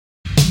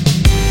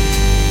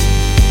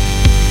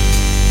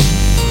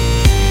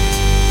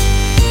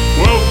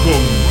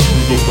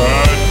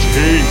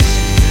Taste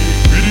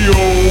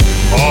Video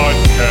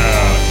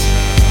Podcast.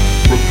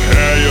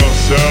 Prepare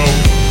yourself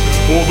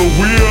for the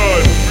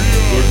weird,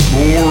 the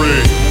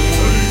gory,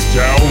 and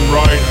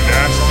downright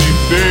nasty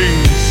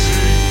things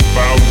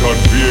found on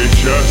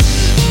VHS.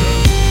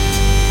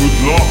 Good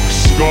luck,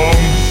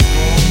 scum.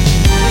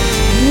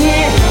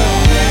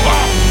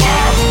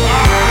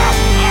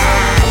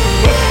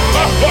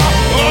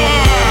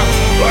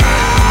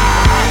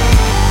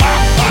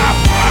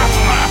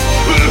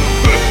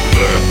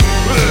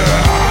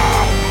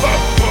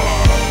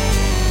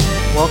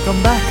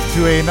 Welcome back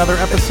to another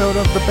episode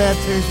of the Bad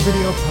Taste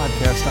Video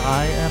Podcast.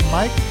 I am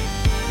Mike.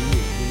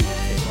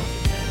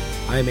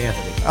 I'm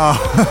Anthony.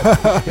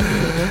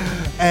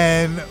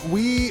 And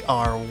we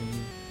are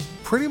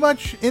pretty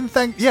much in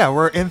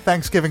we're in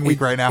Thanksgiving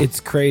week right now. It's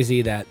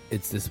crazy that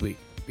it's this week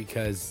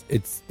because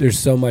there's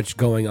so much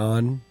going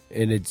on,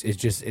 and it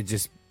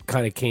just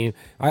kind of came.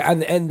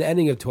 The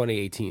ending of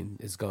 2018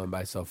 is going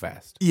by so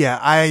fast. Yeah,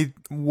 I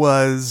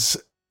was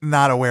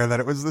not aware that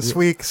it was this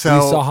week. So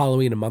we saw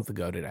Halloween a month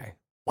ago today.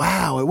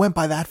 Wow, it went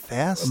by that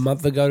fast. A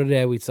month ago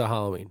today, we saw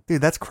Halloween.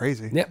 Dude, that's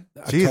crazy. Yep,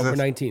 Jesus.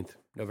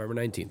 November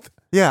 19th.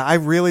 Yeah, I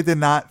really did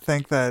not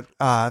think that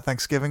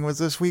Thanksgiving was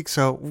this week.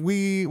 So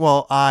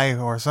I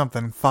or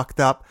something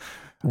fucked up.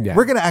 Yeah.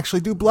 We're gonna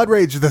actually do Blood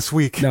Rage this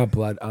week. Not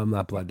Blood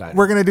Diner.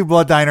 We're gonna do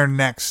Blood Diner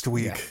next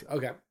week. Yes.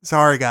 Okay.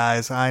 Sorry,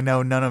 guys. I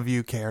know none of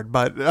you cared,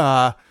 but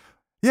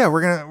yeah,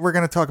 we're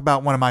gonna talk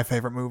about one of my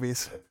favorite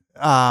movies.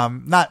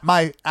 Not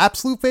my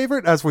absolute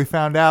favorite, as we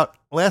found out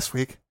last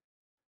week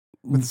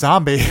with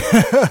Zombie.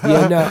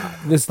 Yeah, no.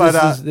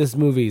 This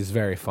movie is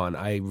very fun.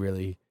 I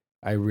really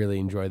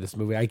enjoy this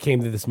movie. I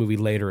came to this movie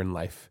later in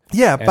life.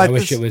 Yeah, and but I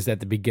wish it was at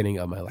the beginning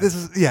of my life. This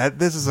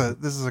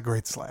is a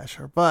great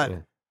slasher. But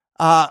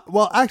Yeah.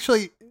 well,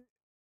 actually,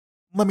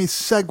 let me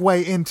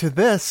segue into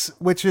this,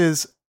 which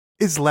is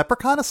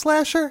Leprechaun a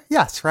slasher?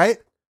 Yes, right?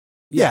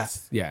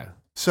 Yes. Yeah.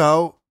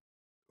 So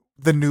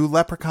the new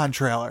Leprechaun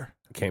trailer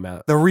Came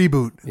out. the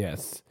reboot.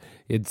 Yes.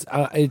 It's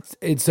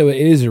so it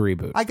is a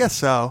reboot. I guess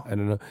so. I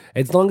don't know.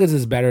 As long as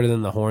it's better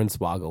than the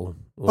Hornswoggle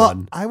Well,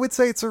 one. I would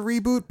say it's a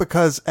reboot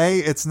because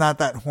it's not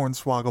that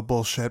Hornswoggle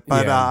bullshit,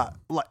 but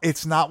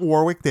it's not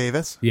Warwick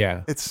Davis.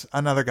 Yeah. It's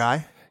another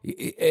guy.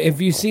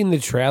 If you've seen the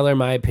trailer,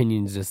 my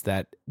opinion is just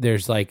that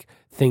there's like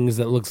things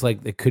that looks like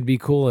it could be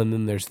cool, and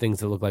then there's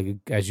things that look like,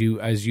 as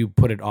you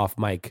put it off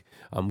mic,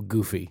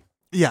 goofy.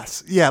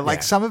 Yes. Yeah, like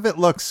Yeah. some of it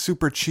looks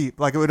super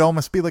cheap. Like it would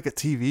almost be like a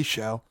TV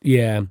show.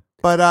 Yeah.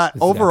 But It's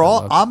got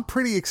overall, that look. I'm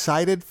pretty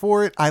excited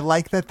for it. I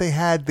like that they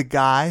had the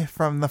guy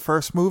from the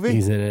first movie.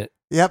 He's in it.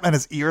 Yep, and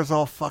his ears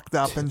all fucked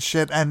up and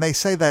shit. And they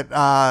say that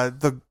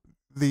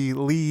the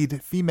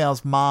lead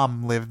female's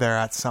mom lived there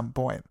at some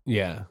point.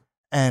 Yeah.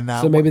 And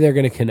So maybe they're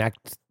going to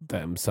connect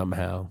them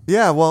somehow.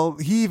 yeah, well,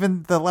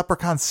 the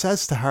leprechaun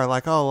says to her,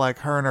 like, oh, like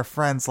her and her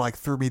friends like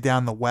threw me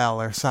down the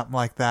well or something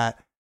like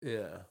that.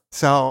 Yeah.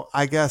 So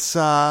I guess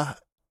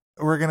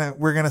we're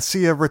gonna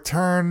see a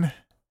return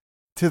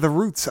to the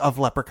roots of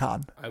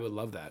Leprechaun. I would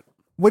love that.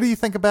 What do you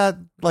think about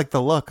like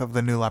the look of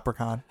the new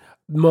Leprechaun?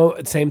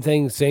 Same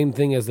thing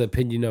as the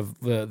opinion of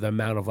the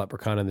amount of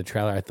Leprechaun in the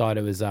trailer. I thought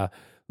it was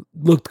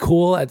looked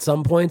cool at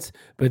some points,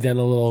 but then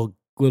a little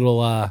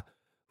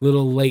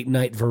late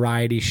night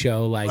variety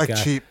show like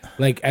Cheap.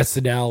 like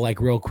SNL, like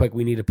real quick.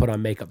 We need to put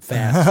on makeup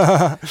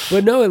fast.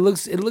 But no, it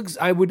looks.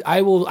 I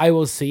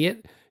will see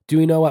it. Do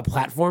we know what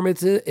platform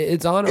it's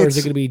on, or is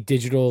it going to be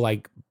digital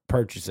like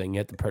purchasing? You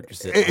have to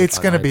purchase it. It's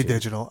on going to be iTunes.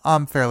 digital.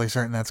 I'm fairly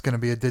certain that's going to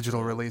be a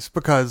digital release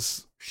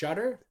because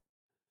Shudder.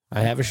 I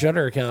have a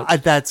Shudder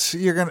account.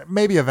 you're gonna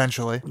maybe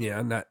eventually.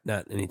 Yeah, not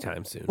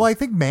anytime soon. Well, I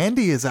think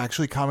Mandy is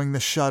actually coming to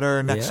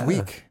Shudder next Yeah.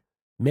 week,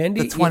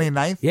 Mandy, the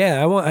 29th.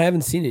 Yeah, I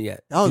haven't seen it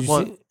yet. Oh, Did you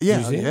well, see it? yeah,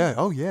 Did you see it? yeah.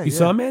 Oh, yeah. You yeah.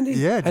 saw Mandy?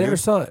 Yeah, I dude. never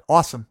saw it.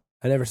 Awesome.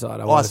 I never saw it.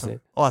 I want to see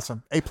it.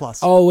 Awesome. A+.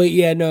 Oh wait,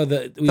 yeah, no,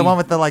 the one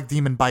with the like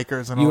demon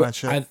bikers and all that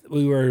shit.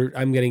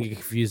 I'm getting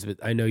confused, but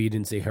I know you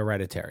didn't see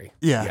Hereditary.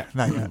 Yeah,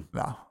 not yet.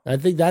 No. I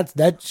think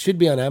that should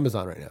be on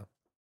Amazon right now.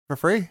 For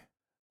free?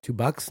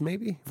 $2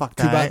 maybe. Fuck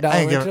 $2 that. I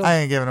ain't rental?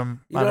 giving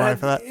them You my don't money have-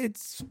 for that.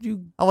 It's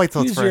you. I'll wait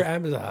till it's Use free. your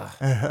Amazon.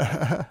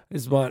 I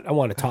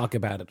want to talk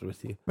about it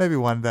with you. Maybe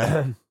one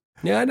day.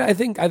 Yeah, I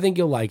think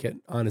you'll like it,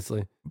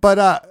 honestly. But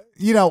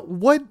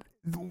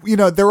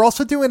they're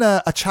also doing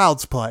a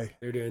Child's Play.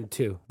 They're doing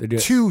two. They're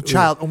doing Two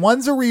child.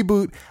 One's a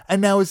reboot,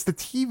 and now is the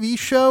TV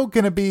show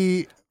going to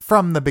be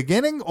from the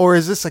beginning, or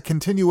is this a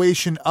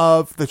continuation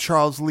of the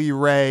Charles Lee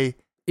Ray?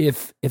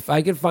 If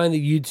I could find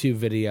the YouTube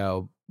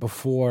video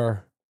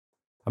before,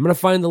 I'm gonna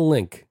find the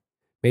link.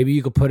 Maybe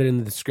you could put it in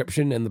the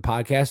description in the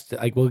podcast.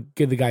 Like we'll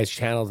give the guys'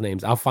 channels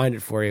names. I'll find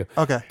it for you.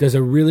 Okay. There's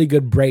a really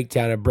good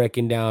breakdown of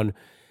breaking down.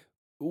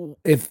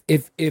 If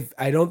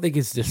I don't think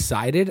it's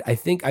decided, I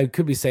think I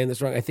could be saying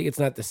this wrong. I think it's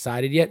not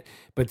decided yet,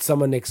 but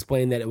someone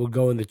explained that it would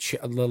go in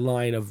the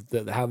line of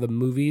how the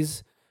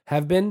movies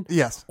have been.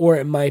 Yes. Or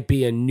it might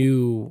be a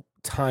new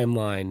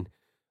timeline.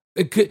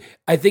 It could.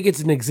 I think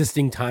it's an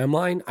existing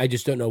timeline. I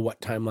just don't know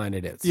what timeline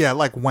it is. Yeah,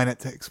 like when it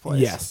takes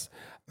place. Yes.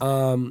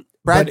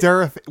 Brad But-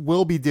 Dourif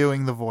will be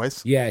doing the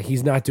voice, Yeah,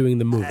 he's not doing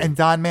the movie. and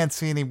Don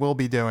Mancini will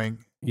be doing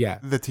yeah.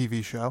 the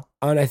TV show.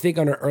 I think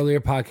on an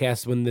earlier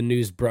podcast when the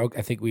news broke,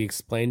 I think we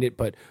explained it,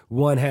 but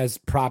one has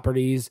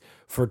properties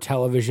for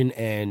television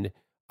and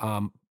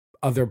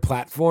other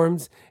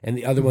platforms, and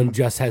the other one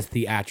just has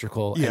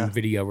theatrical Yeah. and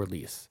video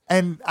release.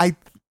 And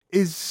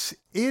is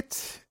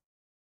it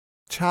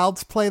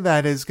Child's Play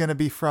that is going to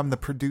be from the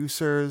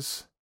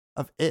producers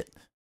of It?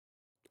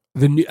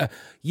 The new,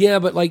 yeah,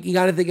 but like you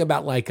got to think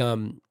about like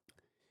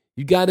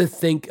you got to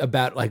think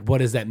about like what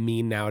does that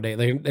mean nowadays?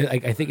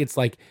 Like I think it's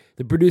like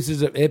the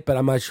producers of It, but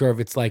I'm not sure if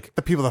it's like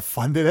The people that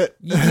funded it?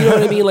 you know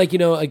what I mean? Like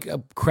like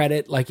a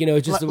credit, like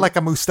it's just Like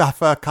a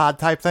Mustafa Cod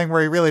type thing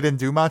where he really didn't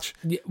do much.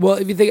 well,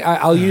 if you think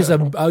I'll use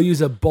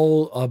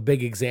a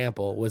big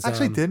example was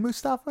Actually, did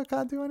Mustafa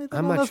Cod do anything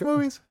I'm on not those sure.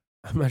 movies?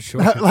 I'm not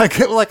sure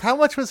like how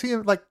much was he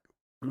like?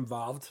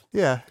 involved.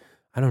 Yeah,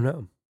 I don't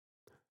know.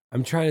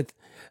 I'm trying to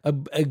a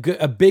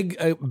big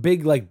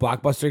like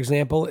blockbuster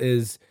example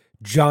is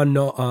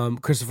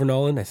Christopher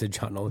Nolan. I said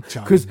John Nolan.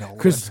 Nolan.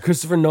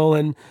 Christopher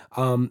Nolan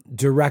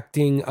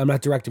directing. I'm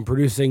not directing,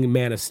 producing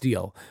Man of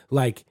Steel.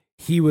 Like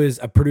he was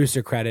a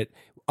producer credit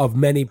of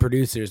many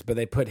producers, but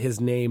they put his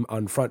name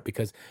on front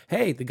because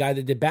hey, the guy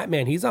that did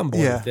Batman, he's on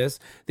board Yeah. with this.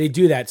 They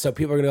do that, so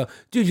people are gonna go,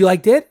 dude, you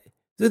liked it?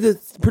 The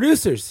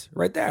producers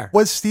right there.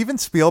 Was Steven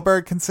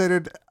Spielberg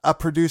considered a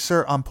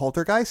producer on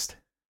Poltergeist?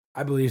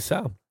 I believe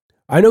so.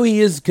 I know he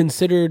is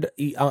considered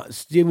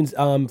Stevens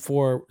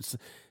for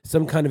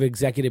some kind of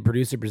executive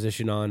producer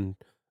position on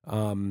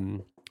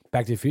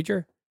Back to the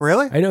Future.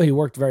 Really? I know he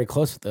worked very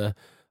close with the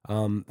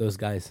those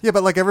guys. Yeah,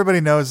 but like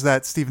everybody knows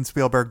that Steven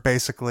Spielberg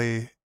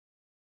basically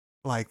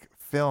like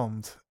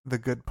filmed the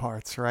good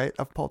parts, right,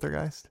 of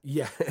Poltergeist.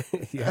 Yeah,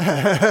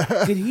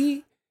 yeah. Did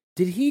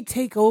he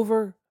take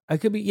over? I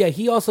could be. Yeah,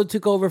 he also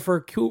took over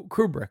for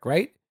Kubrick,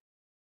 right?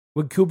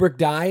 When Kubrick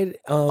died,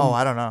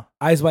 I don't know.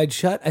 Eyes Wide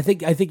Shut. I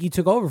think he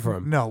took over for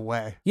him. No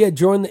way. Yeah,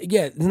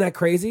 isn't that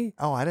crazy?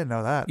 Oh, I didn't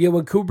know that. Yeah,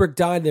 when Kubrick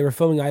died, they were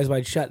filming Eyes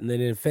Wide Shut and they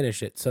didn't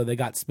finish it, so they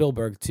got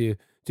Spielberg to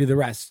do the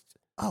rest.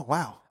 Oh,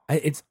 wow.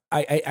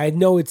 I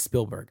know it's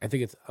Spielberg. I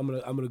think it's. I'm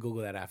gonna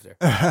Google that after.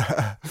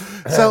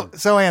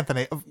 So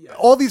Anthony,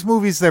 all these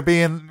movies, they're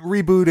being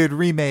rebooted,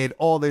 remade,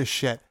 all this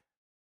shit.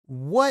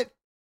 What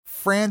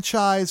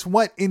franchise,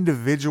 what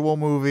individual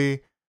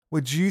movie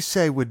would you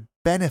say would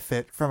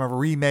benefit from a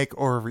remake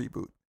or a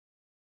reboot?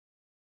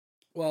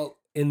 Well,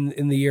 in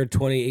the year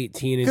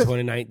 2018 and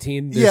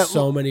 2019, there's Yeah,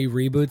 so many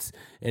reboots,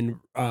 and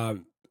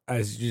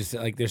as you just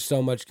said, like there's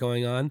so much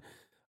going on.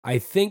 I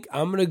think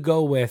I'm gonna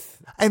go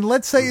with. And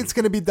let's say it's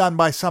going to be done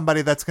by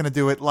somebody that's going to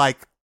do it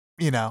like,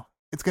 they're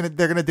going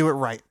to do it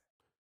right.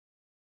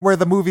 Where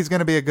the movie's going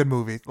to be a good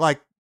movie. Like,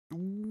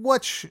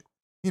 maybe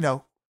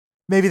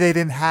they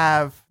didn't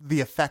have the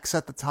effects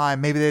at the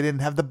time. Maybe they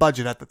didn't have the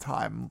budget at the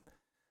time.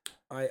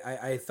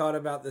 I thought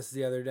about this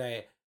the other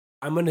day.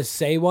 I'm gonna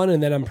say one,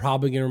 and then I'm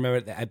probably gonna remember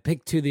it. I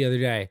picked two the other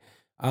day.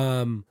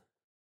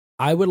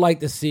 I would like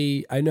to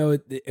see. I know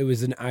it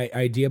was an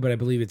idea, but I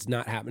believe it's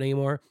not happening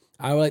anymore.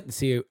 I would like to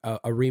see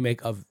a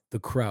remake of The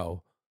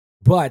Crow,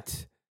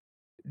 but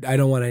I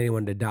don't want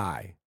anyone to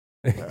die.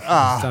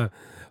 But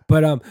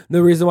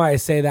the reason why I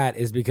say that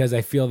is because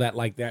I feel that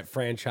like that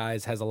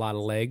franchise has a lot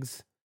of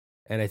legs,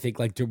 and I think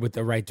like with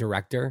the right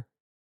director,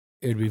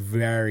 it would be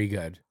very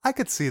good. I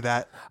could see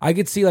that. I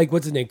could see like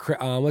what's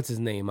his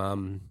name?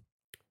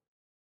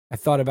 I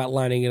thought about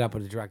lining it up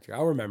with the director.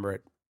 I'll remember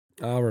it.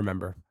 I'll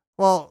remember.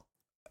 Well,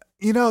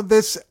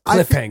 this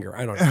Cliffhanger.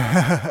 I don't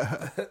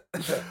know.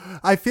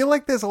 I feel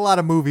like there's a lot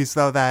of movies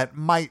though that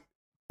might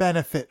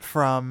benefit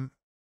from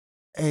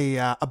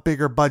a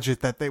bigger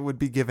budget that they would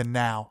be given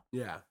now.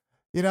 Yeah.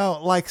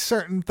 Like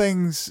certain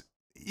things,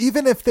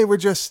 even if they were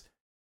just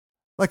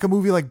like a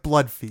movie like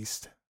Blood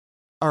Feast.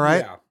 All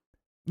right. Yeah.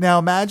 Now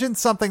imagine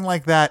something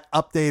like that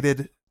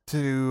updated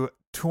to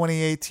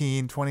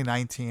 2018,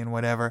 2019,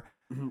 whatever,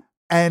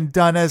 and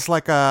done as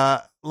like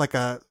a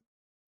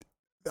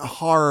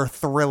horror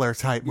thriller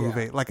type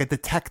movie, like a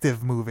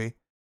detective movie,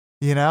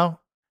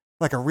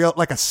 like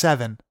a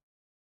Seven.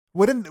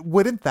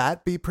 Wouldn't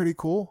that be pretty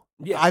cool?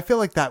 Yeah. I feel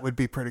like that would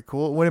be pretty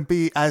cool. It wouldn't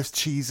be as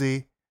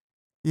cheesy.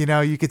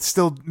 You could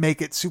still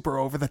make it super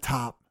over the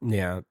top.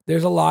 Yeah.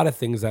 There's a lot of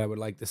things that I would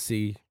like to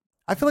see.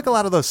 I feel like a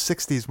lot of those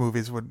 60s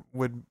movies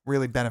would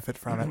really benefit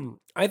from it.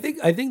 I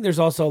think there's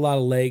also a lot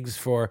of legs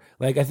for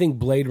like I think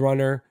Blade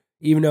Runner,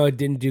 even though it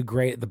didn't do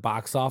great at the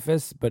box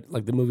office, but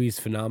like the movie's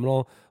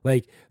phenomenal.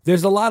 Like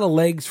there's a lot of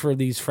legs for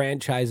these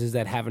franchises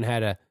that haven't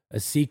had a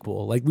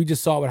sequel. Like we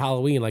just saw with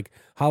Halloween. Like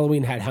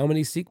Halloween had how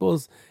many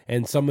sequels,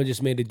 and someone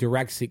just made a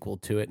direct sequel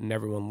to it, and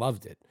everyone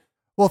loved it.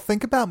 Well,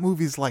 think about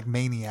movies like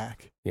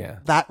Maniac. Yeah,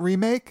 that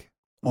remake,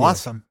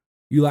 awesome.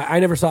 I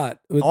never saw it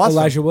with awesome.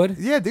 Elijah Wood.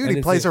 Yeah, dude,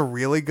 he plays a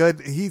really good.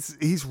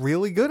 He's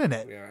really good in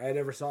it. Yeah, I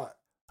never saw it.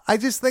 I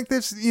just think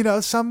there's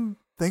some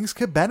things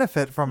could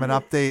benefit from an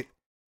update.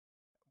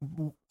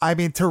 I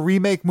mean, to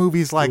remake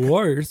movies like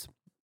Warriors.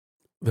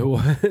 You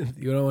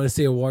don't want to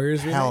see a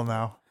Warriors remake? Hell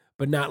no.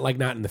 but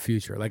not in the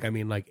future. Like, I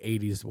mean, like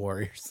 80s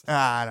Warriors.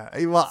 I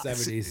don't know. Well,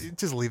 70s.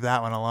 just leave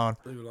that one alone.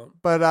 Leave it alone.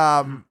 But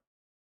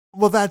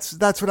well, that's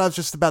what I was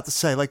just about to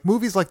say. Like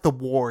movies like The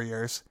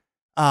Warriors,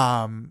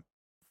 even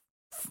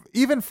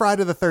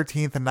Friday the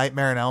 13th and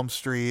Nightmare on Elm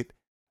Street,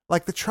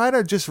 like to try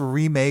to just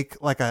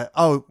remake like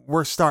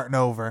we're starting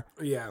over.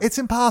 Yeah. It's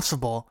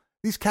impossible.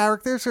 These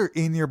characters are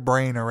in your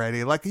brain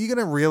already. Like, are you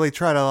gonna really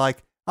try to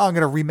like, I'm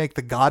gonna remake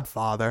The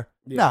Godfather?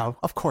 Yeah. No,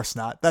 of course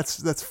not.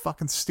 That's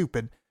fucking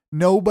stupid.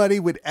 Nobody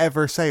would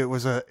ever say it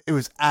was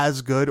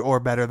as good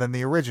or better than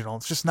the original.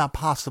 It's just not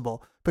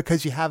possible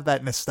because you have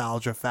that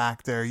nostalgia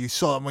factor. You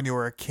saw them when you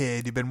were a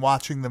kid. You've been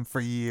watching them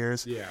for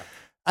years. Yeah.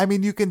 I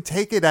mean, you can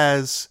take it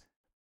as,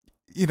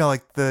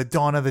 like the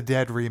Dawn of the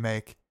Dead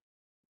remake.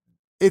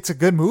 It's a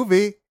good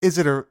movie. Is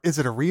it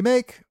a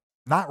remake?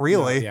 Not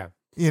really. Yeah.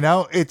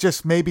 It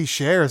just maybe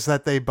shares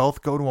that they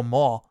both go to a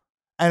mall.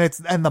 And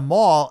the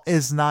mall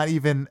is not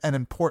even an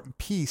important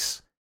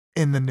piece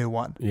in the new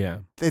one. Yeah.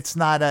 It's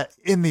not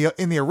in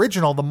the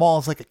original, the mall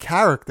is like a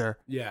character.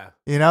 Yeah.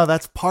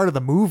 That's part of the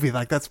movie.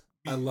 Like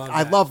I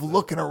love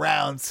looking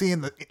around,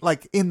 seeing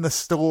in the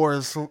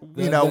stores,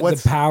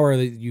 the power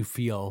that you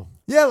feel.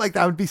 Yeah, like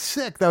that would be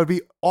sick. That would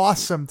be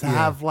awesome to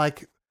have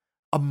like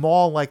a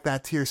mall like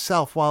that to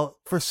yourself. While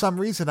for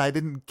some reason I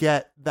didn't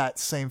get that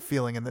same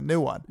feeling in the new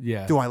one.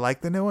 Yeah. Do I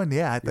like the new one?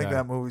 Yeah, I think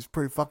that movie's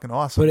pretty fucking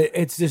awesome. But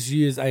it's just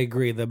used. I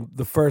agree. The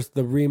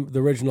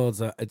original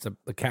it's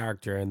a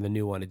character, and the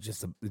new one it's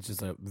just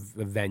a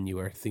venue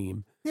or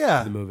theme. Yeah,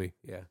 of the movie.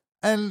 Yeah,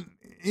 and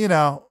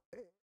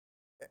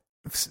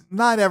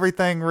not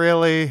everything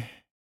really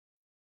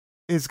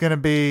is gonna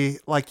be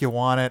like you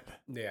want it.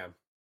 Yeah.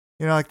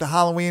 Like the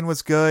Halloween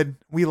was good.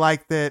 We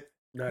liked it.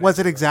 Was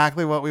it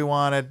exactly what we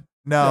wanted?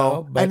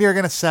 No. but And you're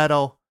going to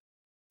settle.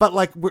 But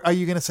like, are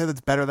you going to say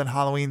that's better than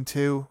Halloween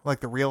 2?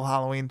 Like the real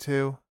Halloween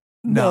 2?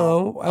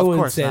 No, I of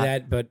wouldn't course say not.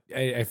 that, but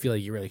I feel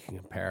like you really can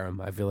compare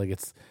them. I feel like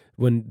it's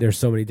when there's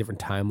so many different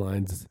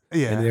timelines.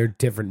 Yeah. And they're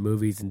different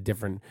movies and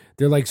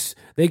they're like,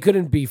 they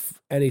couldn't be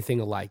anything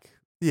alike.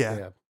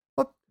 Yeah.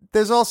 Well,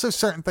 there's also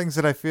certain things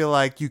that I feel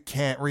like you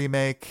can't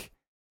remake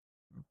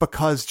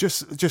because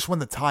just when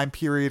the time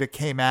period it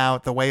came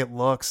out, the way it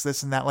looks,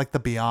 this and that, like The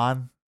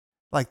Beyond.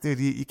 Like, dude,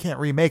 you can't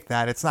remake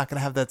that. It's not going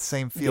to have that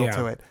same feel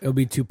to it. It'll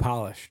be too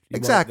polished.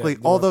 Exactly.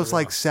 All those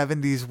like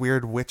 70s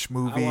weird witch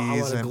movies. I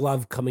want a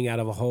glove coming out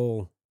of a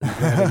hole.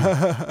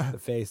 The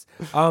face.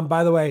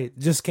 By the way,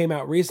 just came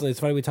out recently. It's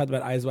funny we talked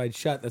about Eyes Wide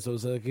Shut. That's what I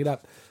was looking it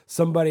up.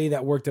 Somebody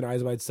that worked in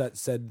Eyes Wide Shut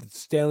said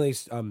Steven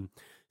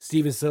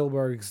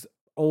Spielberg's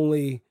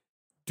only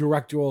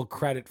directorial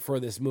credit for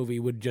this movie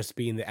would just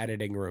be in the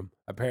editing room.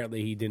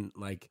 Apparently he didn't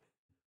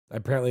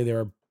apparently they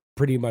were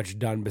pretty much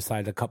done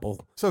besides a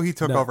couple. So he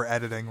took over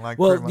editing, like,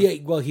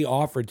 he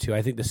offered to.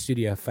 I think the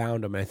studio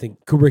found him. I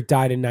think Kubrick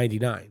died in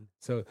 1999.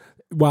 So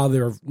while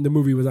the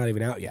movie was not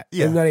even out yet.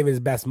 Yeah. It's not even his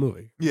best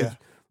movie. Yeah.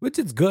 Which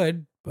it's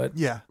good, but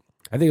yeah.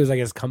 I think it was like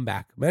his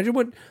comeback. Imagine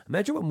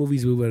what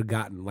movies we would have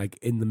gotten like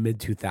in the mid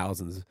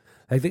 2000s.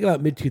 Like think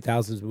about mid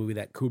 2000s movie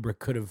that Kubrick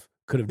could have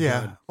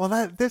done.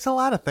 Well, there's a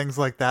lot of things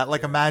like that.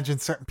 Like imagine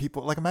certain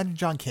people, like imagine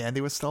John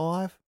Candy was still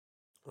alive.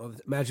 Well,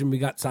 imagine we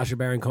got Sacha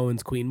Baron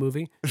Cohen's Queen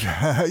movie.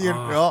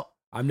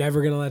 I'm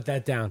never gonna let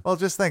that down. Well,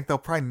 just think they'll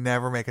probably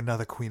never make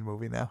another Queen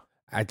movie now.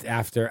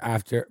 After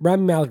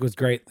Rami Malek was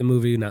great, the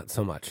movie not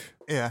so much.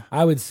 Yeah,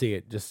 I would see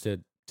it just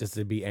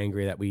to be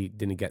angry that we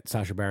didn't get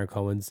Sacha Baron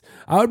Cohen's.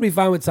 I would be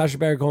fine with Sacha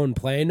Baron Cohen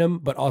playing him,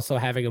 but also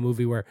having a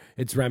movie where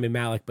it's Rami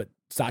Malek but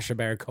Sacha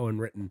Baron Cohen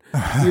written.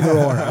 Either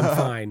or, I'm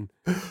fine.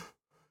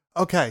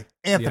 Okay,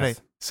 Anthony.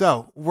 Yes.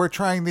 So we're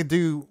trying to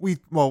do we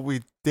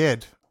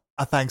did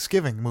a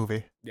Thanksgiving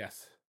movie.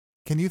 Yes.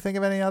 Can you think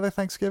of any other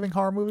Thanksgiving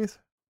horror movies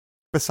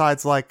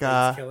besides like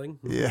Thanksgiving?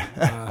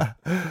 Yeah.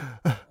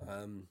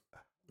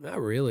 Not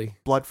really.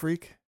 Blood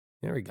Freak?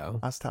 There we go.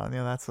 I was telling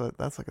you that's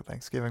like a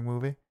Thanksgiving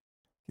movie.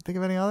 You think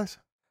of any others?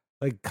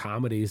 Like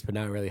comedies, but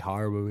not really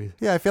horror movies.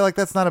 Yeah, I feel like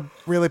that's not a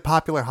really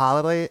popular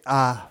holiday.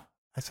 I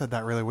said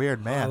that really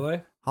weird,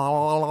 man.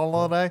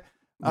 Holiday.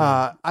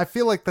 I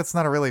feel like that's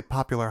not a really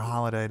popular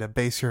holiday to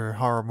base your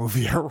horror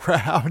movie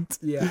around.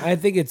 Yeah, I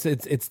think it's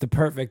the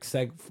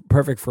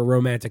perfect for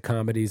romantic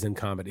comedies and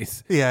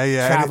comedies.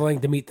 Yeah.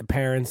 Traveling to meet the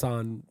parents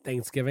on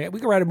Thanksgiving.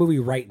 We could write a movie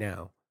right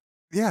now.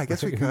 Yeah, I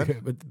guess we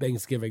could. With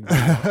Thanksgiving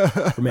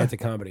romantic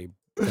comedy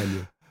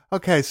venue.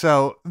 Okay,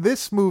 so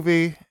this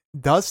movie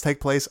does take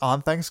place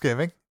on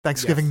Thanksgiving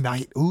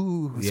night.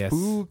 Ooh, yes.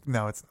 Spook.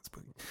 No, it's not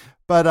spooky.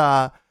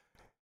 But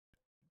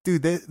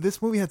dude,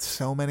 this movie had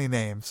so many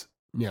names.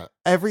 Yeah.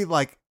 I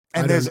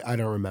don't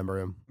remember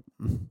him.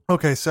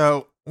 Okay,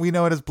 so we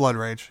know it as Blood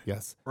Rage.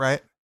 Yes.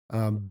 Right?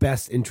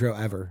 Best intro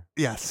ever.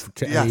 Yes.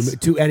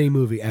 To any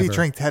movie ever.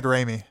 Featuring Ted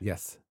Raimi.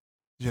 Yes.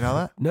 Did you know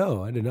that?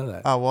 No, I didn't know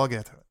that. Oh, we'll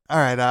get to it. All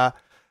right. It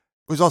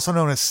was also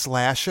known as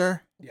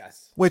Slasher.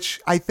 Yes. Which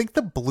I think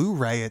the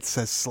Blu-ray it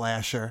says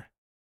Slasher.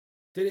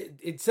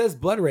 It says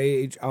Blood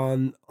Rage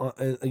on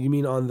you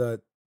mean on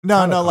the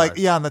No, card? like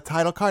on the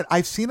title card.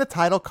 I've seen a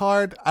title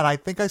card and I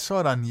think I saw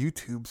it on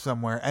YouTube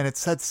somewhere and it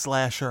said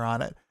Slasher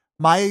on it.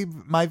 My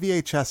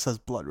VHS says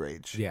Blood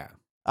Rage. Yeah.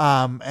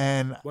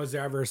 And Was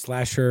there ever a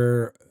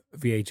slasher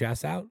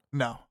VHS out?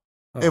 no,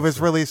 Oh, it was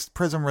so- released.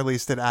 Prism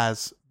released it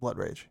as Blood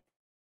Rage,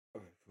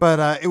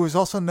 but it was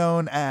also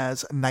known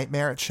as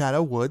Nightmare at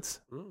Shadow Woods,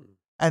 Mm.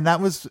 and that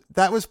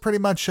was pretty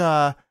much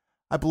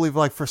I believe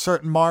like for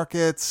certain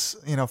markets,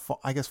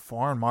 I guess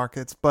foreign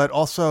markets, but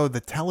also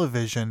the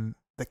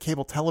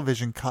cable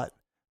television cut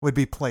would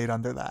be played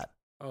under that.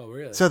 Oh,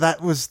 really? So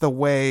that was the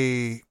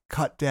way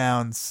cut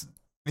downs,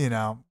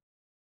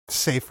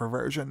 safer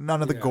version.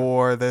 None of the Yeah.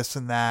 gore, this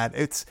and that.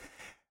 It's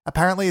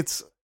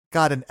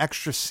got an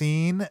extra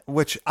scene,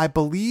 which I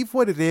believe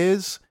what it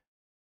is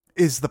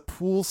the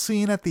pool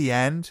scene at the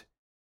end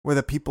where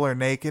the people are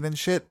naked and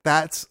shit.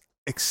 That's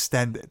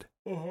extended.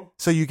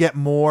 So you get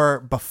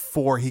more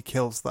before he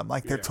kills them.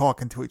 Like they're Yeah.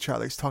 talking to each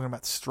other. He's talking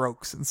about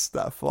strokes and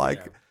stuff.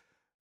 Yeah.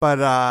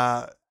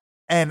 But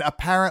and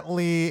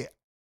apparently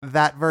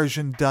that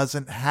version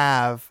doesn't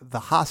have the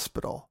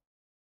hospital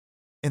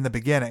in the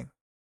beginning.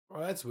 Oh,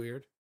 that's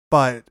weird.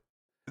 But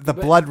the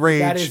But Blood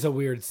Rage That is a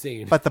weird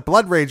scene. but the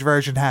Blood Rage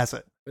version has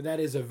it. But that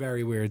is a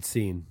very weird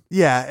scene.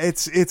 Yeah,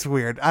 it's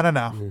weird. I don't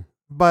know. Mhm.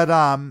 But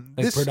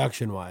Like this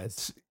production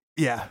wise.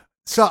 yeah.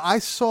 So I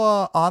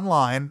saw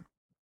online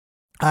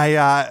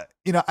I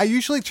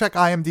usually check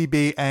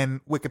IMDb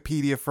and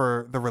Wikipedia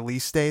for the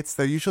release dates.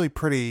 They're usually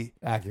pretty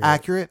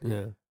accurate.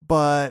 Yeah.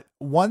 But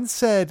one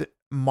said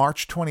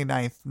March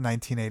 29th,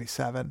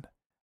 1987,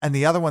 and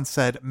the other one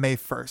said May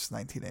 1st,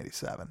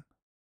 1987.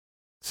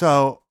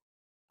 So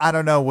I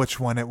don't know which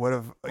one it would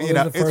have. What was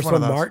the it's first one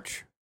of one those.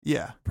 March?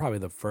 Yeah. Probably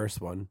the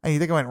first one. And you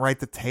think it went right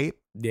to tape?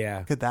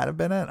 Yeah. Could that have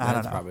been it? I don't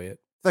That's know. probably it.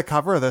 The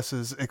cover of this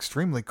is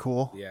extremely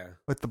cool Yeah.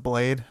 with the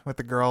blade, with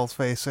the girl's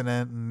face in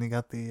it, and you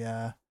got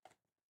the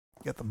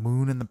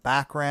moon in the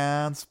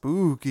background,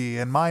 spooky.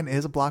 And mine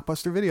is a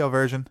Blockbuster Video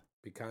version.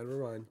 Be kind,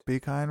 rewind. Be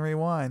kind,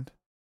 rewind.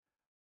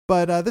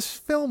 But this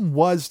film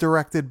was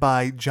directed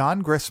by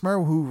John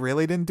Grissmer, who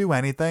really didn't do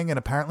anything, and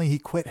apparently he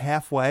quit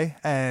halfway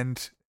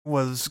and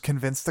was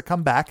convinced to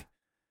come back.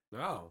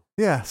 Oh.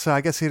 Yeah, so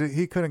I guess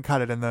he couldn't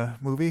cut it in the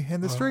movie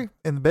industry,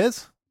 in the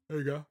biz. There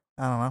you go.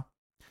 I don't know.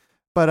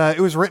 But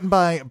it was written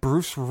by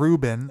Bruce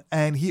Rubin,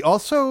 and he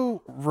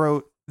also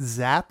wrote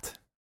Zapped.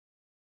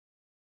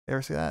 You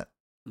ever see that?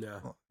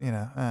 No.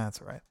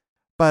 That's all right.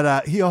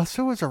 But he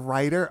also was a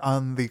writer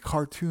on the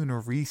cartoon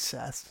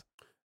Recess.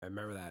 I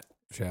remember that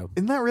show.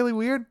 Isn't that really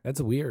weird?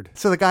 That's weird.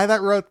 So the guy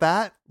that wrote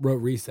that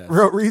Wrote Recess.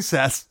 wrote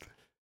Recess.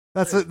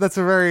 That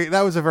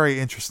was a very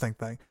interesting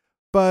thing.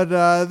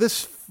 But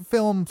this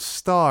film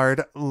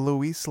starred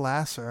Louise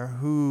Lasser,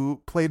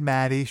 who played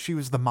Maddie. She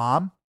was the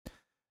mom,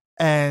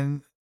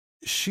 and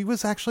she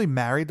was actually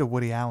married to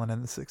Woody Allen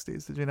in the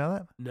 60s. Did you know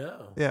that?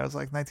 No. Yeah, it was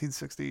like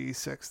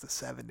 1966 to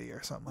 70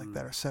 or something like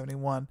that, or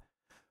 71.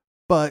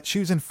 But she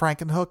was in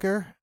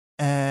Frankenhooker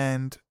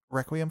and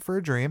Requiem for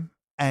a Dream.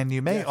 And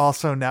you may Yes.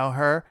 also know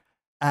her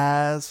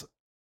as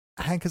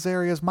Hank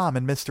Azaria's mom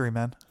in Mystery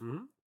Men.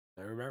 Mm-hmm.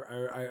 I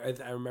remember.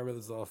 I remember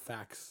those little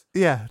facts.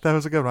 Yeah, that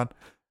was a good one.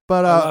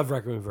 But I love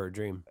Requiem for a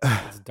Dream.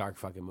 It's a dark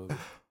fucking movie.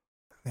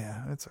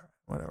 yeah, it's all right.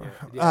 Whatever.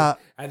 Yeah,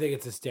 I think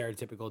it's a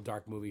stereotypical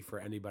dark movie for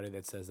anybody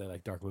that says they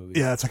like dark movies.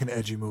 Yeah, it's like an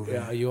edgy movie.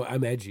 Yeah,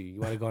 I'm edgy. You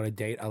want to go on a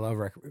date? I love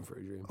Requiem for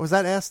a Dream. Was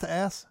that ass to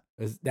ass?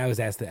 That was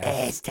ass to ass.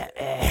 Ass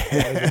to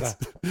ass.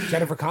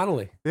 Jennifer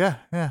Connelly. Yeah,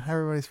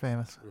 everybody's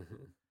famous.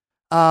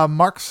 Mm-hmm.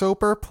 Mark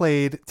Soper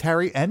played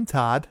Terry and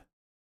Todd.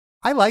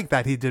 I like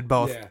that he did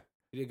both.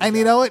 Yeah. And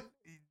you know what?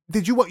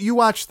 Did you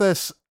watch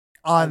this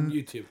on on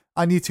YouTube?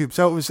 on YouTube?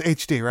 So it was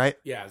HD, right?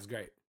 Yeah, it's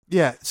great.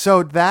 Yeah.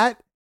 So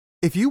that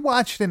if you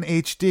watch it in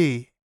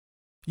HD,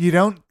 you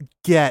don't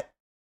get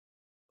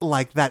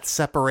like that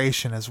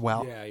separation as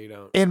well. Yeah, you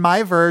don't. In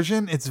my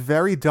version, it's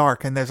very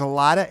dark, and there's a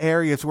lot of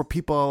areas where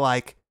people are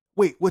like,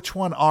 "Wait, which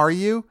one are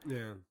you?"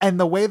 Yeah. And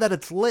the way that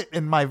it's lit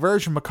in my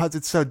version, because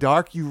it's so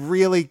dark, you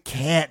really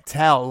can't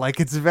tell. Like,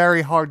 it's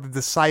very hard to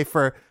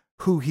decipher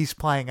who he's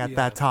playing at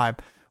that time,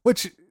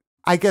 which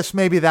I guess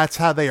maybe that's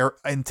how they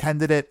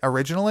intended it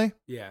originally.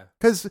 Yeah.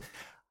 Because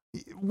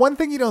one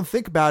thing you don't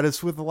think about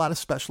is with a lot of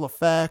special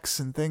effects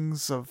and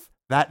things of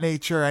that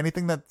nature,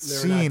 anything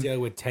that's They're not seen. dealing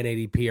with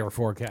 1080p or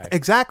 4K.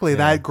 Exactly. Yeah.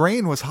 That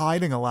grain was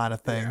hiding a lot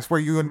of things where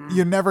you're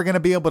never going to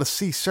be able to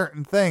see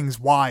certain things,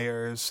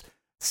 wires,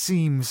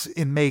 seams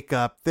in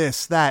makeup,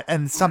 this, that.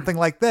 And something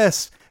like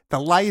this, the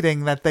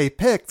lighting that they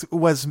picked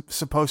was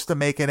supposed to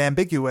make it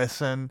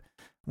ambiguous. And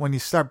when you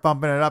start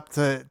bumping it up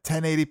to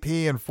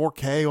 1080p and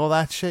 4K, all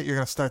that shit, you're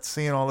going to start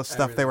seeing all the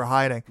stuff they were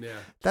hiding. Yeah.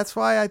 That's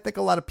why I think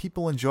a lot of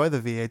people enjoy the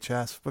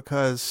VHS,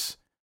 because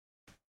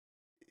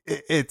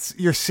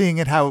you're seeing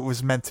it how it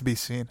was meant to be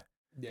seen.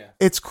 Yeah.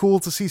 It's cool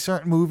to see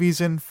certain movies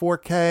in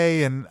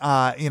 4K and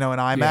in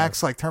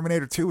IMAX. Like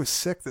Terminator 2 was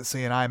sick to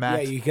see in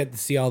IMAX. Yeah, you get to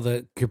see all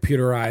the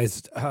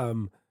computerized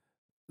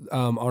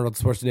Arnold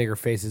Schwarzenegger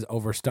faces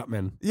over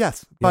stuntmen.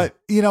 Yes, but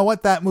you know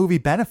what? That movie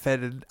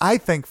benefited, I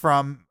think,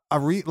 from I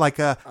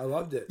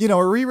loved it.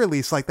 a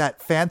re-release like that.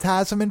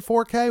 Phantasm in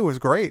 4K was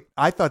great.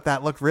 I thought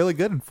that looked really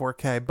good in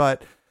 4K,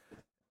 but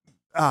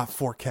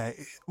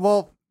 4K.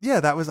 Well, Yeah,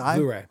 that was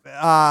Blu-ray.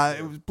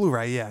 It was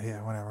Blu-ray.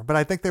 Yeah, whatever. But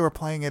I think they were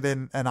playing it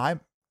in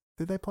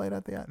Did they play it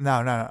at the?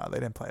 No, they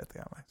didn't play it at the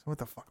IMAX. What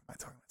the fuck am I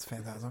talking about? It's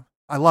Phantasm.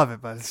 I love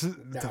it, but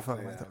what the fuck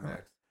am I talking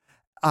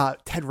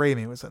about? Ted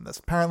Raimi was in this.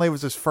 Apparently, it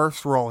was his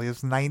first role. He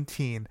was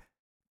 19.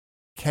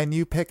 Can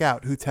you pick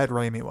out who Ted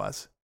Raimi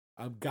was?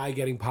 A guy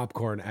getting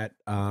popcorn at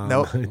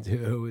Nope.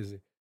 Who is he?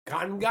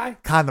 Condom guy?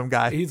 Condom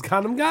guy. He's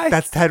condom guy?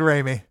 That's Ted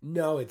Raimi.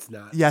 No, it's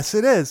not. Yes,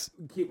 it is.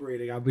 Keep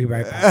reading. I'll be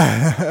right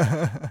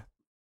back.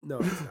 No,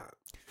 it's not.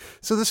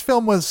 So this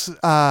film was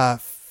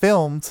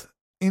filmed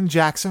in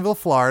Jacksonville,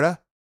 Florida.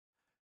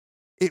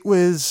 It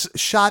was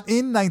shot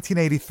in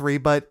 1983,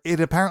 but it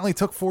apparently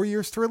took 4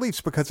 years to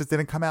release because it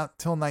didn't come out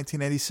till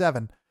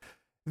 1987.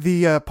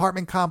 The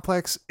apartment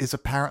complex is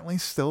apparently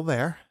still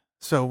there,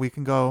 so we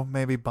can go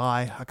maybe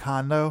buy a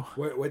condo.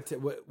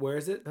 Where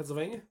is it?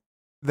 Pennsylvania?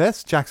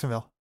 This?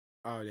 Jacksonville.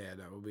 Oh, yeah,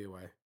 no, we'll be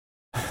away.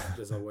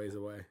 Just a ways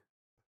away.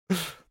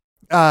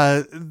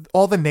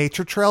 All the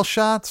nature trail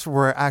shots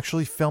were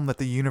actually filmed at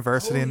the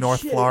University in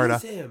North Florida.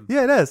 It is him.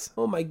 Yeah, it is.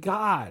 Oh, my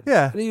God.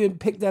 Yeah. I didn't even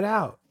pick that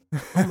out.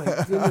 Oh,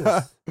 my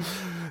goodness.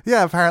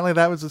 Yeah, apparently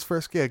that was his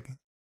first gig.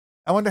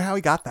 I wonder how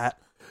he got that.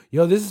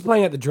 Yo, this is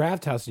playing at the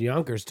Draft House in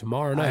Yonkers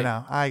tomorrow night. I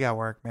know. I got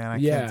work, man. I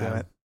Yeah. can't do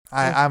it.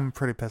 I'm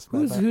pretty pissed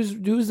about that.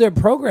 Who's their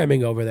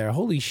programming over there?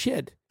 Holy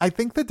shit. I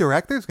think the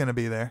director's going to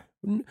be there.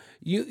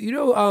 You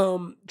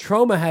know,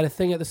 Troma had a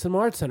thing at the Cinema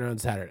Arts Center on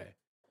Saturday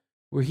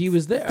where he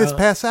was there. This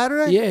past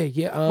Saturday?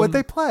 Yeah. What'd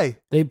they play?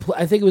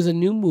 I think it was a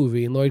new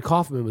movie, and Lloyd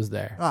Kaufman was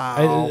there.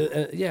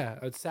 Oh. Yeah,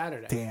 it's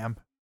Saturday. Damn.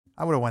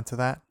 I would have went to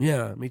that.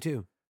 Yeah, me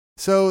too.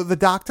 So the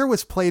doctor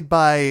was played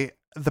by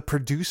the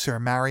producer,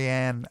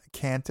 Marianne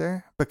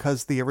Cantor,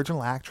 because the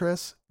original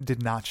actress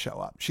did not show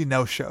up. She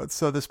no-showed.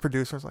 So this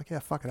producer was like, yeah,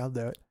 fuck it, I'll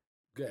do it.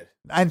 Good.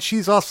 And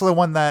she's also the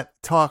one that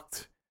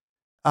talked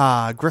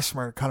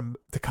Grismer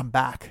to come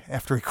back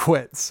after he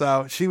quit.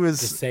 So she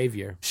was The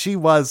savior. She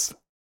was,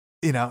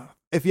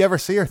 if you ever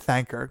see her,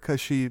 thank her, because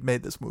she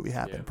made this movie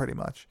happen pretty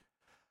much.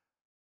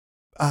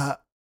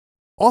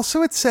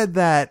 Also, it said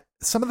that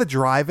some of the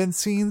drive-in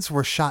scenes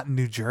were shot in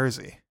New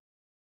Jersey.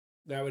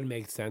 That would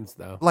make sense,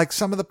 though. Like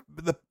some of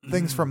the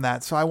things from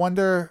that. So I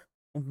wonder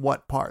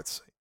what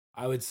parts.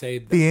 I would say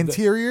The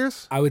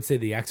interiors? I would say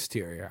the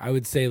exterior. I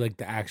would say like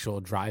the actual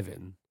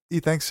drive-in. You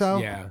think so?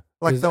 Yeah.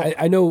 Like 'Cause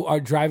I know our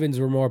drive-ins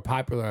were more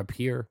popular up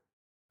here,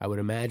 I would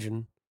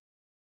imagine.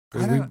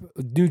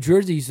 New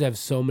Jersey used to have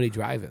so many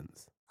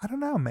drive-ins. I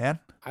don't know, man.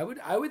 I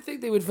would think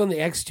they would film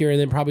the exterior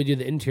and then probably do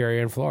the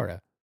interior in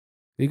Florida.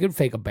 You could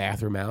fake a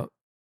bathroom out.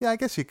 Yeah, I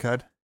guess you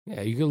could.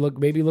 Yeah, you could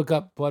look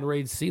up Blood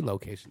Rage C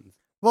locations.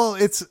 Well,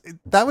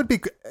 that would be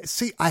good.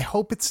 See, I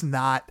hope it's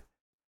not.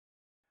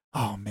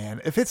 Oh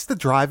man, if it's the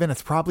drive-in,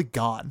 it's probably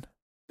gone.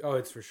 Oh,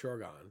 it's for sure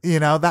gone.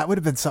 That would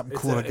have been something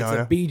cool to go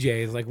to.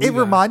 BJ's like it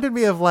reminded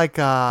me of like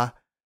the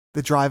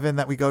drive-in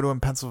that we go to in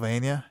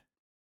Pennsylvania.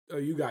 Oh,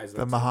 you guys,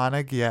 the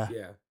Mahoning, yeah.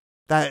 Yeah.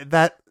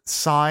 That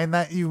sign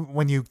that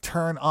when you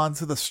turn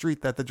onto the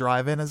street that the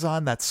drive-in is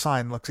on, that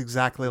sign looks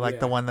exactly like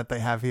the one that they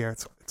have here.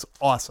 It's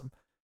awesome.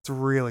 It's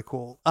really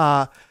cool.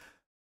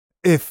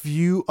 If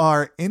you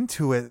are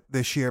into it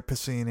this year,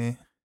 Pacini,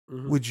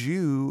 would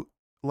you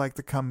like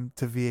to come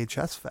to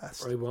VHS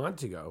Fest? I want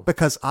to go.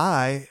 Because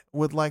I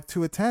would like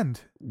to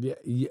attend. Yeah.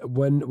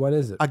 When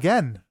is it?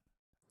 Again,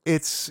 I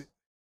think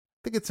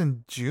it's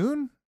in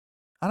June.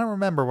 I don't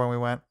remember when we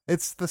went.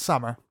 It's the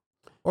summer.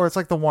 Or it's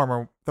like the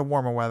warmer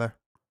weather.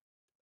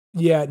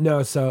 Yeah,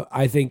 no, so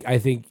I think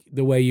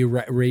the way you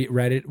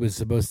read it was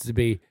supposed to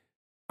be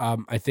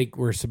I think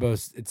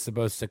it's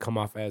supposed to come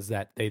off as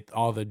that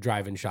all the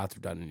drive-in shots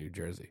were done in New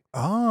Jersey.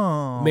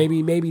 Oh.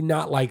 Maybe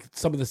not like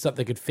some of the stuff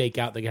they could fake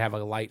out, they could have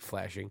a light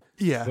flashing.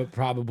 Yeah. But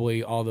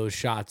probably all those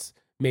shots,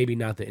 maybe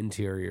not the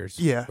interiors.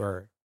 Yeah.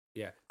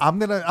 I'm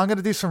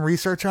gonna do some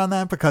research on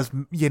that because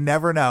you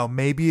never know.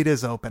 Maybe it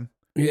is open.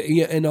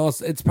 Yeah, and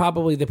also they're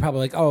probably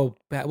like, oh,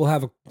 we'll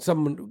have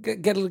someone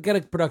get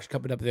a production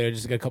company up there,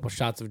 just get a couple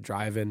shots of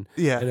drive-in,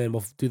 yeah, and then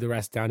we'll do the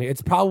rest down here.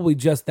 It's probably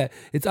just that.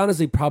 It's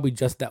honestly probably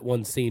just that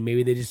one scene.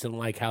 Maybe they just didn't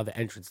like how the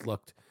entrance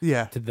looked.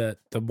 Yeah, to the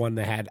one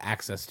they had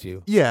access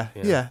to. Yeah,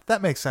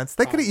 that makes sense.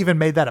 They could have even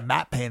made that a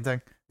matte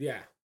painting. Yeah,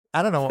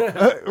 I don't know,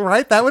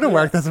 right? That would have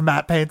worked as a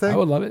matte painting. I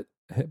would love it.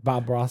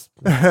 Bob Ross.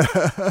 With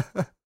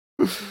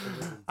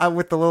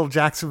the little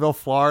Jacksonville,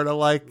 Florida,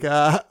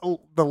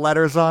 the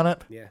letters on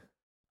it. Yeah.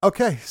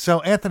 Okay,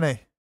 so Anthony.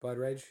 Blood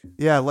Rage?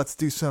 Yeah, let's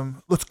get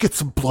some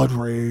Blood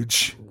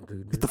Rage.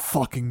 Get the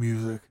fucking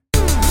music.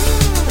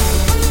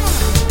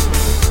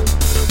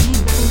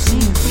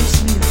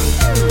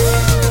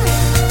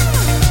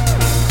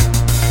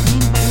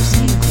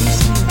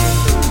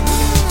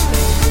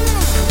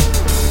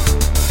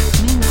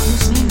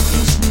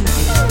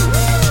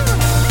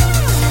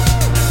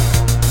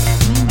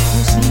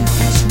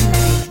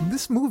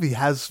 This movie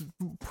has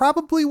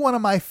probably one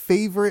of my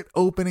favorite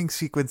opening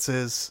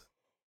sequences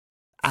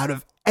out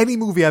of any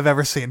movie I've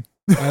ever seen.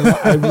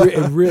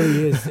 It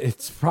really is.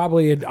 It's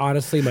probably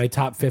honestly my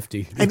top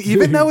 50. And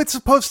even though it's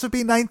supposed to be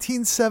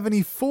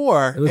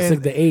 1974, it looks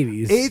like the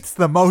 80s. It's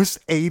the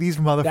most 80s motherfucking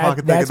thing in the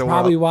world. That's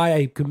probably why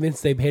I'm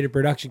convinced they paid a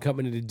production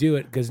company to do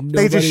it, because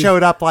they just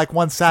showed up like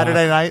one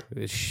Saturday night.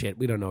 Shit,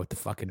 we don't know what to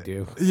fucking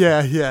do.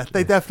 Yeah.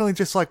 They definitely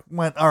just like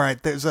went, all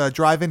right, there's a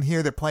drive-in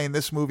here. They're playing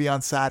this movie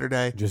on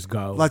Saturday. Just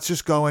go. Let's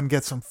just go and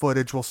get some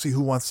footage. We'll see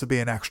who wants to be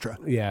an extra.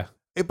 Yeah.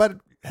 But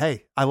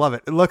hey, I love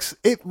it. It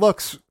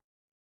looks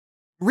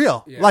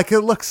real. Yeah. Like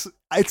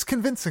it's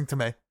convincing to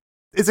me.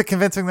 Is it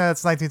convincing that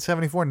it's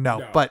 1974?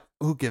 No, but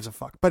who gives a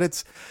fuck? But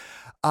it's,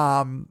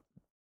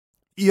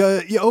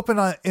 you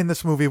open in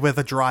this movie with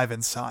a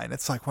drive-in sign.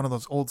 It's like one of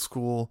those old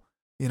school,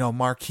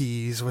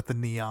 marquees with the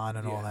neon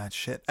and all that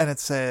shit. And it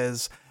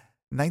says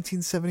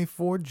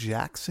 1974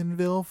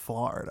 Jacksonville,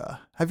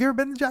 Florida. Have you ever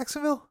been to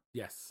Jacksonville?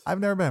 Yes. I've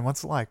never been.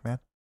 What's it like, man?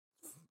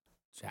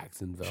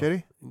 Jacksonville.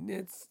 Shitty?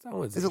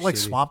 Is it like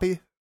swampy?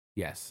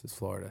 Yes, it's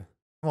Florida.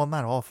 Well,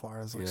 not all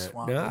Florida is like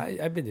swampy. No,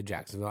 I've been to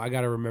Jacksonville. I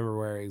got to remember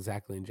where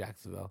exactly in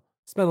Jacksonville.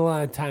 Spent a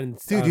lot of time in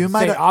St.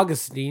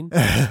 Augustine.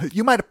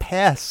 You might have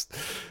passed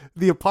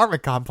the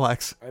apartment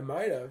complex. I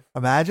might have.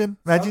 Imagine.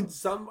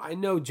 Some I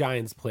know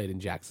Giants played in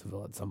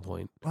Jacksonville at some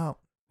point. Well,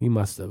 he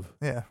must have.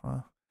 Yeah.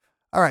 Well.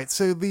 All right.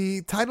 So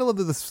the title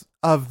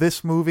of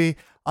this movie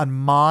on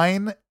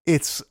mine,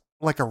 it's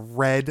like a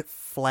red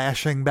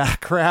flashing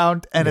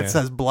background, and it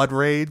says Blood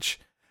Rage,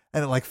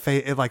 and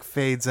it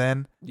fades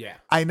in. Yeah.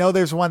 I know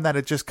there's one that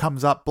it just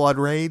comes up Blood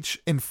Rage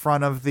in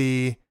front of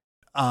the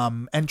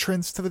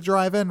entrance to the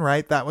drive-in,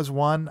 right? That was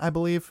one, I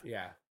believe.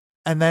 Yeah.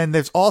 And then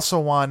there's also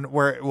one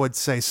where it would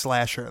say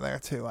Slasher there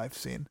too.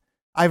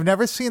 I've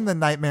never seen the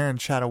Nightmare in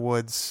Shadow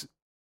Woods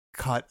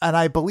cut, and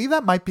I believe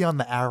that might be on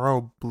the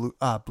Arrow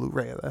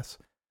Blu-ray of this.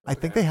 Okay. I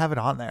think they have it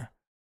on there,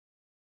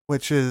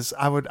 which is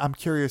I'm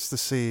curious to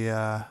see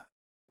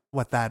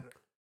what that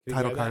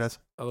title card is.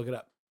 I'll look it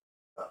up.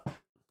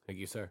 Thank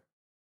you, sir.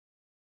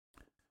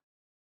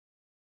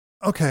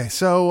 Okay,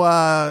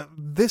 so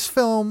this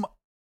film,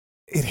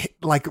 it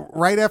like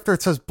right after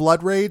it says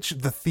Blood Rage,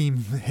 the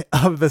theme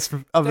of this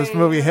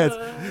movie hits.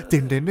 It's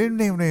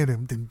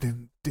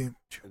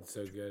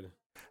so good.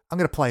 I'm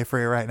gonna play it for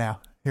you right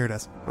now. Here it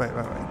is. Wait.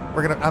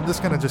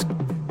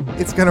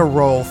 It's gonna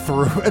roll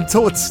through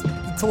until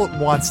it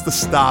wants to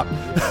stop.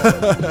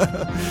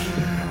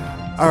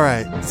 All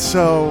right,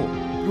 so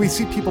we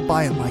see people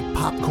buying like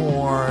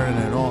popcorn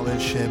and all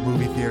this shit,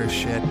 movie theater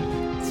shit.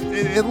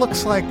 It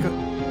looks like,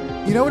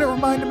 you know what it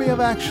reminded me of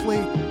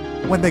actually?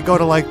 When they go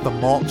to like the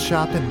malt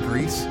shop in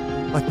Greece,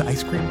 like the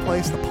ice cream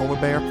place, the polar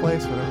bear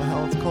place, whatever the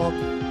hell it's called.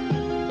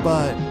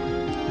 But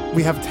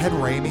we have Ted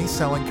Raimi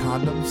selling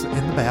condoms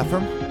in the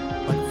bathroom,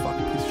 like a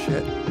fucking piece of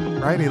shit,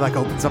 right? He like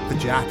opens up the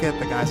jacket.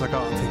 The guy's like, "Oh,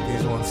 I'll take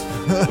these ones."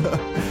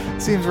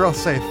 Seems real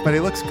safe, but he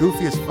looks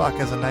goofy as fuck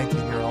as a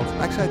 19-year-old.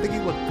 Actually, I think he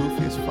looked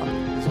goofy as fuck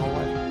his whole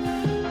life.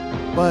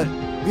 But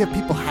we have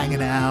people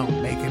hanging out,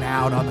 making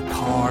out on the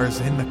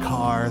cars, in the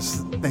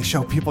cars. They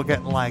show people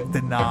getting like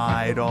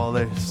denied, all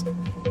the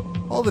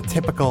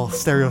typical,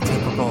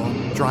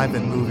 stereotypical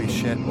drive-in movie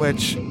shit,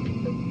 which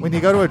when you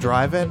go to a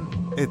drive-in,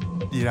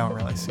 you don't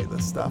really see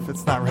this stuff.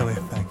 It's not really a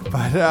thing.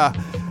 But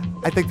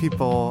I think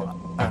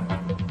people, I don't know.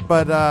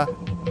 But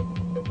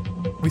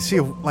we see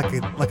like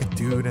a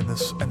dude and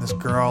this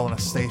girl in a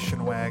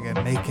station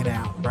wagon making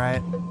out,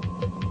 right?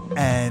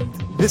 And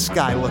this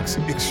guy looks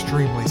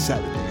extremely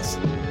 70s.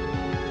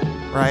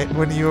 Right?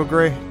 Wouldn't you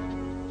agree?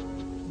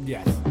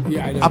 Yes.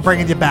 Yeah, I know. I'm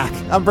bringing you back.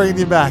 I'm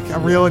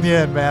reeling you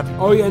in, man.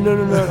 Oh, yeah.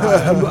 No.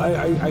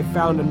 I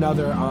found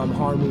another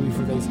horror movie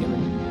for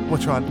Thanksgiving.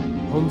 Which one?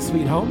 Home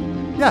Sweet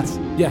Home? Yes.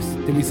 Yes.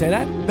 Did we say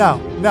that? No.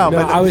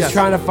 But I was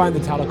trying to find the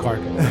title card.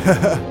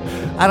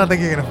 I don't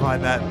think you're going to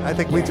find that. I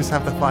think we just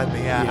have to find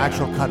the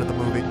actual cut of the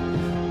movie.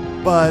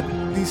 But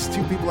these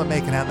two people are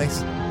making out.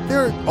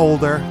 They're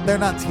older. They're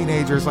not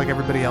teenagers like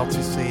everybody else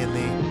you see in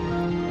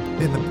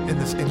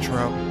this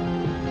intro.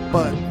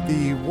 But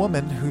the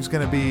woman who's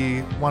going to be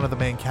one of the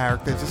main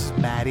characters, this is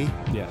Maddie.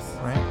 Yes.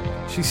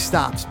 Right? She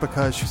stops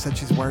because she said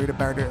she's worried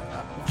about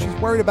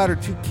her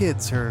two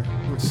kids who are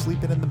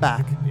sleeping in the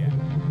back. Yeah.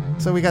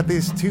 So we got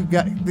these two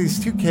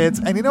kids,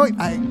 and you know what?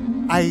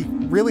 I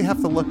really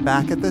have to look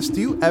back at this. Do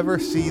you ever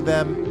see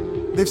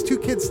them? There's two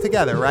kids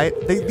together, right?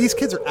 These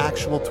kids are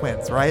actual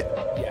twins, right?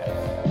 Yeah.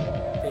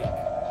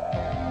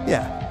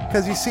 Yeah,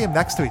 because you see them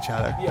next to each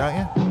other, don't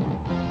you?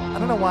 I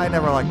don't know why I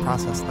never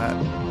processed that.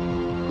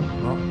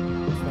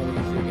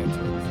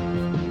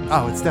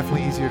 Oh, it's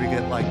definitely easier to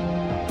get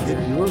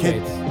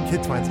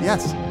kid twins.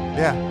 Yes.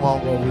 Yeah. Well,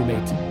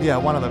 roommate. Yeah,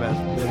 one of them is.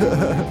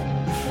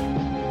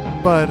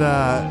 But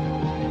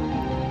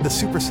the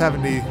super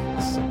 70s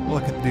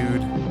looking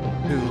dude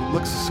who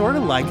looks sort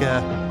of like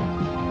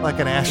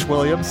an Ash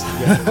Williams.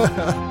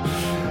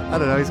 Yeah. I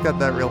don't know. He's got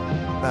that look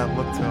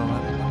to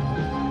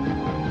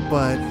him.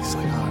 But he's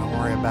like, "Oh, don't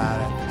worry about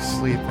it. They're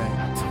sleeping."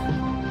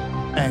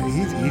 And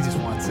he just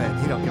wants in.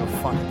 He don't give a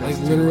fuck. Like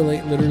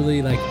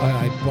literally, like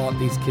I brought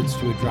these kids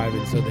to a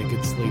drive-in so they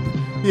could sleep.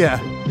 Yeah.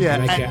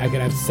 And I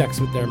could have sex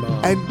with their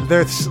mom. And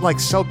they're like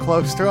so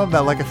close to him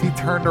that like if he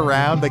turned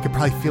around, they could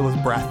probably feel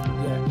his breath.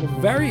 Yeah, well,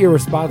 very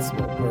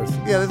irresponsible person.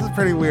 Yeah, this is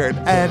pretty weird.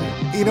 And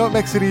you know what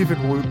makes it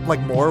even like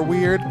more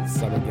weird?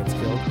 Someone gets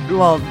killed.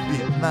 Well,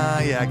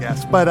 yeah, I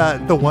guess.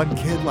 But the one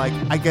kid, like,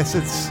 I guess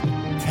it's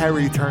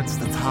Terry turns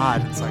to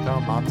Todd. It's like, oh,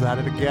 mom's at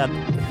it again.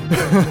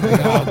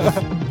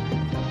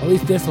 At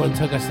least this one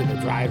took us to the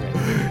drive-in.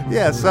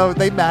 Yeah, so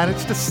they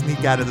managed to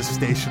sneak out of the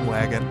station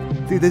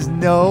wagon. Dude, there's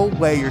no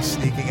way you're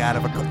sneaking out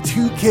of a car.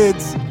 2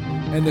 kids.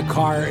 And the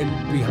car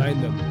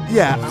behind them.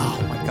 Yeah,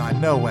 oh my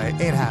God, no way.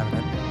 Ain't having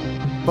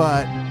it.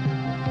 But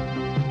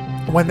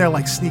when they're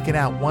like sneaking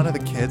out, one of the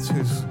kids,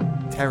 who's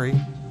Terry,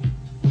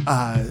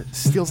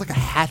 steals like a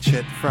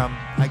hatchet from,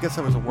 I guess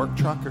it was a work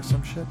truck or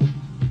some shit.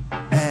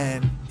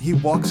 And he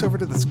walks over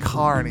to this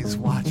car and he's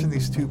watching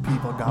these 2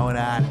 people going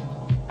at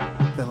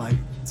it. They're like,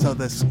 so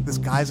this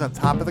guy's on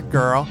top of the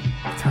girl.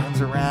 He turns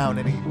around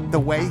and the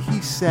way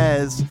he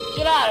says,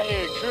 "Get out of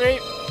here,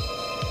 creep!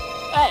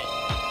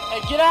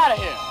 Hey, get out of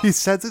here!" He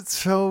says it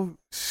so To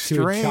a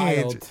strange.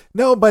 child.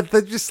 No, but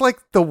just like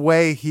the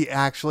way he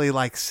actually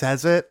like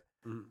says it,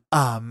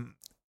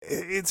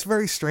 it's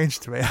very strange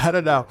to me. I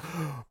don't know,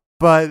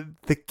 but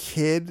the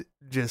kid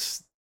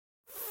just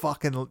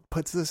fucking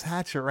puts this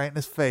hatchet right in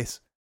his face.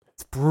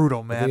 It's brutal,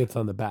 I think man. it's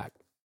on the back.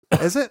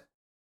 Is it?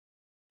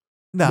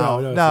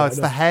 No, it's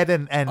the head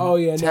and Oh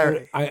yeah,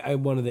 Terry. no, I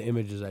one of the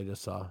images I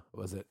just saw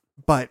was it.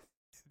 But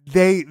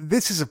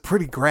this is a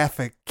pretty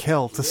graphic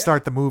kill to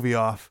start the movie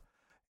off.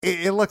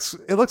 It looks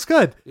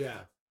good. Yeah.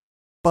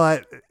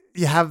 But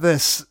you have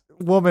this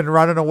woman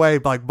running away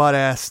like butt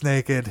ass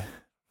naked,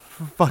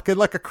 fucking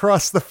like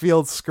across the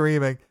field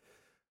screaming.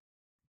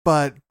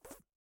 But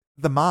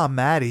the mom,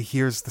 Maddie,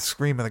 hears the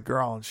scream of the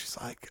girl and she's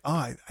like, "Oh,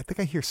 I think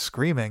I hear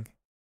screaming."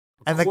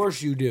 And Of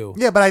course you do.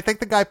 yeah, but I think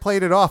the guy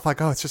played it off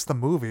like, "Oh, it's just the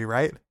movie,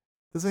 right?"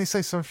 Doesn't he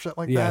say some shit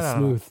like that? I Yeah,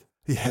 don't know. smooth.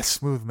 Yeah,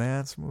 smooth,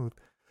 man, smooth.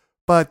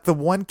 But the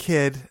one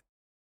kid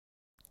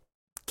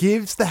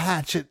gives the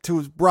hatchet to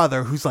his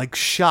brother, who's like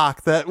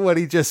shocked at what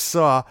he just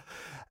saw,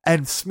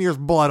 and smears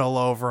blood all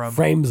over him.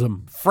 Frames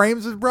them.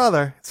 Frames his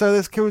brother. So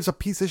this kid was a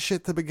piece of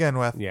shit to begin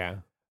with. Yeah.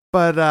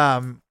 But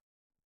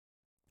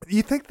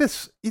you think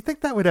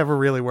that would ever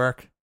really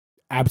work?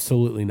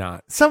 Absolutely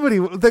not. Somebody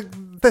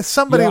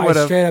somebody I would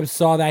have. straight up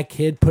saw that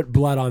kid put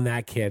blood on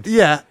that kid.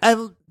 Yeah,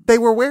 and they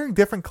were wearing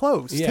different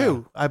clothes Yeah.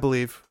 too, I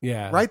believe.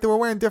 Yeah. Right? They were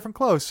wearing different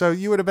clothes. So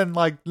you would have been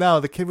like, no,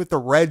 the kid with the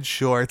red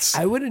shorts.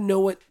 I wouldn't know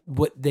what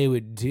they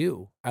would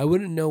do. I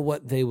wouldn't know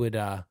what they would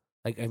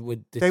like. I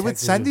would. They would detectives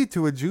send you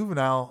to a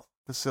juvenile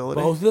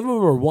facility. Both of them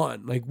or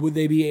one? Like, would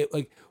they be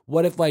like?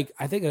 What if like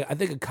I think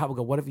a cop would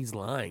go, what if he's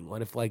lying?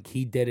 What if like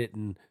he did it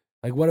and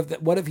like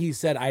what if he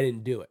said I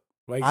didn't do it?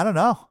 Like I don't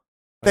know.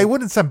 They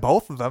wouldn't send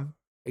both of them.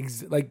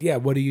 like yeah.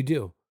 What do you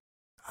do?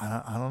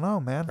 I don't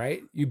know, man.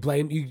 Right? You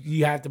blame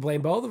you have to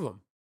blame both of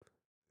them.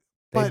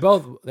 But-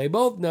 They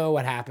both know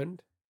what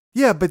happened.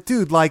 Yeah, but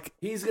dude, like,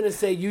 He's gonna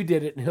say you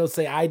did it, and he'll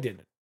say I did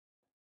it.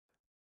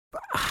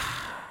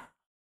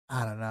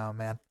 I don't know,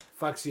 man.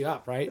 Fucks you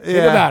up, right?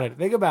 Yeah.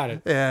 Think about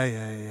it.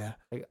 Yeah.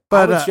 Like,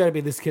 But, I would straight up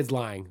be this kid's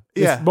lying.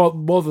 yeah.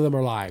 Both of them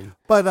are lying.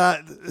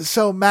 But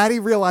so Maddie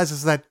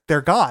realizes that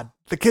they're gone.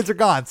 The kids are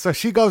gone. So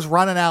she goes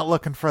running out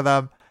looking for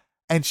them,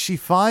 and she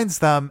finds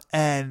them.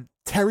 And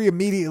Terry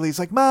immediately is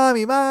like,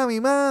 "Mommy, mommy,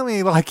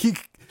 mommy!" Like he,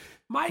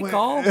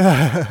 Michael.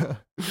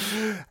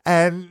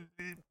 and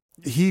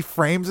he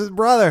frames his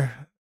brother.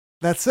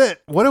 That's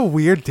it. What a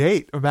weird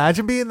date.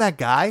 Imagine being that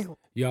guy.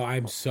 Yo,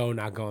 I'm so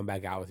not going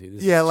back out with you.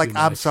 This Yeah, is like too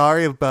I'm much.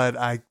 sorry, but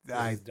I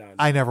is done.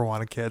 never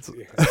wanted kids.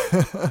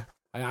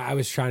 I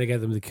was trying to get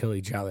them to kill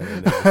each other.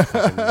 And they just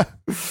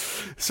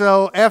fucking-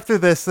 So after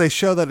this, they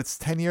show that it's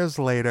 10 years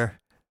later.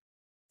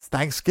 It's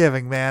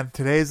Thanksgiving, man.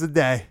 Today's the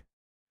day.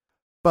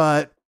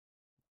 But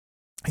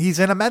he's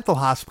in a mental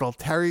hospital.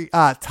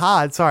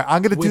 Todd, sorry,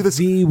 I'm going to do with this.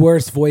 the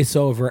worst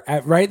voiceover,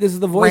 right? This is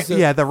the voice.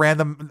 Yeah, the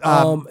random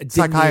Didn't need it.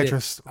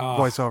 psychiatrist Oh.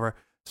 voiceover.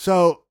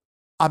 So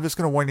I'm just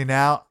going to warn you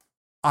now.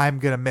 I'm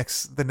going to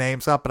mix the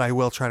names up, but I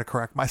will try to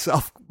correct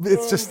myself.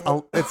 It's just,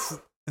 it's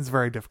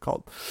very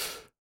difficult.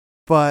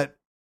 But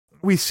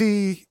we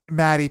see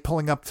Maddie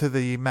pulling up to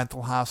the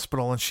mental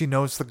hospital, and she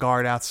knows the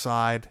guard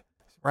outside,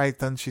 right?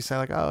 Then she say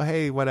like, "Oh,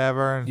 hey,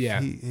 whatever," and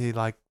Yeah. he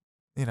like,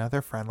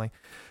 they're friendly.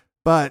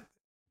 But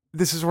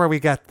this is where we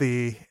get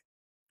the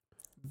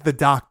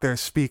doctor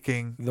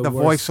speaking, The the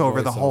worst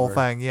voiceover, the whole voiceover.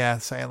 thing, yeah,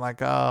 saying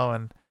like, "Oh,"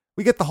 and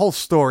we get the whole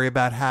story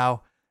about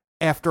how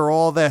after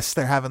all this,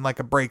 they're having like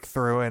a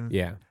breakthrough, and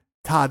Yeah.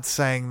 Todd's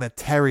saying that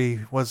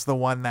Terry was the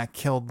one that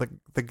killed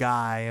the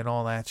guy and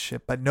all that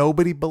shit, but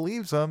nobody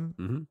believes him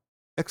Mhm.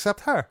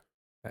 except her.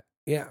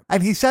 Yeah.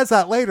 And he says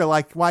that later,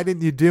 like, "Why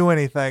didn't you do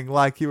anything?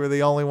 Like, you were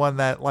the only one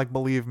that like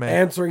believed me."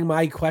 Answering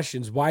my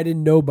questions. Why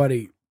didn't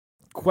nobody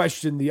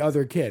question the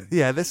other kid?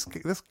 Yeah, this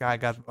guy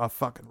got a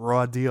fucking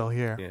raw deal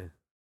here. Yeah.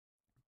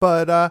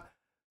 But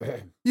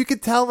you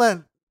could tell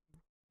that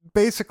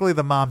basically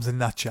the mom's a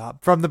nut job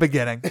from the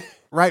beginning.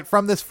 Right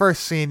from this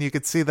first scene, you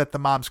could see that the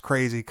mom's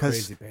crazy because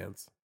Crazy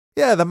pants.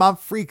 yeah, the mom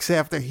freaks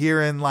after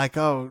hearing like,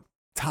 oh,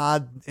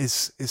 Todd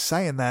is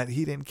saying that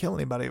he didn't kill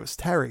anybody. It was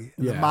Terry.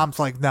 And the Yeah. mom's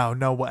like,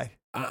 no way.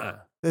 Uh-uh.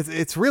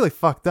 It's really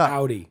fucked up.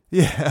 Howdy.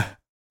 Yeah.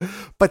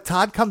 But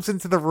Todd comes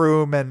into the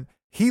room and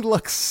he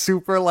looks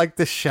super like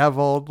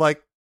disheveled.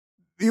 Like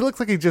he looks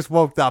like he just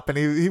woke up and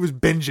he was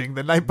binging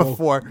the night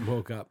before.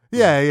 Woke up.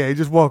 Yeah, he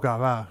just woke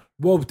up.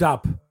 Woke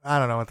up. I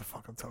don't know what the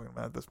fuck I'm talking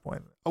about at this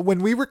point. When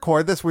we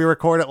record this, we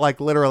record it like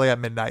literally at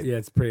midnight. Yeah,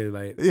 it's pretty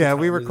late. Yeah,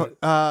 What we time is record. it?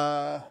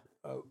 Oh.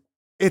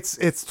 It's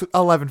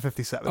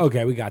 11:57.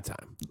 Okay, we got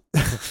time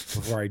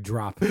before I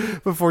drop.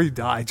 Before you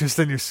die, just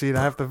in your seat.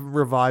 I have to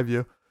revive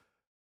you.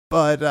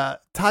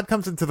 But Todd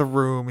comes into the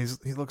room.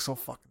 He looks so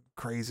fucking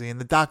crazy, and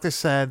the doctor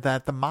said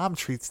that the mom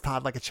treats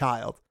Todd like a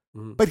child,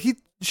 Mhm. but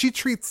she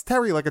treats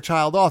Terry like a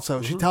child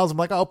also. She tells him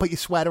like, "Oh, put your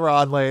sweater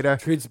on later."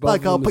 Treats both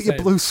Like, of "Oh, them the put your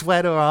same. blue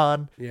sweater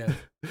on." Yeah.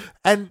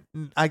 And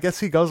I guess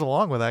he goes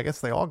along with it. I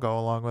guess they all go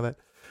along with it.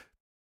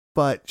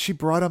 But she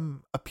brought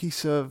him a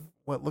piece of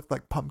what looked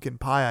like pumpkin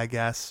pie, I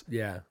guess,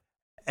 Yeah.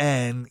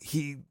 and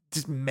he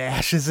just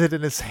mashes it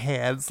in his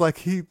hands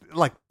like you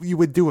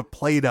would do with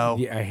Play-Doh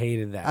Yeah, I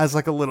hated that. as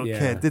like a little Yeah.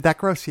 kid. Did that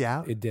gross you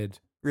out? It did.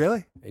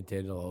 Really? It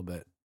did a little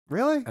bit.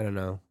 Really? I don't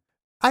know.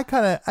 I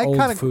kind Old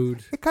of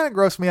food. it kind of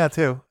grossed me out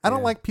too. I don't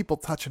Yeah. like people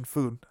touching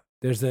food.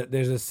 There's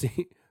a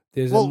scene.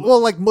 There's Well,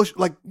 like mush,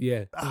 like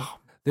yeah. oh,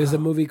 There's a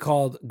movie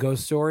called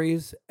Ghost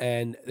Stories,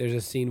 and there's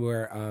a scene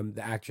where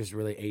the actress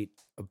really ate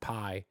a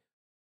pie.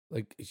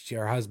 Like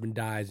her husband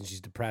dies and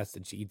she's depressed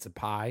and she eats a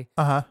pie,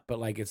 but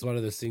like it's one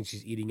of those things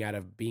she's eating out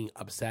of being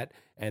upset,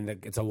 and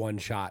it's a one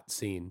shot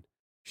scene.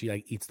 She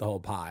like eats the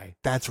whole pie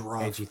that's and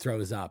rough. she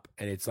throws up,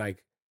 and it's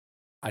like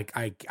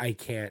I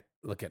can't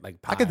look at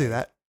like pie. I could do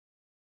that.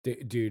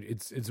 Dude.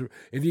 It's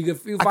if you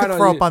I find could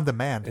throw on up on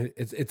demand.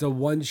 it's a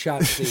one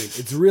shot scene.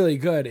 It's really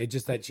good. It's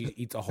just that she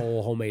eats a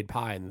whole homemade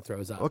pie and then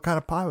throws up. What kind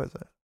of pie was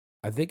it?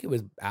 I think it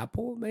was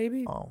apple,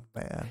 maybe. Oh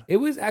man. It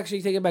was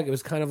actually, take it back. It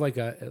was kind of like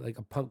a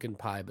pumpkin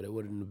pie, but it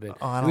wouldn't have been.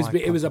 Oh, I it don't was like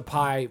it was a pumpkin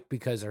pie. pie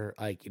because her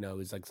it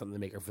was like something to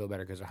make her feel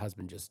better because her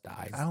husband just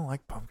died. I don't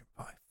like pumpkin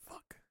pie.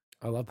 Fuck.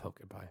 I love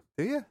pumpkin pie.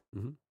 Do you?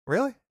 Mhm.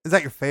 Really? Is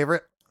that your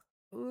favorite?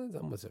 It's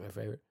almost my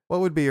favorite.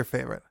 What would be your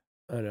favorite?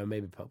 I don't know,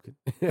 maybe pumpkin.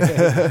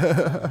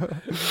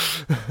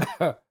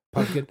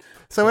 Pumpkin.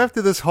 So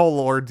after this whole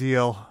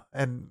ordeal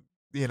and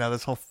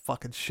this whole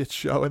fucking shit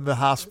show in the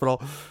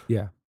hospital,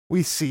 Yeah.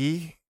 we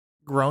see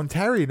grown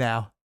Terry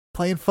now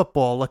playing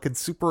football, looking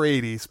super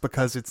 80s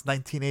because it's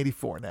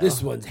 1984 now.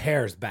 This one's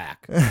hair's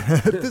back.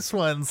 this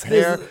one's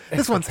hair.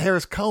 This one's hair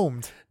is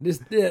combed.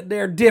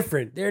 They're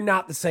different. They're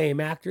not the same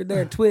actor.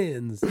 They're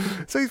twins.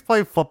 So he's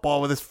playing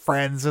football with his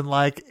friends, and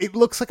like it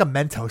looks like a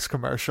Mentos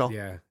commercial.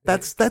 Yeah.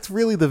 That's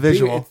really the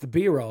visual. It's the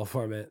B-roll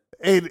from it.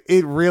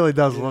 It really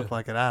does Yeah. look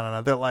like it. I don't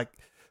know. They're like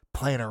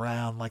playing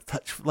around,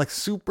 like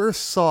super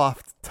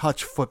soft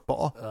touch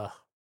football. Ugh.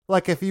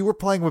 Like if you were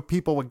playing with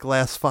people with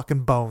glass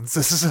fucking bones,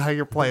 this is how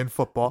you're playing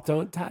football.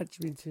 Don't touch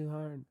me too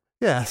hard.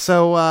 Yeah.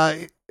 So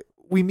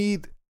we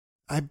meet.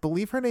 I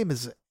believe her name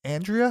is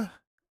Andrea.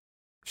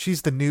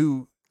 She's the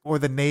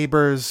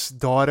neighbor's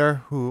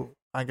daughter, who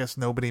I guess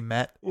nobody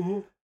met. Mm-hmm.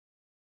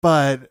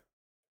 But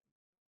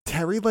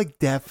Terry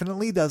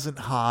definitely doesn't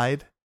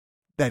hide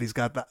that he's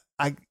got the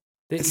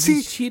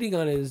He's cheating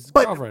on his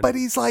but girlfriend. but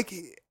he's like,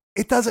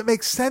 it doesn't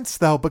make sense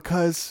though,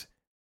 because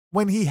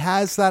when he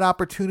has that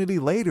opportunity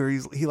later,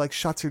 he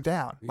shuts her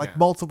down Yeah.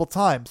 multiple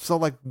times. So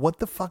what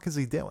the fuck is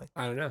he doing?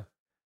 I don't know.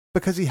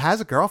 Because he has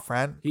a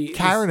girlfriend.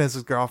 Karen is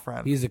his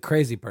girlfriend. He's a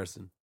crazy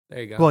person.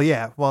 There you go. Well,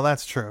 yeah,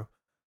 that's true.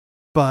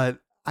 But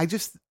I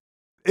just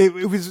it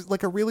was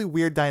like a really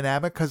weird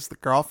dynamic because the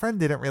girlfriend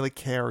didn't really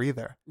care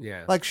either.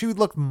 Yeah. Like she would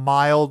look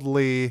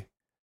mildly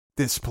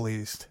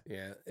displeased.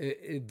 Yeah.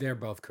 They're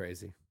both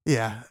crazy.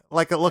 Yeah,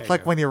 like it looked There you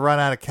like go. when you run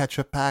out of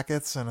ketchup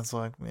packets, and it's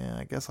like, yeah,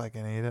 I guess I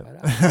can eat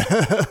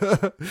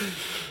it.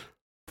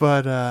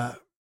 But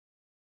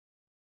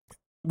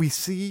we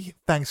see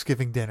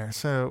Thanksgiving dinner,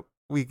 so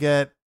we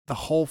get the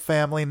whole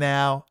family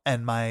now,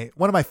 and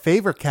one of my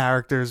favorite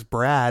characters,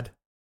 Brad,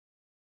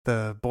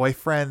 the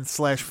boyfriend /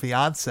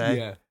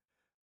 fiance.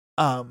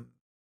 Yeah.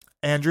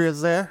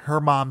 Andrea's there, her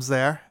mom's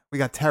there. We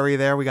got Terry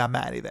there, we got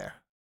Maddie there,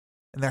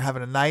 and they're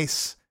having a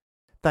nice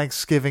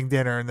Thanksgiving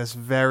dinner in this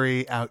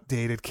very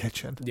outdated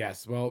kitchen.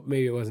 Yes. Well,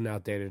 maybe it wasn't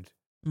outdated.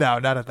 No,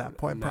 not at that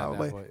point, Not at that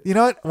probably. point. You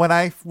know what? When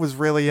I was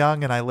really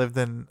young and I lived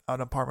in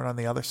an apartment on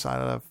the other side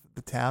of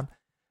the town,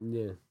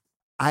 Yeah.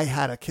 I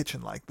had a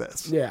kitchen like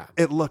this. Yeah.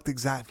 It looked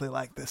exactly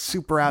like this,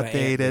 super My aunt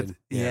outdated. did,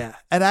 Yeah. yeah.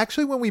 And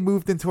actually, when we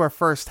moved into our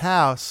first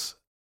house,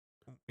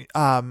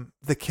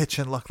 the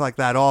kitchen looked like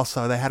that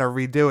also. They had to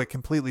redo it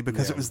completely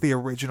because Yeah. it was the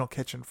original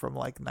kitchen from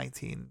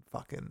 19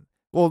 fucking.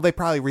 Well, they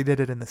probably redid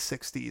it in the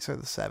 60s or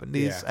the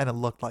 70s, Yeah. and it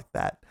looked like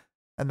that.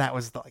 And that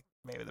was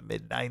maybe the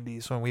mid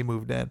 90s when we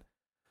moved in.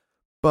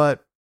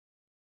 But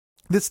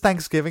this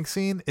Thanksgiving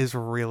scene is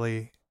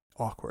really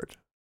awkward.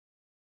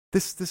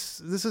 This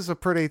is a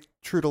pretty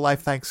true to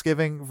life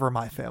Thanksgiving for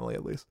my family,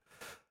 at least.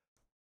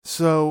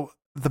 So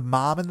the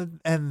mom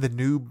and the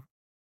new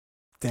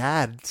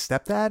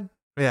stepdad,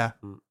 yeah,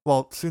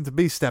 well, soon to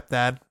be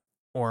stepdad,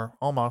 or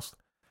almost.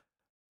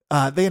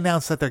 They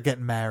announce that they're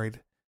getting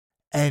married,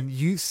 and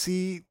you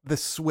see the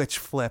switch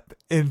flip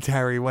in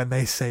Terry when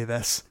they say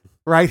this.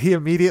 Right, he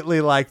immediately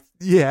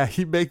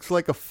he makes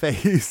like a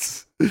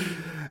face,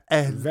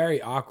 and Very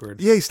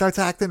awkward. yeah, he starts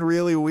acting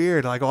really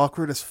weird, like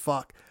awkward as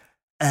fuck.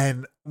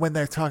 And when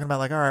they're talking about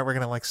like, all right, we're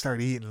gonna like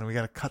start eating, and we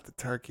gotta cut the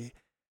turkey.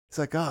 He's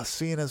like, oh,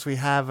 seeing as we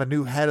have a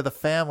new head of the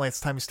family,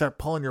 it's time you start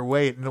pulling your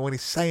weight. And when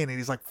he's saying it,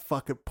 he's like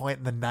fucking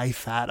pointing the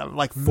knife at him,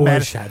 like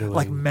Foreshadowing.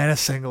 like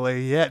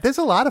menacingly. Yeah, there's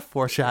a lot of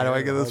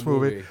foreshadowing in this whole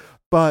movie,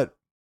 but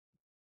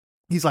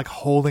he's like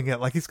holding it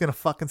like he's gonna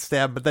fucking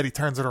stab, but then he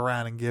turns it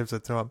around and gives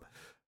it to him.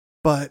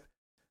 But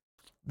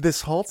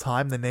this whole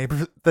time, the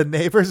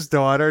neighbor's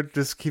daughter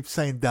just keeps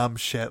saying dumb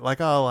shit,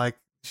 like, oh, like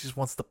she just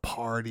wants to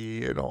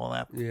party and all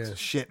that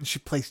shit, and she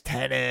plays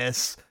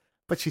tennis,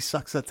 but she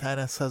sucks at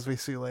tennis, as we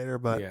see later.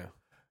 But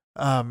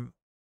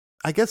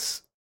I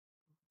guess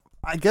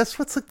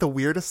what's like the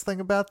weirdest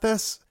thing about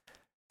this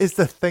is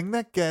the thing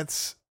that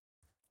gets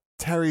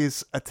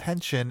Terry's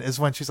attention is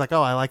when she's like,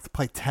 oh, I like to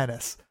play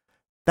tennis.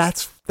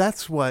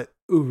 That's what.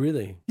 Ooh,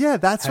 really? Yeah,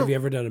 that's. Have you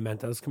ever done a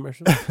Mentos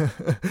commercial?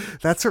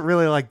 That's what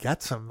really like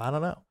gets him. I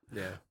don't know.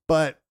 Yeah.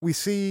 But we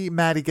see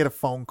Maddie get a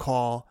phone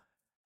call,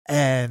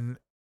 and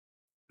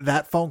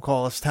that phone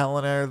call is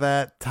telling her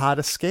that Todd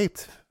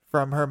escaped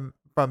from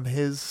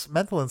his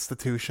mental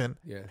institution.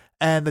 Yeah.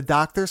 And the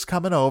doctor's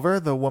coming over,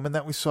 the woman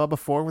that we saw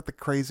before with the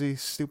crazy,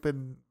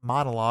 stupid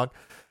monologue.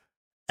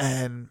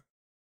 And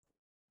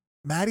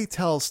Maddie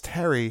tells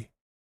Terry,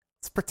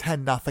 let's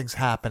pretend nothing's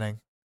happening.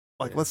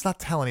 Like, let's not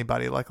tell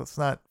anybody. Like, let's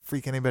not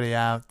freak anybody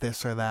out,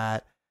 this or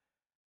that.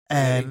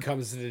 And he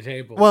comes to the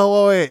table.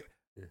 Well, wait.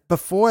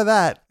 Before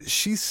that,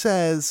 she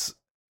says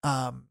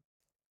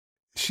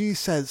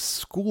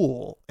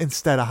school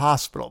instead of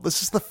hospital.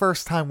 This is the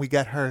first time we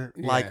get her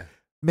like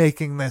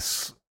making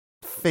this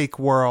fake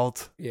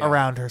world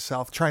around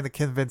herself, trying to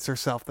convince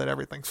herself that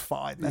everything's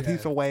fine, that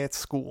he's away at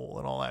school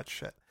and all that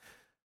shit.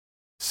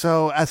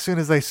 So as soon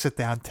as they sit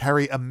down,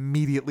 Terry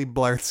immediately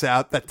blurts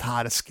out that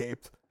Todd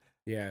escaped.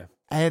 Yeah.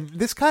 And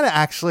this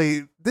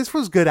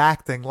was good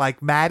acting.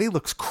 Like, Maddie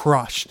looks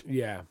crushed.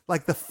 Yeah.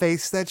 Like, the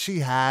face that she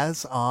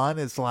has on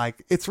is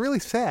like, it's really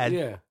sad.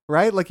 Yeah.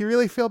 Right? Like, you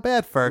really feel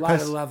bad for her. A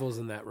lot of levels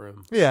in that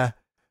room. Yeah.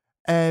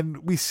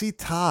 And we see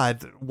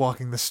Todd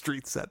walking the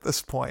streets at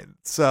this point.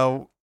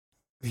 So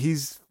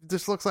he's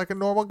just looks like a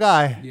normal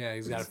guy. Yeah,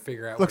 he's got to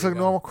figure out. Looks like a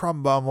normal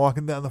crumb bum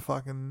walking down the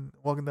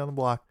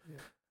block. Yeah.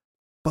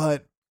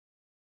 But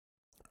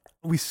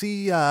we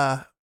see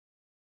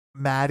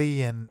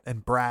Maddie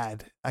and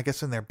Brad, I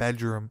guess, in their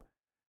bedroom,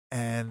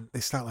 and they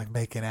start like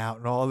making out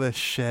and all this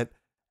shit.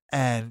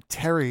 And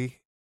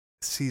Terry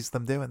sees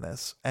them doing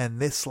this, and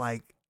this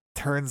like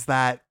turns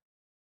that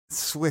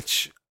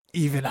switch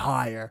even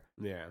higher.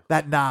 Yeah.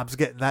 That knob's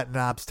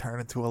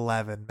turning to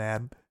 11,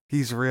 man.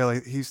 He's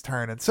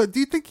turning. So do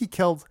you think he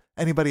killed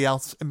anybody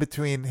else in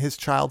between his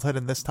childhood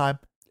and this time?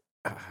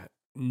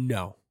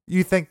 No.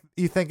 You think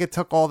it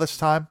took all this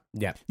time?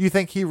 Yeah. You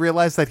think he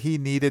realized that he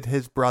needed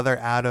his brother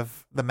out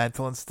of the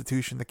mental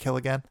institution to kill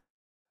again?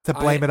 To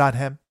blame it on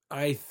him?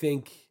 I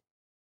think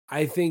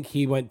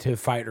he went to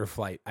fight or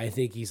flight. I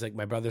think he's like,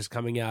 my brother's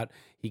coming out.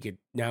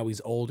 Now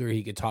he's older.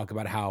 He could talk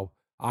about how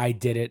I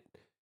did it.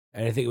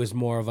 And I think it was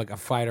more of like a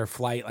fight or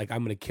flight, like I'm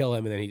going to kill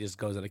him, and then he just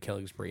goes on a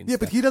killing spree. Yeah,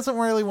 but he doesn't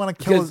really want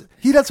to kill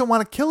he doesn't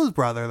want to kill his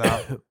brother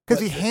though,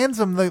 because he hands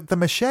him the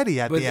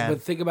machete at the end.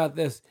 But think about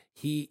this: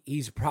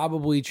 he's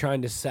probably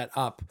trying to set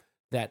up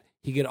that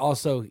he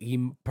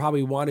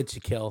probably wanted to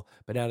kill,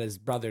 but now that his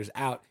brother's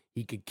out,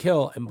 he could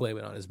kill and blame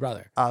it on his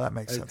brother. Oh, that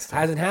makes sense. It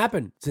hasn't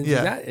happened since he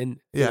got in.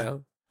 You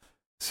know?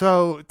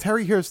 So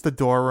Terry hears the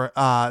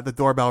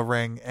doorbell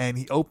ring, and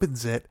he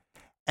opens it.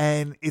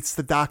 And it's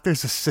the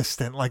doctor's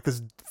assistant, like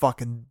this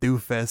fucking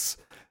doofus,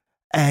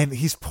 and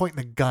he's pointing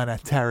a gun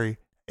at Terry.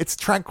 It's a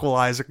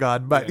tranquilizer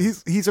gun, but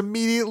he's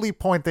immediately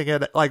pointing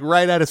it like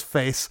right at his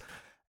face.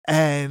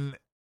 And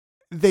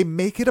they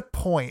make it a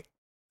point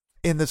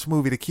in this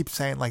movie to keep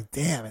saying like,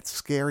 "Damn, it's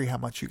scary how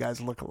much you guys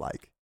look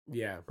alike."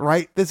 Yeah,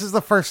 right. This is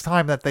the first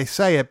time that they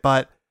say it,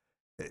 but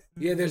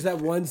yeah, there's that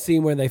one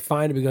scene where they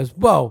find him. He goes,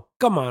 "Whoa,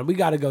 come on, we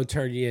got to go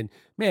turn you in."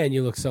 Man,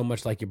 you look so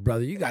much like your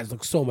brother. You guys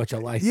look so much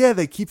alike. Yeah,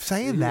 they keep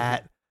saying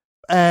that.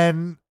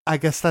 And I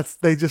guess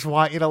they just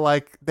want you to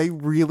like, they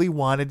really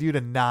wanted you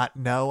to not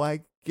know,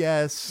 I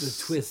guess.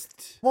 The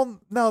twist. Well,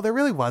 no, there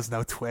really was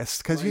no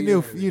twist because you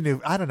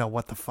knew, I don't know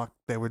what the fuck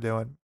they were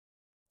doing.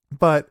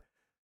 But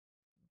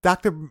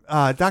Dr.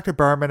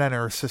 Berman and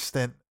her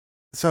assistant,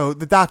 so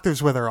the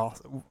doctor's with her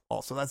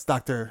also. That's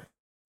Dr.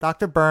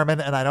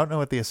 Berman, and I don't know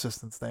what the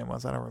assistant's name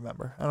was. I don't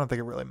remember. I don't think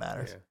it really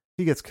matters. Yeah.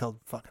 He gets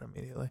killed fucking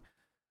immediately.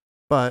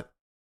 But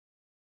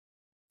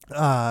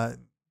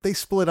they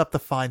split up to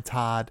find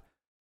Todd,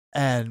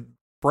 and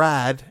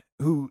Brad,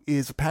 who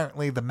is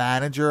apparently the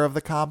manager of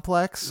the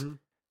complex,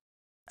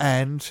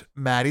 and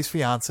Maddie's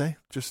fiance,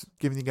 just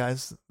giving you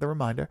guys the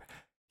reminder,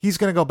 he's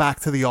going to go back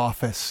to the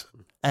office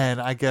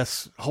and I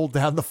guess hold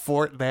down the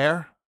fort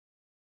there.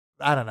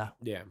 I don't know.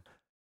 Yeah.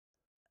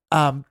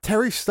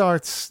 Terry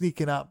starts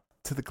sneaking up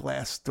to the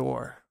glass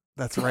door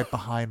that's right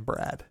behind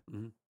Brad.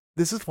 Mm-hmm.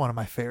 This is one of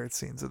my favorite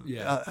scenes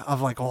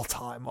of like all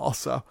time.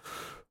 Also,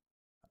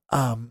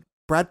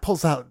 Brad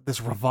pulls out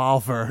this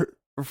revolver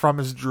from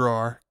his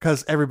drawer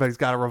because everybody's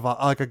got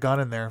a gun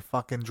in their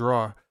fucking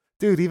drawer,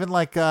 dude. Even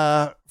like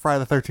Friday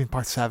the 13th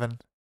Part 7,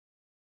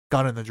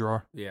 gun in the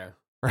drawer. Yeah.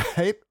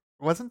 Right?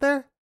 Wasn't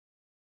there?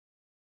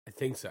 I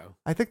think so.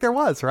 I think there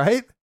was,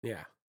 right?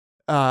 Yeah.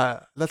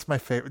 That's my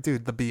favorite,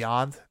 dude. The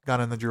Beyond,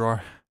 gun in the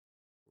drawer.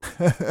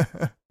 Gun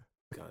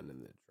in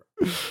the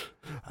drawer.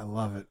 I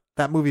love it.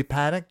 That movie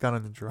Panic, gun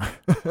in the drawer.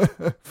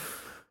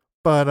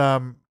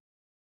 But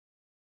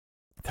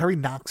Terry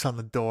knocks on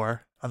the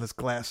door, on this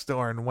glass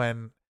door, and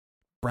when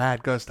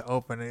Brad goes to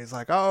open it, he's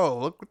like, "Oh,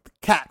 look what the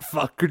cat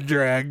fucker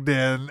dragged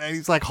in," and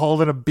he's like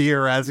holding a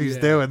beer as he's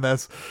doing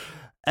this,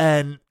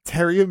 and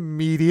Terry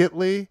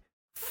immediately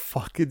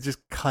fucking just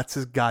cuts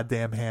his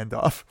goddamn hand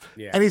off.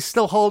 Yeah. And he's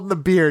still holding the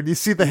beer, and you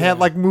see the hand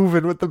like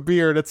moving with the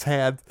beer in its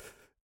hand.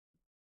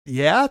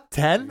 Yeah,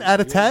 10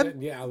 out of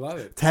 10. Yeah, I love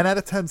it. 10 out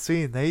of 10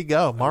 scene. There you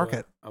go. Mark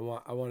it. I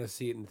want to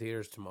see it in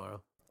theaters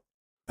tomorrow.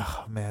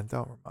 Oh man,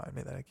 don't remind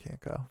me that I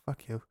can't go.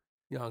 Fuck you.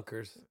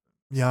 Yonkers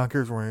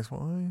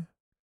Raceway.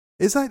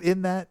 Is that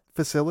in that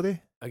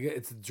facility?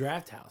 It's a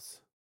draft house.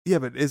 Yeah,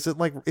 but is it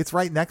like it's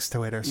right next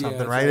to it or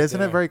something, it's right? right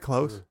Isn't it there. very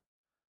close?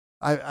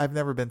 Mm. I've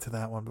never been to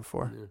that one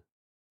before. Yeah.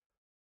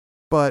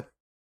 But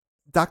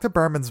Dr.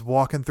 Berman's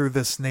walking through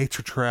this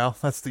nature trail.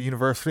 That's the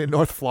University of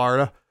North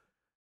Florida.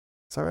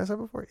 Is that what I said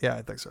before? Yeah,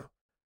 I think so.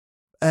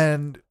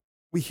 And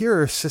we hear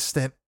her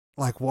assistant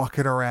like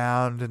walking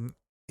around, and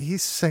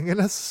he's singing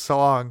a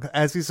song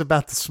as he's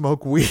about to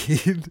smoke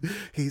weed.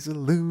 He's a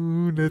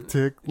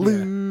lunatic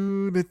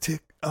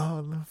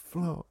on the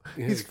floor.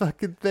 Yeah. He's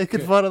fucking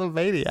making fun of the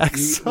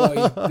Maniacs.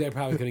 They're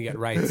probably going to get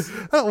rights.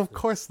 Oh, of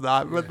course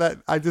not. But that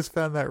I just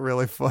found that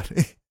really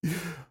funny.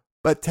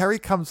 But Terry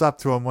comes up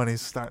to him when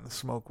he's starting to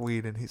smoke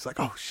weed, and he's like,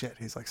 "Oh shit!"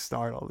 He's like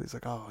startled. He's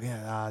like, "Oh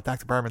yeah,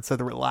 Dr. Berman said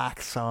to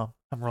relax, so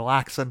I'm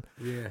relaxing."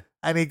 Yeah.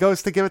 And he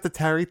goes to give it to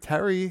Terry.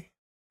 Terry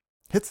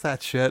hits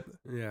that shit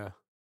Yeah.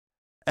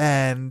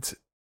 and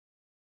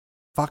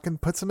fucking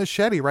puts a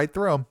machete right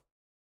through him.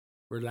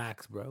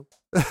 Relax, bro.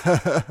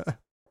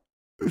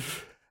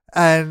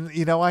 And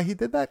you know why he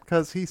did that?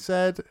 Because he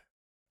said,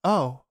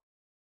 "Oh,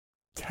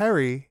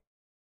 Terry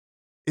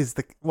is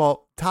the..."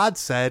 Well, Todd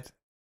said,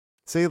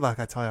 see, look,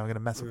 I tell you, I'm going to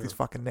mess up these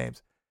fucking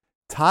names.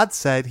 Todd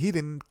said he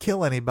didn't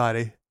kill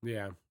anybody.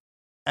 Yeah.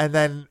 And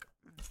then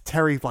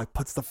Terry like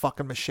puts the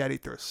fucking machete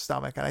through his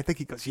stomach, and I think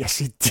he goes, "Yes,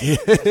 he did."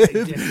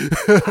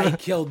 I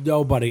killed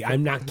nobody.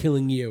 I'm not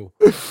killing you.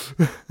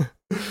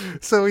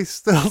 So we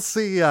still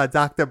see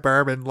Dr.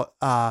 Berman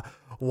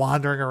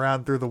wandering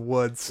around through the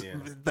woods.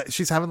 Yeah.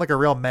 She's having like a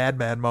real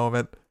madman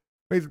moment.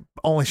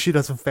 Only she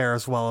doesn't fare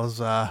as well as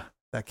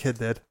that kid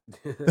did.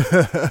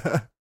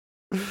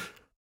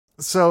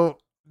 So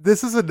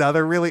this is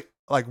another really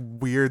like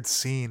weird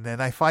scene,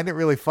 and I find it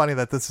really funny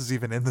that this is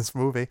even in this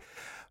movie.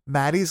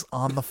 Maddie's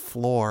on the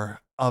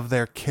floor of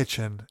their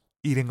kitchen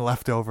eating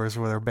leftovers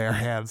with her bare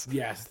hands.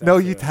 Yes. No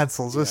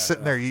utensils, just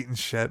sitting there eating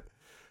shit.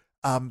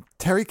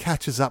 Terry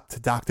catches up to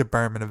Dr.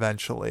 Berman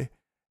eventually,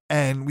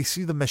 and we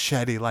see the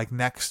machete like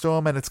next to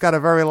him, and it's got a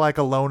very like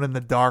Alone in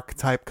the Dark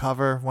type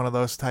cover, one of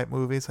those type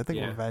movies. I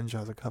think Revenge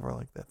has a cover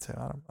like that too.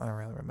 I don't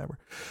really remember.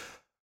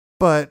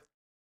 But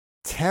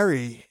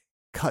Terry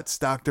cuts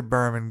Dr.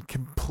 Berman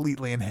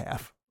completely in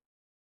half.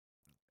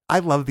 I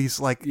love these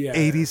like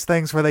 80s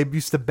things where they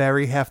used to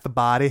bury half the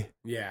body.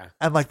 Yeah.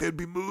 And like they'd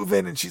be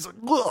moving and she's like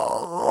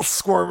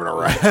squirming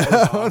around.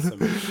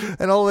 Awesome.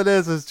 And all it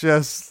is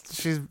just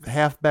she's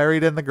half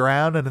buried in the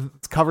ground and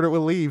it's covered it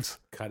with leaves.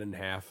 Cut in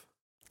half.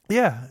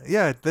 Yeah.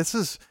 This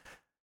is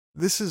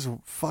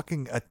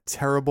fucking a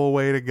terrible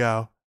way to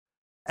go.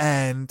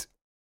 And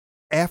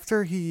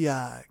after he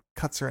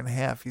cuts her in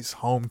half, he's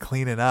home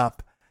cleaning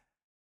up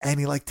and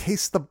he like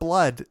tastes the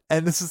blood.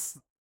 And this is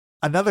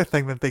another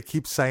thing that they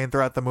keep saying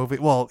throughout the movie.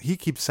 Well, he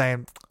keeps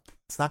saying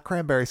it's not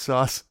cranberry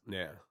sauce.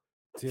 Yeah.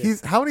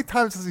 How many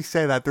times does he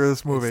say that through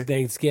this movie? It's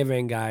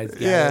Thanksgiving, guys.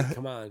 Yeah.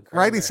 Come on.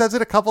 Right? He says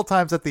it a couple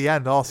times at the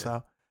end also. Yeah.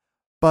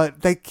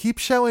 But they keep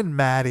showing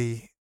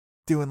Maddie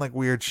doing like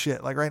weird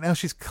shit. Like right now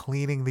she's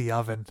cleaning the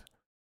oven.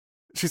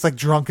 She's like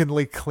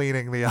drunkenly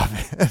cleaning the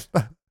oven.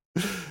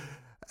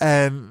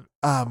 And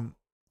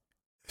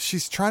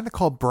she's trying to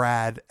call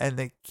Brad and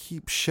they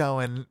keep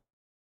showing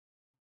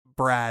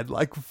Brad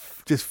like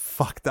just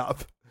fucked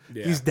up.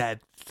 Yeah. He's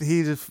dead.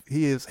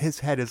 His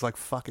head is like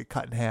fucking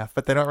cut in half,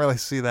 but they don't really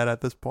see that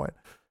at this point.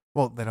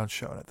 Well, they don't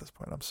show it at this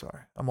point. I'm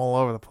sorry. I'm all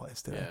over the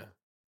place today. Yeah.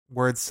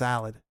 Word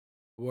salad.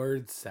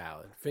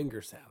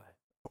 Finger salad.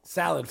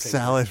 Salad fingers.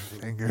 Salad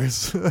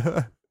fingers.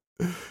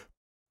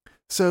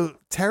 So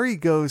Terry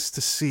goes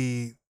to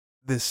see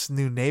this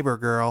new neighbor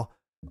girl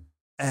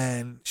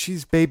and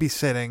she's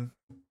babysitting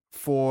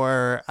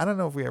for, I don't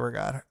know if we ever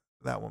got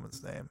that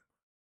woman's name.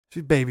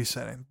 She's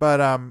babysitting,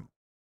 but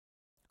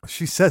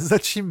she says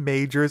that she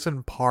majors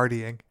in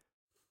partying.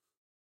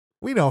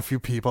 We know a few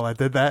people that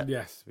did that.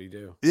 Yes, we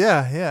do.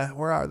 Yeah.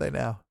 Where are they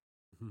now?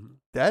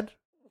 Dead?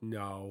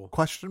 No.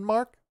 Question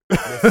mark?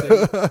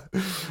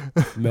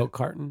 Milk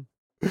carton?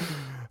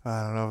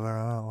 I don't know if they're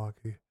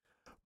unlucky.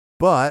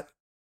 But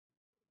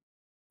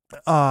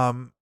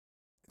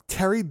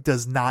Terry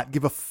does not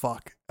give a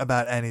fuck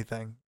about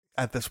anything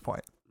at this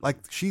point. Like,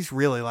 she's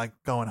really like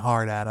going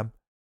hard at him.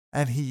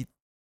 And he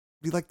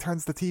like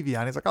turns the TV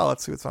on. He's like, oh,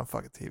 let's see what's on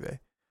fucking TV.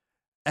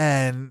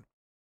 And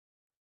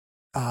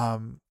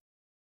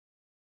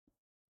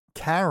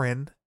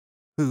Karen,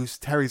 who's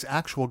Terry's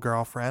actual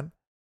girlfriend,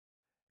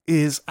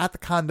 is at the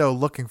condo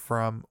looking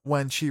for him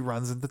when she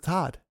runs into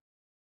Todd.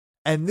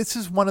 And this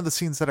is one of the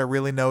scenes that I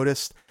really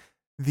noticed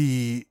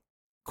the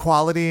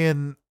quality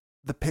in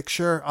the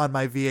picture on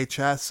my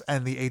VHS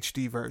and the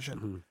HD version.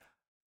 Mm-hmm.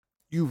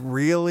 You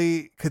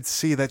really could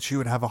see that she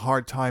would have a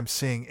hard time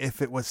seeing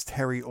if it was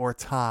Terry or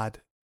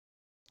Todd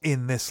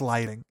in this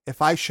lighting.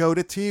 If I showed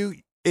it to you,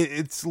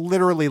 it's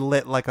literally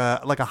lit like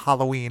a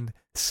Halloween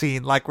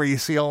scene, like where you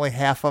see only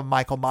half of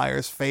Michael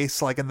Myers'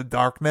 face, like in the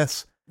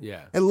darkness.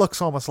 Yeah. It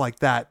looks almost like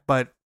that,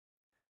 but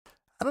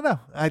I don't know.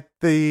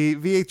 The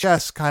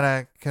VHS kind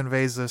of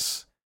conveys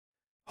this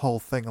whole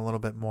thing a little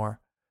bit more.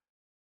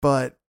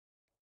 But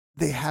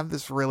they have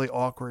this really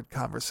awkward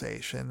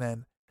conversation,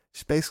 and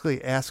she's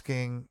basically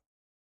asking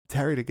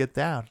Terry to get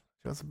down.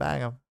 She wants to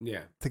bang him.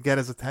 Yeah. To get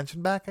his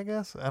attention back, I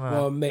guess. I don't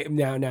know. Well,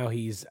 now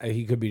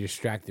he could be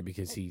distracted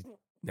because he's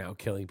now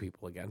killing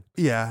people again.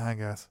 Yeah, I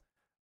guess.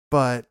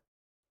 But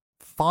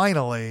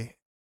finally,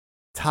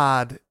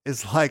 Todd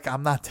is like,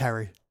 I'm not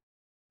Terry.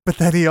 But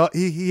then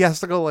he has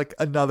to go like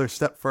another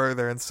step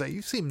further and say,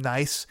 you seem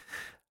nice.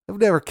 I've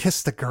never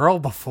kissed a girl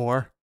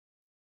before.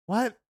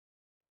 What?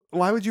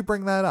 Why would you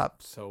bring that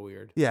up? So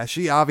weird. Yeah,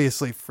 she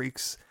obviously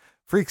freaks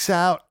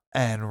out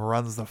and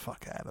runs the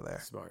fuck out of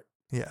there. Smart.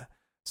 Yeah.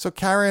 So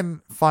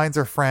Karen finds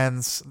her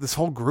friends, this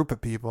whole group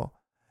of people,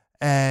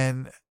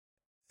 and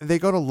they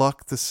go to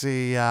look to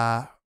see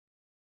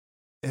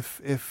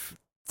if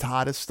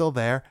Todd is still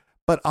there.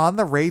 But on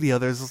the radio,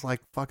 there's this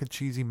like fucking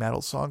cheesy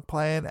metal song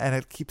playing, and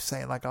it keeps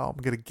saying like, "Oh,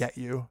 I'm gonna get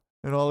you,"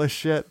 and all this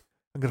shit.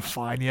 I'm gonna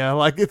find you.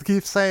 Like it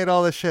keeps saying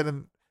all this shit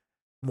and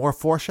more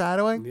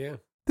foreshadowing. Yeah.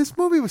 This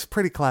movie was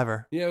pretty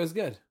clever. Yeah, it was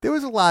good. There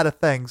was a lot of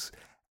things,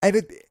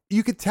 and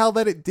you could tell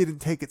that it didn't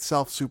take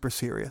itself super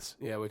serious.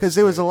 Yeah, because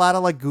there was a lot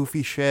of like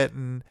goofy shit,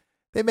 and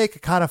they make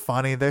it kind of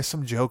funny. There's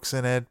some jokes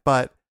in it,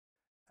 but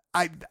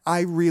I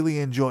really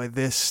enjoy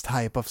this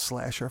type of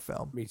slasher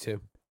film. Me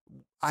too.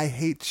 I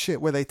hate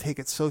shit where they take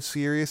it so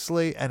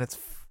seriously and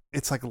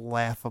it's like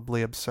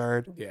laughably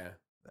absurd. Yeah,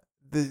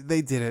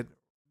 they did it.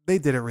 They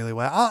did it really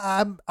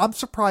well. I'm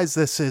surprised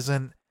this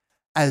isn't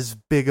as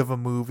big of a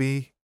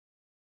movie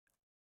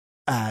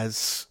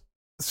as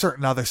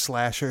certain other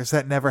slashers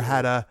that never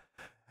had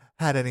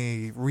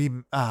any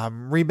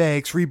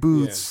remakes,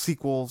 reboots,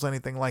 sequels,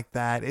 anything like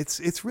that.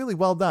 It's really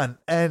well done,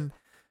 and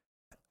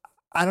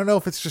I don't know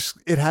if it's just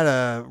it had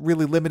a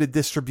really limited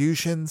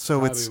distribution, so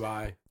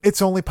probably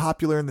it's only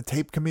popular in the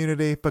tape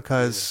community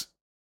because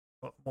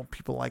well,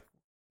 people like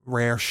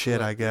rare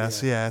shit, I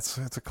guess. Yeah, it's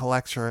a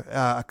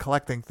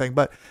collecting thing.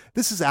 But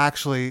this is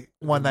actually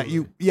one that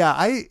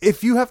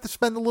if you have to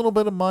spend a little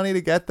bit of money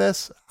to get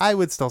this, I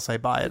would still say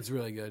buy it. It's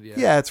really good. Yeah.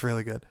 Yeah, it's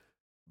really good.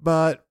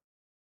 But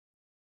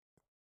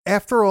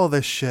after all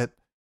this shit,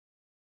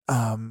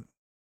 the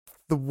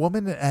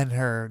woman and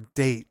her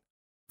date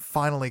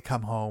finally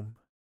come home.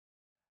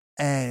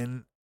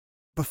 And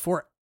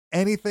before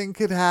anything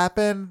could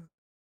happen,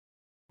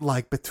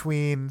 like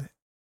between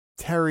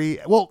Terry,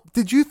 well,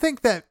 did you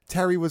think that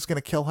Terry was going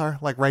to kill her,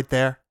 like right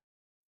there?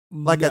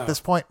 Like at this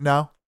point?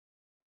 No.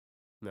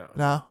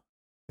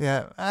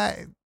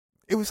 Yeah,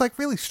 it was like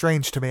really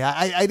strange to me.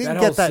 I didn't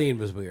get that. That whole scene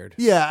was weird.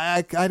 Yeah,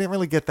 I didn't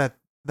really get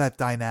that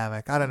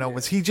dynamic. I don't know. Yeah.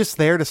 Was he just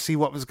there to see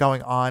what was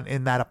going on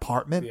in that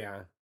apartment?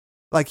 Yeah.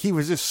 Like he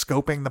was just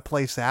scoping the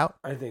place out?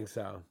 I think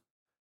so.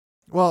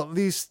 Well,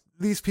 these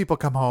people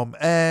come home,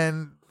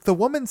 and the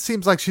woman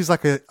seems like she's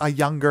like a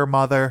younger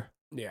mother.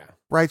 Yeah.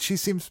 Right? She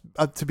seems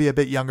to be a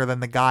bit younger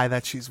than the guy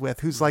that she's with,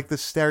 who's like the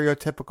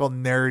stereotypical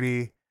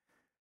nerdy,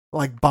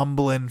 like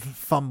bumbling,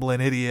 fumbling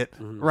idiot.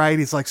 Mm-hmm. Right?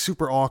 He's like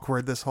super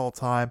awkward this whole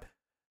time.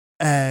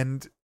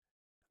 And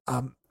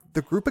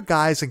the group of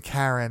guys and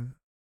Karen,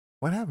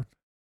 what happened?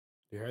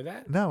 You heard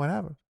that? No, what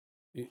happened?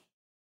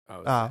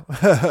 Oh.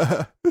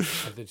 I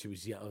thought she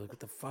was yelling. What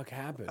the fuck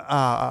happened?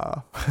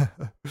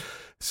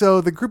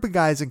 So the group of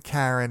guys and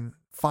Karen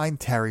find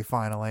Terry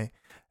finally,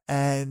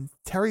 and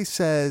Terry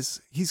says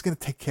he's going to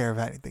take care of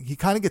anything. He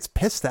kind of gets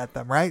pissed at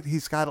them, right?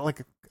 He's got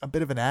like a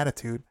bit of an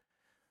attitude.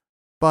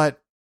 But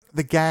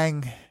this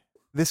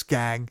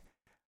gang,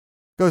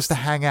 goes to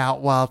hang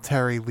out while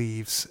Terry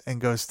leaves and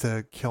goes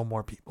to kill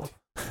more people.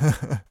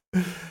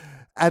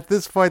 At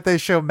this point, they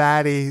show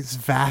Maddie's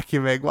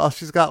vacuuming while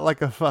she's got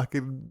like a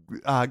fucking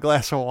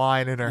glass of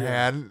wine in her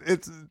hand.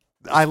 It's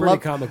pretty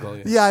comical.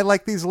 Yeah, I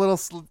like these little.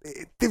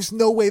 There's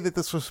no way that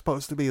this was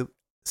supposed to be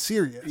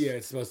serious. Yeah,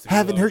 it's supposed to be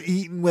having her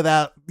eating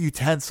without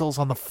utensils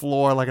on the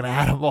floor like an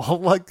animal,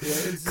 like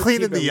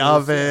cleaning the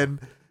oven.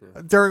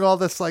 during all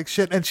this like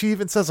shit. And she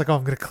even says like, "Oh,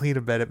 I'm gonna clean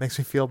a bit. It makes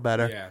me feel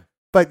better." Yeah.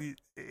 But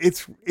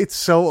it's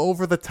so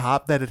over the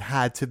top that it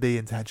had to be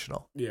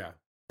intentional. Yeah.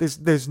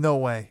 There's no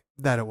way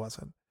that it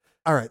wasn't.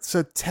 All right,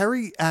 so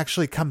Terry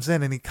actually comes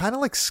in and he kind of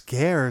like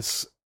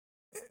scares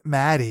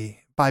Maddie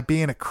by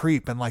being a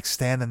creep and like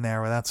standing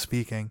there without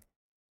speaking.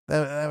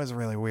 That was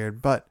really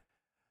weird. But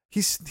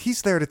he's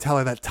there to tell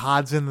her that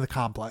Todd's in the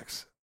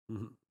complex.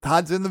 Mm-hmm.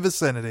 Todd's in the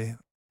vicinity.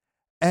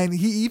 And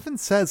he even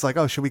says like,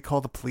 "Oh, should we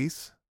call the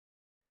police?"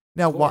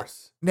 Now, what?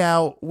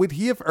 Now, would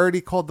he have already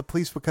called the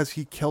police because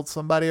he killed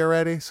somebody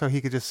already? So he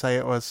could just say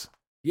it was.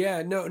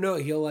 Yeah, no,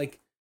 he'll like,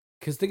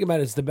 because think about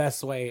it, it's the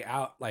best way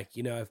out. Like,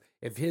 you know,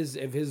 if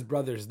his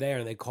brother's there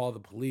and they call the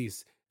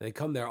police and they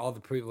come there, all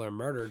the people are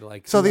murdered.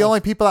 Like, so the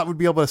only people that would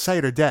be able to say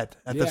it are dead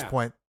at this Yeah.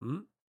 point. Hmm?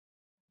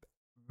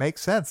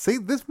 Makes sense. See,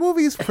 this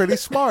movie is pretty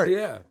smart.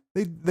 Yeah.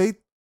 They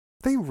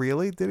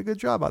really did a good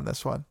job on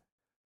this one.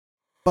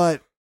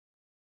 But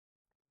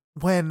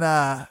when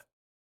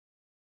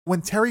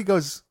Terry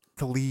goes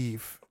to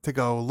leave to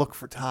go look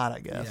for Todd, I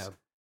guess, Yeah.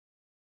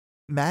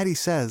 Maddie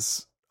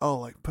says, "Oh,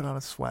 like put on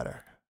a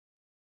sweater."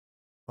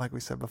 Like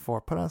we said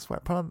before, put on a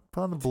sweater, put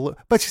on the blue.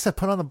 But she said,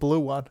 "Put on the blue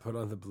one." Put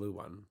on the blue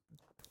one.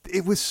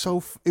 It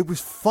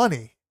was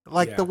funny.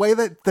 Like Yeah. the way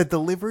that the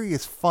delivery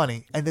is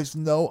funny, and there's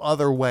no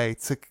other way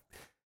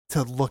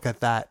to look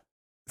at that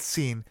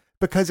scene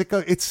because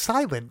it's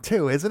silent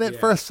too, isn't it? Yeah.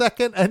 For a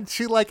second, and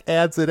she like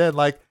adds it in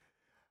like,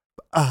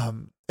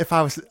 if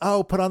I was,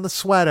 put on the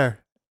sweater,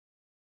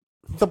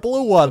 the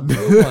blue one.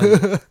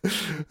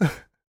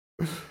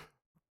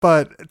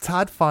 But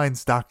Todd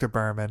finds Dr.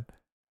 Berman,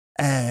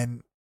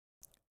 and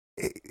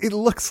it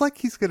looks like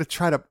he's gonna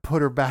try to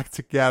put her back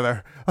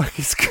together. Like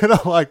he's gonna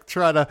like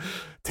try to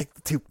take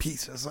the two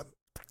pieces and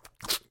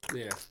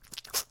Yeah.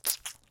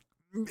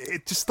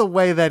 just the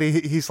way that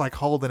he's like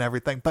holding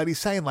everything. But he's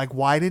saying like,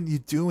 "Why didn't you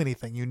do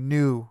anything? You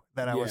knew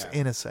that I was Yeah.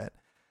 innocent."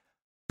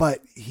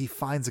 But he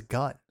finds a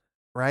gun,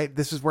 right?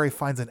 This is where he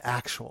finds an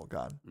actual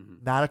gun,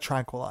 Mhm. not a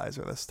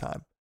tranquilizer this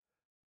time.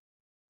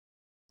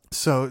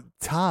 So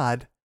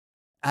Todd,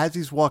 as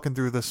he's walking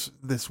through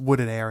this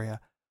wooded area,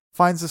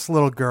 finds this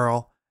little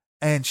girl,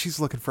 and she's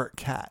looking for a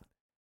cat.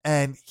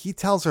 And he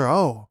tells her,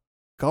 "Oh,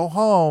 go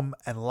home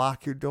and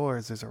lock your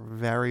doors. There's a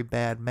very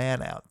bad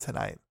man out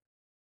tonight."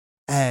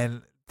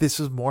 And this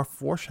is more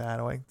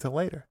foreshadowing to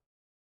later.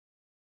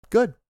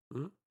 Good.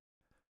 Mhm.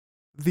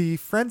 The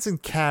friends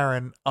and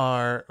Karen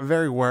are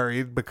very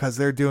worried because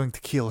they're doing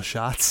tequila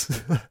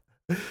shots.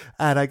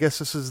 And I guess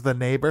this is the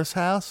neighbor's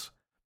house.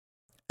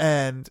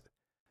 And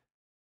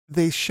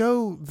they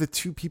show the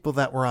two people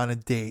that were on a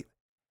date.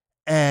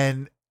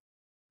 And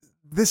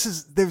this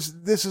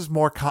is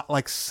more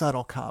like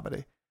subtle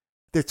comedy.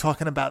 They're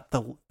talking about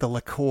the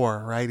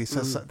liqueur, right? He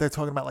says they're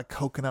talking about like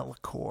coconut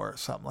liqueur or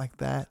something like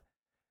that.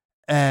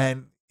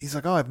 And he's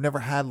like, "Oh, I've never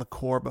had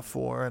liqueur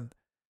before." And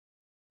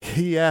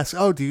he asks,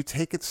 "Oh, do you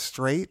take it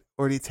straight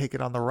or do you take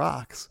it on the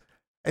rocks?"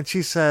 And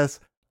she says,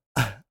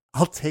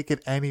 "I'll take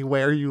it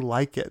anywhere you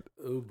like it."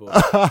 Oh boy.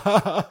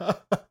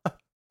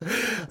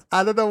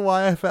 I don't know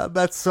why I found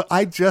that so.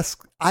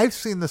 I've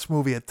seen this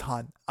movie a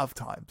ton of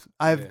times.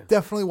 I've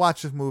definitely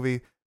watched this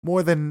movie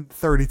more than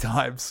 30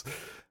 times.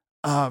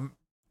 I've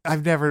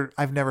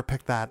never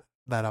picked that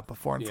up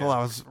before until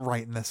I was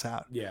writing this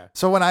out. Yeah.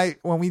 So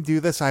when we do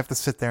this, I have to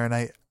sit there and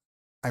I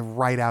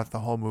write out the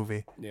whole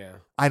movie. Yeah.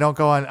 I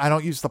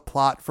don't use the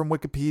plot from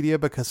Wikipedia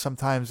because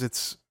sometimes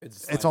it's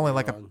only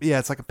like long.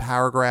 it's like a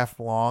paragraph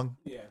long.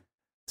 Yeah.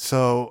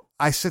 So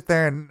I sit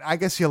there and I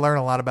guess you learn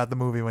a lot about the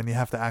movie when you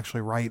have to actually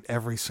write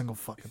every single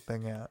fucking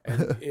thing out.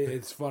 And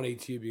it's funny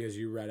too because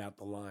you read out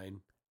the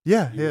line.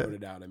 Yeah, You yeah. wrote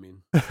it out, I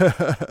mean.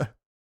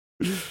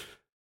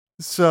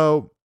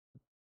 So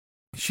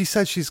she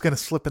says she's going to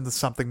slip into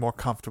something more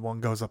comfortable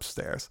and goes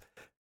upstairs.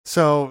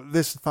 So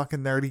this fucking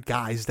nerdy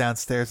guy's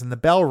downstairs and the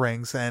bell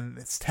rings and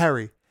it's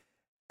Terry.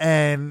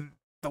 And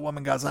the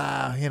woman goes,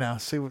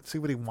 see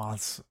what he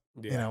wants.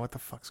 Yeah. What the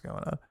fuck's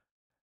going on?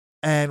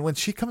 And when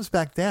she comes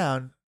back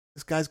down,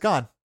 this guy's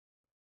gone.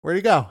 Where'd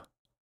he go?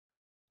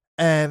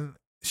 And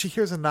she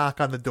hears a knock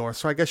on the door.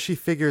 So I guess she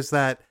figures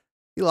that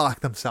he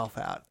locked himself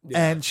out. Yeah.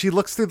 And she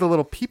looks through the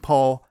little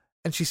peephole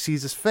and she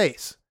sees his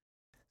face.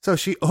 So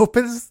she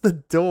opens the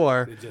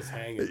door. It's just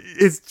hanging.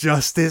 It's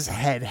just his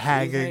head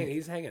hanging.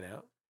 He's hanging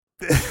out.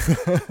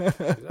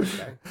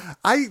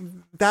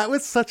 That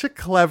was such a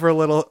clever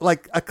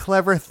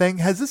thing.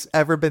 Has this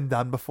ever been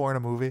done before in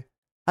a movie?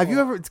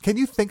 Can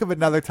you think of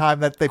another time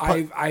that they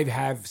put? I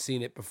have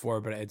seen it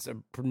before, but it's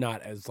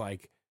not as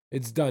like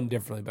it's done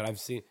differently. But I've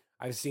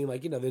seen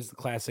like there's the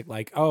classic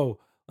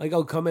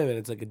come in and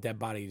it's like a dead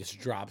body just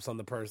drops on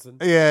the person.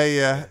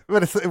 Yeah.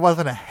 But it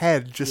wasn't a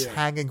head just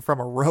hanging from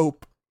a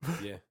rope.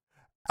 Yeah.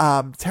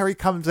 Terry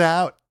comes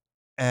out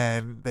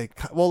and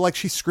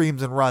she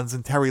screams and runs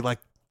and Terry like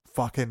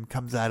fucking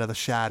comes out of the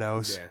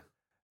shadows. Yeah.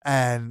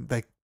 And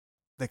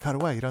they cut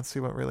away. You don't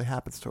see what really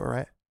happens to her,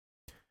 right?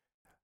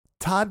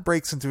 Todd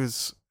breaks into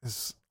his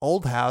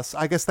old house.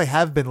 I guess they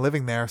have been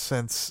living there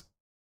since,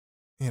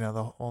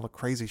 all the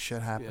crazy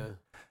shit happened.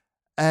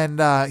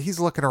 And he's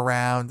looking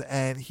around,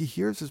 and he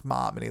hears his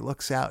mom, and he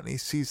looks out, and he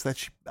sees that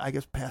she, I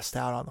guess, passed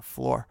out on the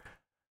floor.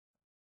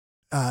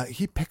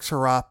 He picks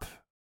her up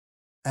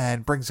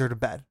and brings her to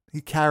bed.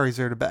 He carries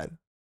her to bed.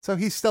 So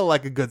he's still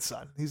like a good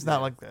son. He's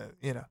not like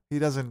he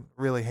doesn't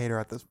really hate her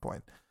at this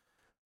point.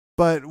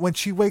 But when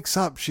she wakes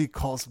up, she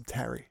calls him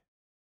Terry.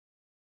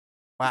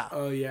 Wow.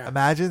 Oh, yeah.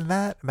 Imagine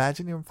that.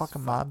 Imagine your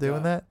fucking mom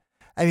doing that.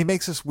 And he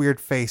makes this weird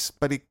face,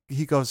 but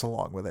he goes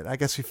along with it. I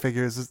guess he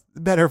figures it's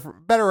better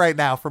right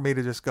now for me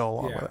to just go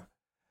along with it.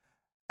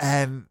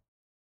 And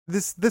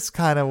this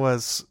kind of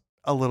was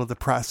a little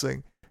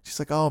depressing. She's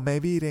like, oh,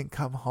 maybe he didn't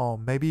come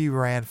home. Maybe he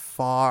ran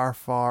far,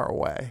 far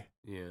away.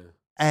 Yeah.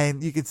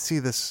 And you can see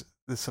this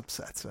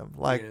upsets him.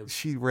 Like,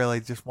 she really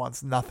just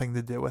wants nothing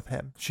to do with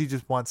him. She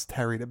just wants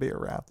Terry to be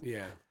around.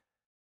 Yeah.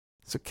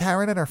 So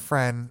Karen and her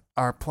friend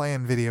are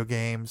playing video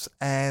games,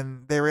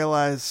 and they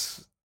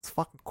realize it's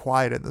fucking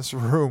quiet in this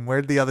room.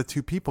 Where'd the other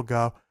two people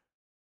go?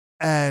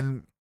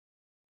 And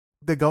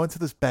they go into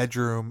this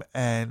bedroom,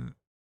 and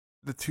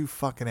the two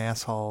fucking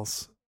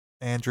assholes,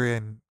 Andrea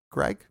and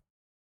Greg.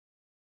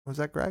 Was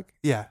that Greg?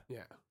 Yeah.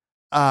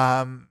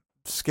 Yeah.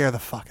 Scare the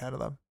fuck out of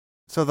them.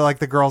 So they're like,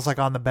 the girl's like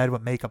on the bed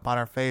with makeup on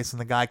her face,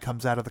 and the guy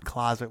comes out of the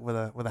closet with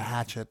a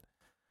hatchet.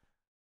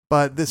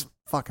 But this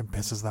fucking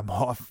pisses them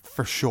off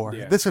for sure.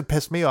 Yeah. This would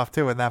piss me off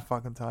too in that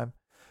fucking time.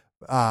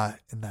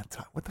 In that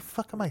time. What the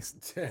fuck am I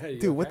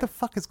dude, what the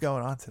fuck is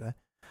going on today?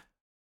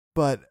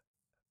 But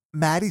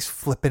Maddie's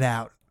flipping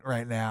out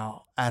right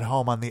now at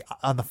home on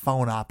the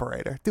phone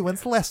operator. Dude,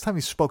 when's the last time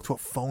you spoke to a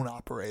phone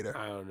operator?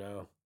 I don't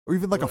know. Or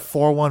even like a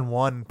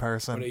 411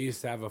 person. When I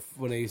used to have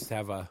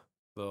a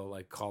little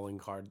like calling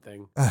card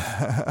thing.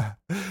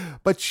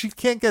 But she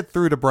can't get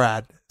through to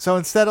Brad. So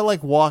instead of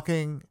like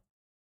walking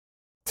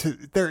to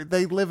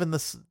they live in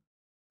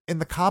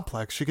the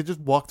complex, she could just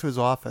walk to his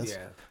office.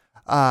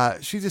 Yeah.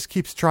 She just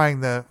keeps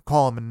trying to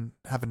call him and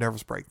have a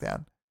nervous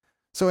breakdown.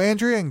 So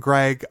Andrea and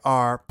Greg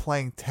are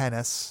playing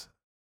tennis.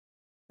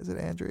 Is it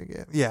Andrea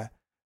again? Yeah.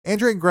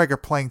 Andrea and Greg are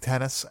playing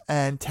tennis,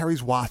 and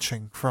Terry's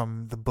watching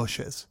from the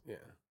bushes. Yeah.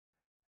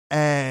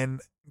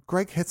 And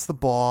Greg hits the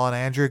ball, and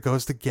Andrea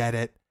goes to get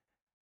it.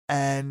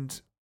 And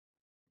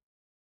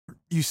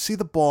you see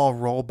the ball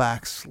roll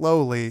back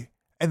slowly,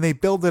 and they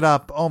build it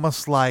up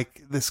almost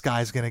like this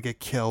guy's going to get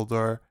killed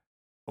or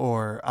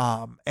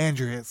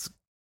Andrea's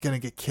going to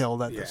get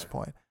killed at this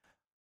point.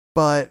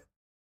 But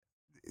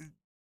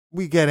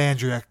we get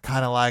Andrea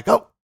kind of like,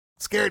 oh,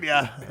 scared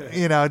ya.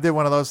 Did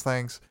one of those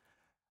things.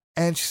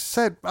 And she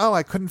said, oh,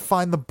 I couldn't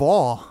find the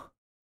ball.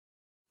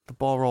 The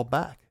ball rolled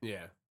back.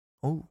 Yeah.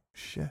 Oh,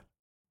 shit.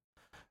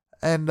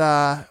 And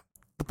the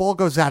ball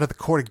goes out of the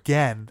court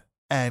again,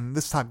 and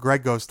this time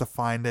Greg goes to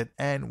find it,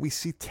 and we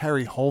see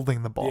Terry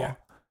holding the ball. Yeah.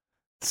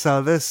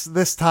 So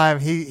this time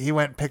he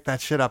went and picked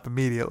that shit up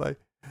immediately.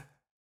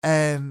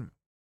 And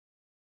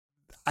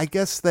I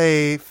guess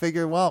they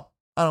figure, well,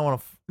 I don't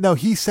want to... No,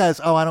 he says,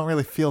 oh, I don't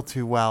really feel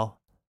too well.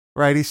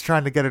 Right? He's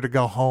trying to get her to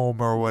go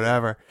home or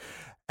whatever.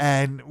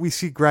 And we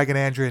see Greg and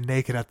Andrea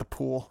naked at the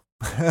pool.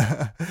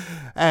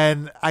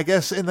 And I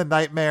guess in the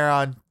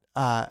Nightmare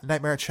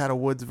at Shadow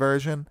Woods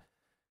version,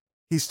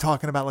 he's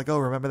talking about like, oh,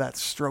 remember that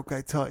stroke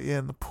I taught you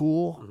in the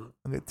pool? Mm-hmm.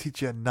 I'm going to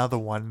teach you another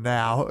one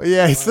now.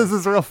 Yeah, he says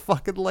this real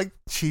fucking like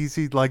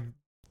cheesy, like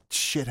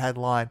shithead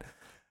line.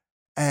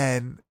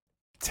 And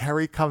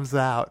Terry comes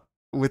out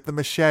with the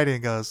machete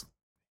and goes,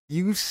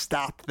 you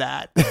stop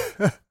that.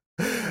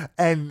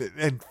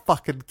 and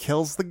fucking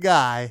kills the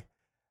guy.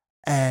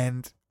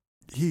 And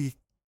she's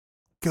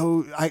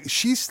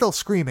still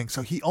screaming,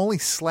 so he only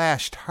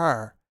slashed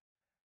her.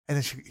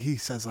 And then he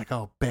says like,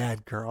 oh,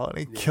 bad girl. And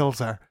he kills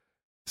her.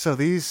 So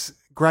these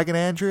Greg and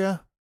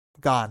Andrea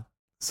gone.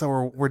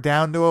 So we're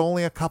down to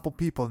only a couple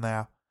people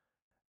now.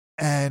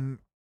 And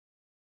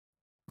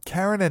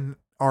Karen and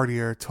Artie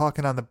are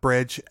talking on the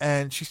bridge,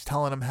 and she's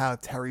telling him how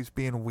Terry's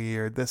being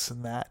weird, this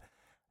and that.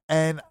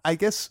 And I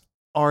guess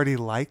Artie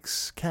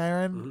likes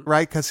Karen,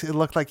 right? Because it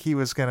looked like he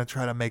was going to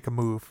try to make a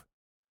move.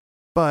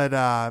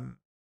 But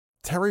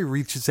Terry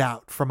reaches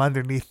out from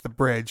underneath the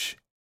bridge.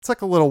 It's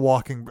like a little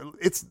walking...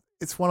 It's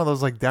one of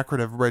those like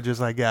decorative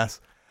bridges, I guess.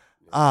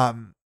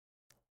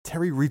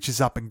 Terry reaches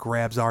up and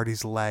grabs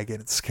Artie's leg, and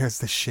it scares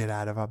the shit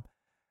out of him.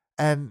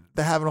 And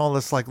they're having all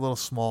this like little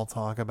small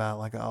talk about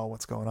like, oh,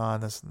 what's going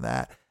on, this and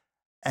that.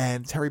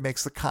 And Terry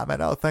makes the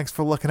comment, oh, thanks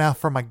for looking out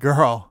for my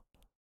girl.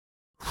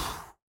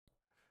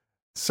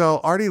 So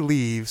Artie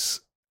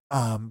leaves,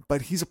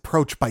 but he's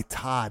approached by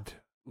Todd.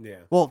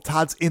 Yeah. Well,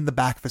 Todd's in the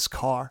back of his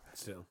car.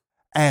 Still.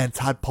 And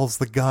Todd pulls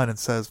the gun and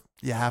says,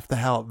 you have to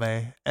help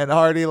me. And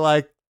Artie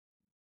like,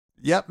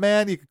 yep,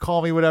 man, you can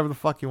call me whatever the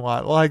fuck you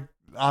want. Like,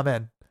 I'm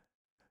in.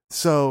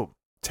 So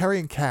Terry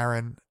and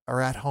Karen are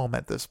at home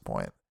at this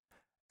point,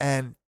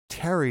 and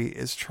Terry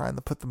is trying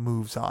to put the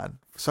moves on.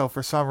 So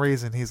for some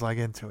reason, he's like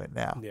into it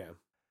now. Yeah.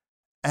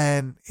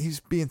 And he's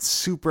being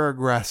super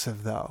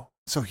aggressive though.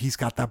 So he's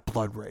got that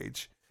blood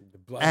rage. The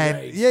blood and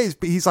rage. yeah,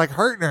 he's like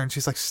hurting her, and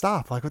she's like,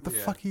 stop. Like, what the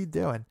fuck are you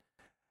doing?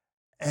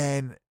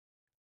 And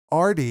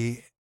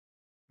Artie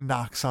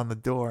knocks on the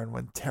door, and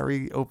when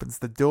Terry opens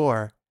the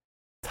door,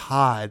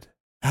 Todd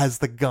has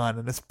the gun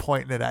and is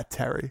pointing it at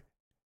Terry.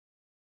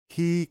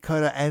 He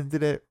could have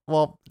ended it.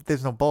 Well,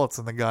 there's no bullets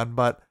in the gun,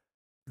 but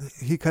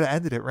he could have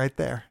ended it right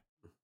there.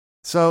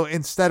 So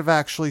instead of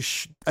actually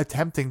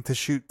attempting to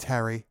shoot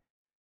Terry,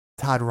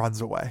 Todd runs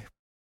away.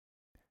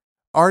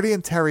 Artie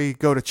and Terry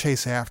go to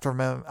chase after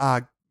him.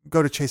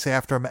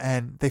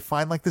 And they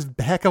find like this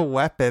bag of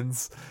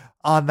weapons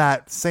on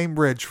that same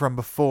bridge from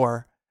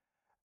before,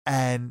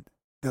 and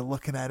they're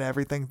looking at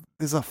everything.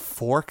 There's a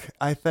fork,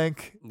 I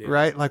think,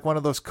 right? Like one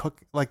of those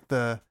like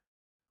the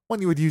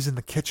one you would use in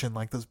the kitchen,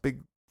 like those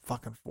big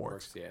fucking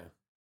forks. Yeah.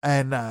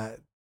 And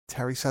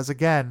Terry says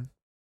again,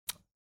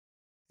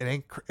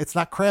 it's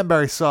not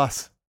cranberry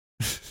sauce.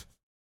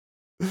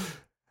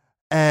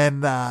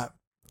 And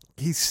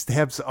he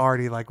stabs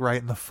Artie like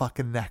right in the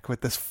fucking neck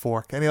with this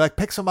fork, and he like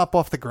picks him up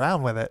off the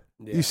ground with it.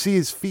 Yeah. You see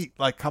his feet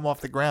like come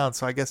off the ground,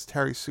 so I guess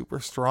Terry's super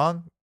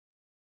strong.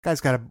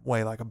 Guy's got to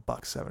weigh like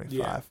 $175.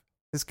 Yeah.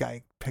 This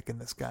guy picking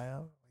this guy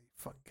up. Are you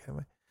fucking kidding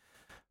me?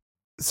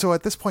 So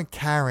at this point,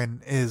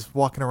 Karen is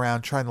walking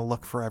around trying to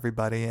look for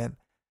everybody, and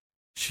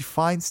she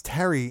finds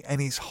Terry, and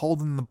he's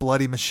holding the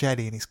bloody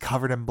machete, and he's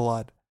covered in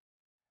blood.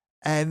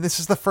 And this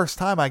is the first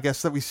time, I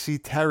guess, that we see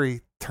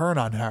Terry turn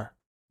on her.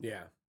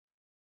 Yeah.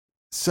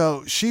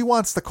 So she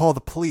wants to call the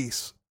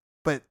police,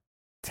 but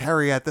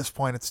Terry at this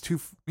point, it's too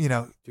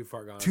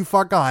far gone,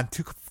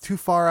 too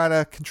far out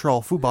of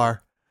control, foobar.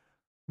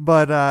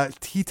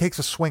 But he takes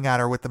a swing at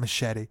her with the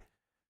machete.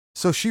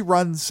 So she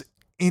runs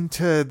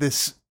into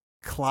this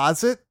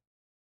closet,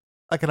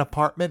 like an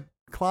apartment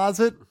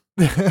closet.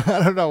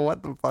 I don't know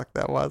what the fuck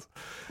that was.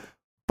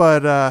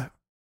 But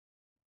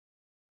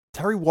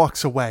Terry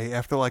walks away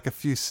after like a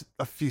few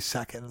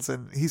seconds,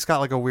 and he's got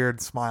like a weird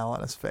smile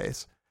on his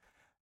face.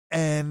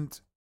 And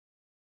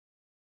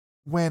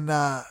when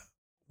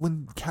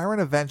Karen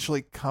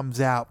eventually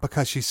comes out,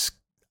 because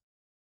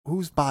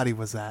whose body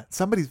was that?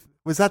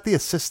 Was that the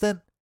assistant?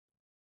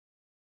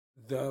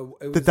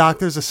 The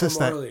doctor's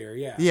assistant. Earlier,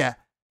 yeah. Yeah.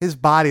 His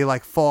body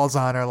like falls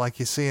on her like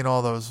you see in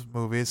all those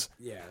movies.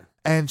 Yeah.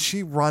 And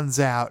she runs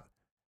out,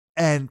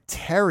 and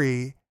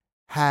Terry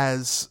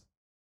has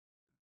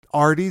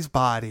Artie's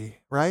body,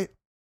 right?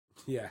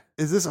 Yeah.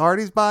 Is this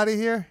Artie's body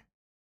here?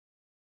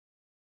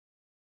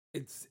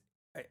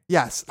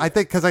 Yes, yeah. I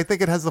think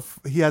it has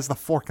he has the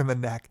fork in the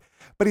neck,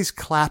 but he's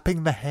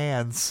clapping the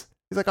hands.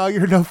 He's like, "Oh,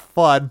 you're no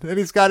fun," and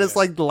he's got his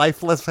like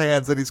lifeless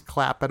hands, and he's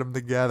clapping them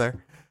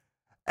together.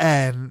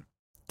 And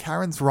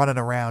Karen's running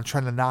around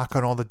trying to knock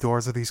on all the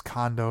doors of these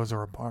condos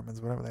or apartments,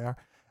 whatever they are.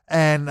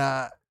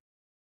 And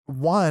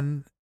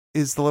one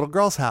is the little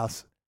girl's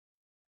house,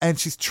 and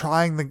she's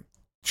trying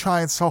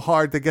so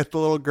hard to get the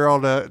little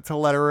girl to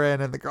let her in,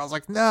 and the girl's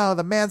like, "No,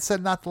 the man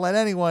said not to let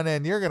anyone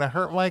in. You're gonna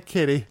hurt my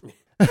kitty."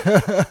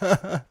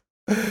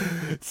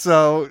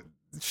 So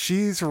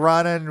she's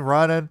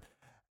running,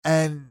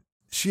 and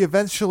she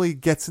eventually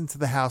gets into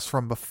the house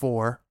from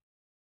before.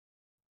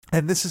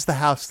 And this is the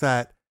house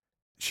that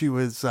she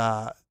was,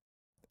 that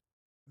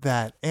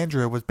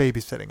Andrea was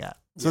babysitting at.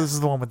 So This is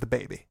the one with the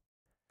baby.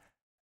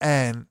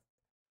 And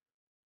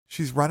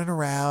she's running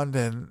around,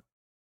 and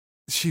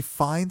she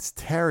finds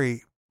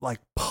Terry like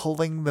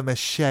pulling the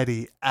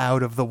machete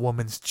out of the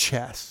woman's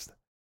chest.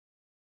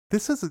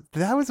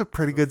 That was a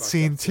pretty good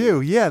scene too.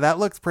 Yeah, that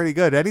looks pretty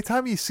good.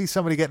 Anytime you see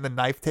somebody getting a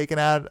knife taken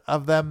out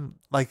of them,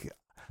 like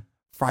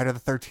Friday the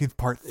 13th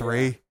Part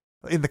 3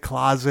 in the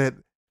closet,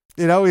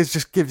 it always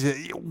just gives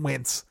you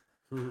wince.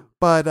 Mm-hmm.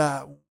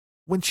 But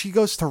when she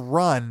goes to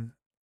run,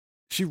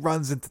 she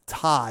runs into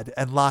Todd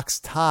and locks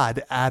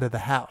Todd out of the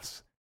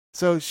house.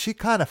 So she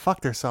kind of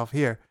fucked herself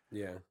here.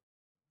 Yeah.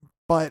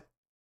 But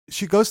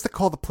she goes to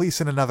call the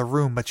police in another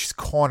room, but she's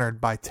cornered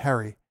by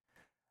Terry.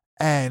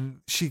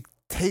 And she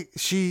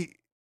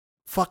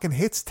fucking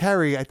hits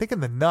Terry, I think in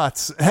the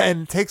nuts,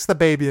 and takes the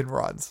baby and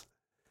runs.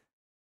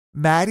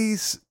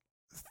 Maddie's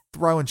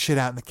throwing shit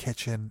out in the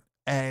kitchen,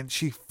 and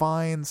she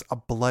finds a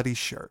bloody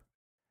shirt.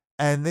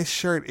 And this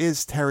shirt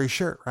is Terry's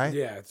shirt, right?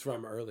 Yeah, it's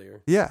from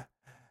earlier. Yeah.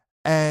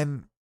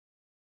 And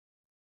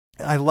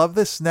I love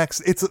this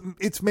next.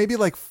 It's maybe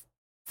like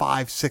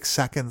 5-6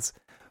 seconds,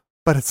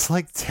 but it's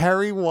like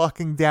Terry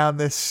walking down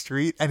this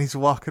street, and he's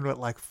walking with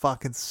like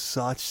fucking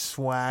such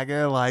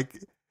swagger.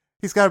 Like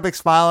he's got a big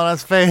smile on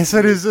his face,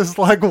 and he's just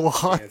like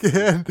walking.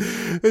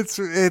 It's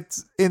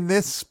in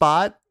this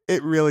spot.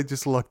 It really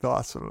just looked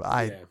awesome.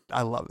 I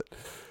love it.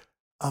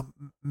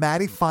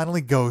 Maddie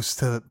finally goes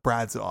to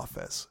Brad's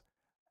office,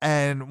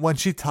 and when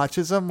she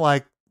touches him,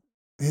 like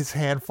his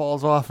hand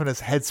falls off and his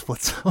head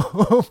splits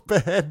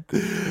open.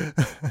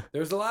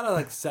 There's a lot of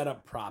like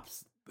setup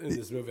props in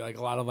this movie, like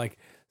a lot of like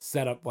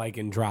setup like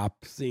and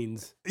drop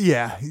scenes.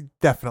 Yeah,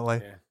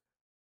 definitely.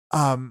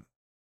 Yeah.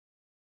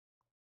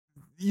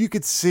 You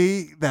could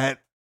see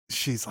that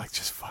she's like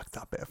just fucked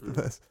up after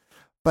this.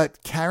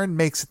 But Karen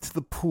makes it to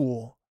the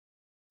pool,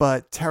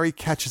 but Terry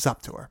catches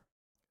up to her.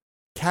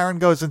 Karen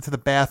goes into the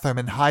bathroom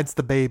and hides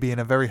the baby in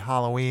a very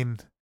Halloween,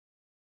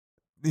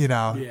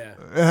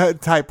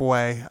 type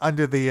way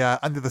under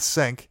the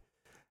sink.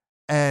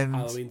 And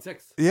Halloween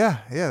 6.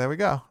 yeah, there we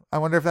go. I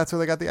wonder if that's where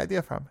they got the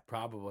idea from.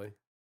 Probably.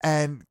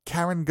 And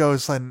Karen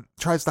goes and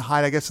tries to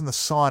hide, I guess, in the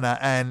sauna,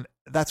 and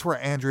that's where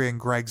Andrea and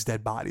Greg's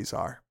dead bodies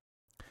are.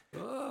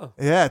 Oh.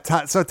 Yeah,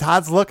 so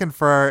Todd's looking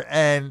for her,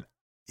 and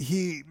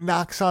he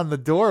knocks on the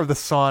door of the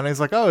sauna. He's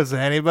like, "Oh, is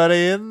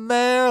anybody in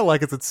there?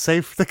 Like, is it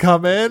safe to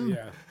come in?"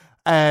 Yeah.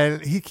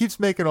 And he keeps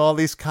making all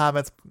these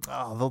comments.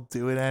 Oh, they'll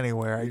do it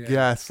anywhere, I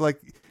guess.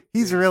 Like,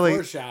 he's really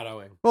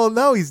foreshadowing. Well,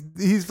 no,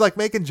 he's like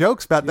making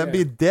jokes about them Yeah.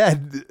 being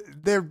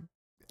dead.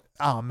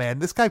 Oh man,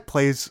 this guy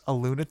plays a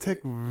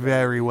lunatic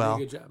very well.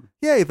 Good job.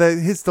 Yeah,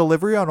 his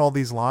delivery on all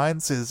these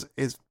lines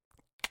is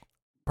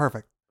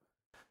perfect.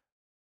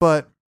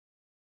 But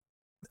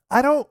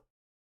I don't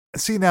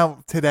see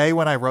now today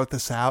when I wrote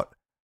this out,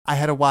 I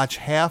had to watch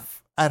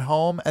half at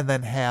home and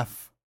then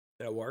half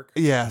at work.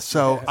 Yeah,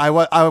 so I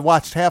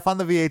watched half on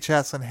the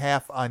VHS and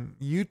half on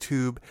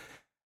YouTube,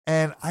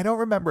 and I don't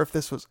remember if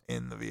this was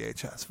in the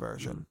VHS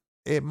version.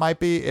 It might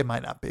be, it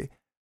might not be.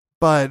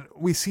 But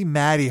we see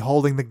Maddie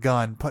holding the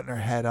gun, putting her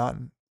head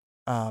on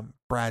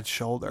Brad's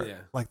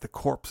shoulder, like the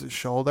corpse's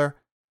shoulder.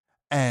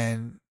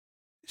 And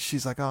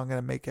she's like, "Oh, I'm going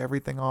to make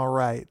everything all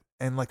right."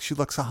 And like she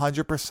looks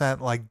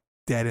 100% like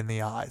dead in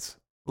the eyes.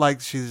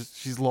 Like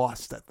she's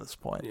lost at this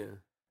point. Yeah.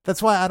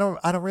 That's why I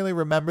don't really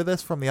remember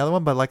this from the other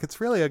one, but like it's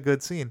really a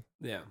good scene.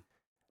 Yeah.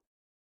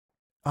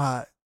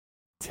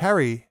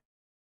 Terry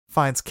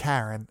finds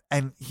Karen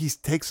and he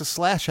takes a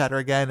slash at her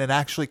again and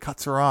actually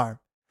cuts her arm.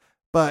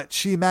 But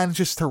she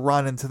manages to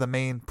run into the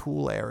main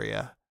pool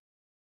area.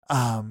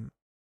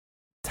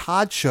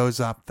 Todd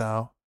shows up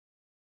though,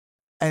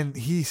 and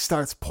he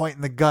starts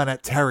pointing the gun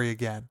at Terry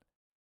again.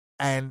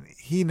 And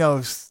he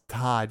knows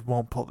Todd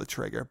won't pull the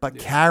trigger, but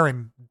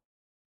Karen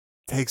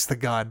takes the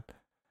gun,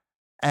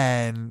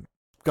 and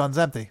gun's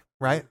empty,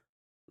 right?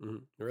 Mm-hmm.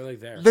 We're like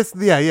there.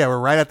 We're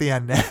right at the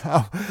end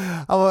now.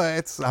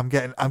 I'm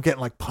getting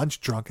like punch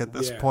drunk at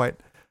this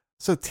point.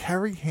 So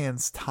Terry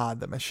hands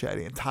Todd the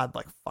machete, and Todd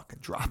like fucking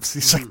drops.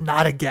 He's like,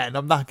 "Not again!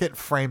 I'm not getting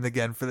framed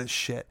again for this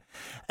shit."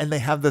 And they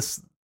have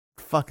this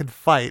fucking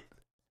fight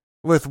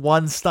with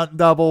one stunt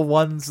double,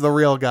 one's the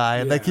real guy,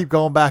 and they keep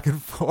going back and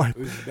forth. It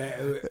was bad.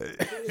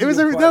 It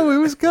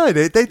was good.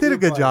 They did a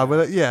good job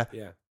with it. Yeah.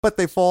 But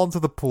they fall into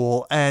the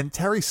pool, and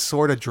Terry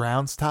sort of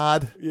drowns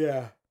Todd.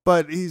 Yeah.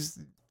 But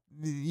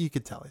you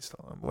could tell he's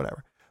still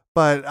whatever.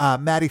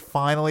 But Maddie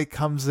finally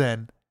comes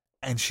in,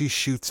 and she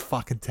shoots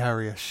fucking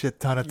Terry a shit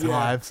ton of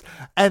times.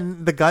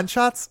 And the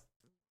gunshots,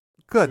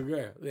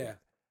 good.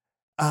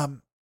 Yeah.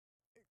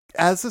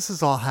 As this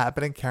is all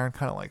happening, Karen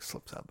kind of like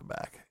slips out the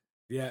back.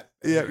 Yeah.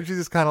 Yeah, she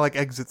just kind of like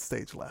exits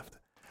stage left.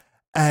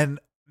 And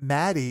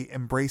Maddie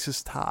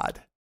embraces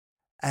Todd.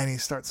 And he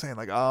starts saying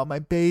like, "Oh, my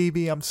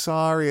baby, I'm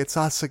sorry. It's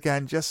us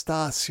again. Just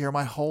us. You're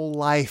my whole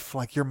life.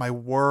 Like, you're my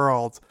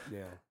world."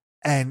 Yeah.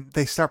 And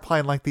they start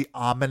playing like the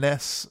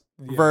ominous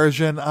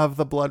version of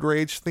the Blood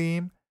Rage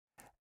theme.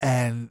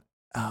 And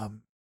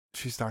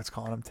she starts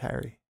calling him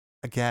Terry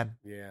again.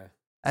 Yeah.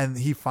 And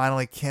he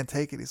finally can't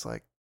take it. He's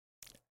like,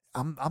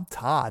 I'm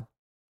Todd.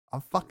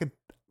 I'm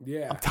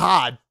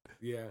Todd.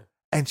 Yeah.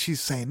 And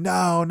she's saying,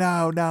 "No,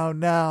 no, no,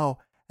 no."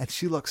 And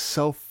she looks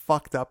so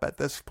fucked up at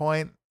this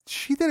point.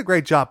 She did a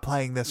great job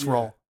playing this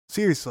role.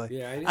 Seriously.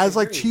 Yeah, as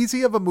like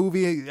cheesy of a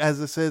movie as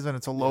this is, and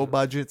it's a low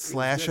budget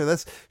slasher,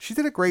 she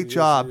did a great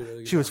job.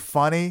 Really she was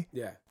funny.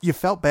 Yeah. You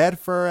felt bad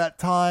for her at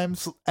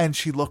times, and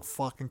she looked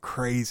fucking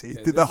crazy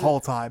the whole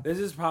time. This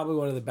is probably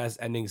one of the best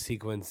ending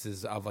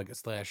sequences of like a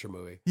slasher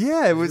movie.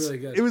 Yeah, it was really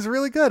good. It was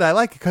really good. I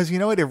like it because you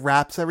know what? It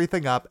wraps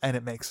everything up and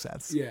it makes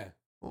sense. Yeah.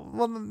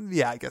 Well,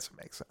 yeah, I guess it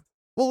makes sense.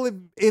 Well,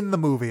 in the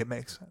movie, it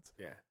makes sense.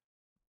 Yeah.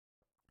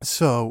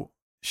 So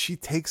she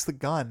takes the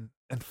gun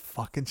and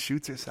fucking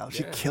shoots herself.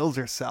 She kills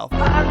herself.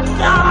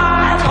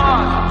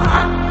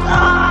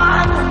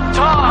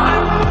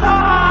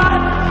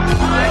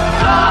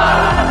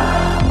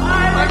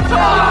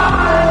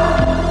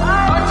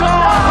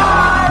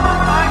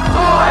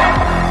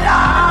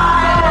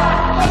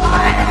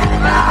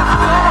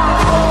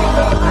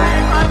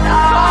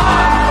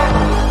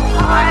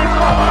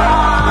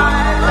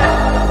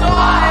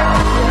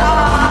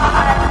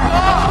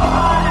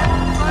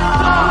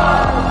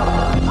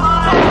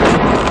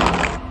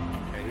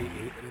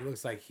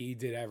 Like he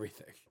did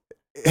everything.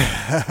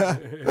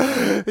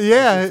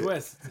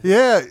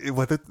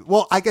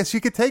 Well, I guess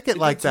you could take it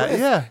like that.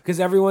 Yeah,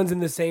 because everyone's in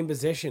the same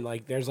position.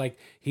 Like there's like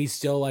he's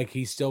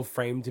still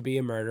framed to be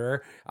a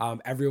murderer.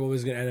 Everyone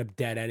was gonna end up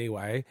dead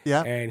anyway.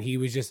 Yeah, and he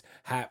was just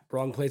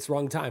wrong place,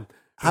 wrong time.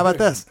 How about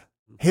this?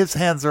 His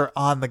hands are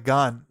on the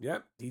gun.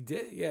 Yep, he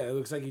did. Yeah, it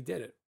looks like he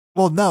did it.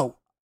 Well, no,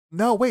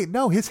 wait,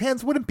 no, his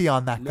hands wouldn't be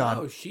on that gun.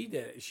 No, she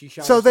did it. She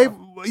shot. So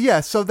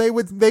herself. so they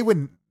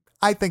would.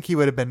 I think he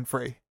would have been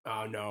free.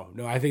 Oh no,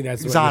 I think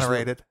that's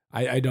exonerated.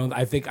 I don't.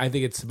 I think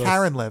it's supposed.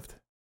 Karen lived.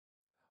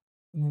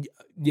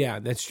 Yeah,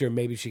 that's true.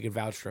 Maybe she could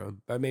vouch for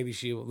him, but maybe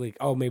she like.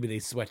 Oh, maybe they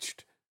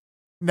switched.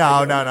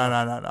 No.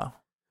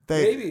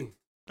 Maybe.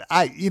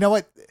 You know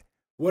what?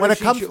 What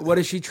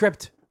if she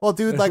tripped? Well,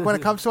 dude, like when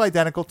it comes to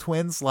identical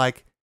twins,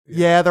 like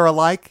they're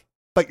alike.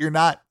 but you're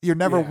never Yeah.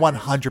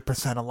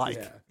 100% alike.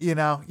 Yeah. You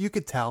know, you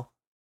could tell.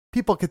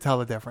 People could tell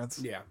the difference.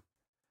 Yeah.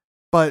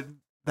 But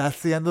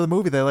that's the end of the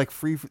movie. They like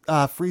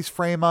freeze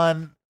frame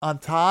on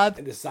Todd.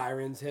 And the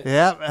sirens hit.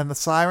 Yeah, and the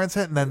sirens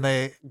hit, and then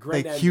they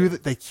Great cue ending.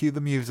 they cue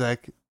the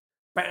music.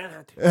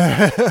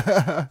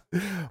 Bah.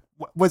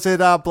 Was it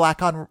black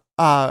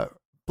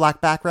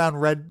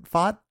background, red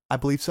font? I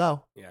believe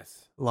so.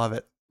 Yes. Love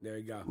it. There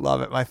you go.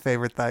 Love it. My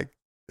favorite thing.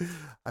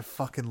 I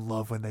fucking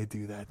love when they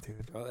do that,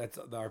 dude. Oh, that's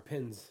our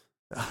pins.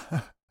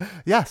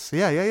 Yes.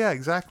 Yeah.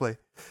 Exactly.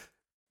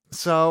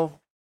 So,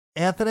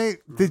 Anthony,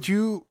 did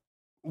you?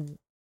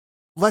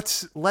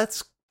 Let's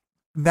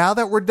now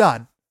that we're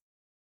done.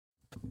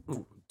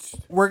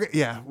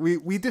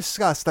 We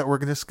discussed that we're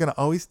just gonna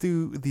always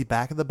do the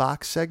back of the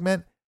box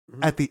segment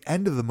at the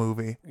end of the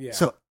movie. Yeah.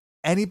 So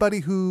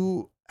anybody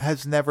who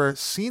has never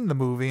seen the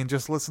movie and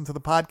just listened to the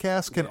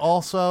podcast can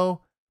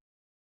also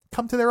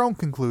come to their own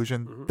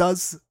conclusion.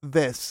 Does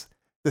this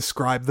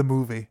describe the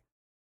movie?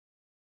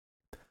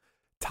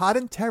 Todd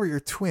and Terry are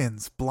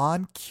twins,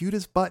 blonde, cute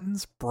as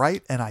buttons,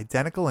 bright and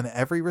identical in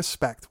every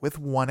respect, with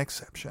one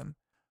exception.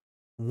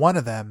 One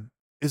of them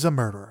is a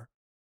murderer.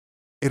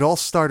 It all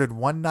started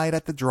one night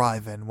at the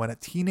drive-in when a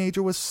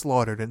teenager was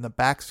slaughtered in the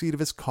backseat of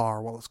his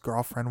car while his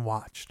girlfriend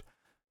watched.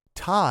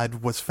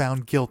 Todd was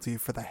found guilty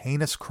for the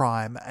heinous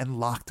crime and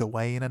locked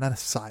away in an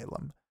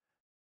asylum.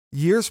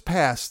 Years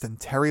passed and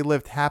Terry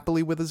lived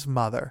happily with his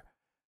mother,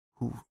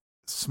 who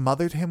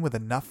smothered him with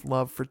enough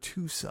love for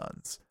 2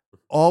 sons.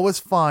 All was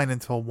fine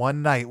until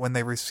one night when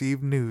they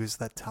received news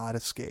that Todd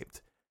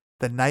escaped.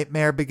 The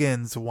nightmare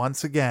begins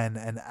once again,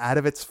 and out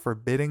of its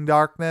forbidding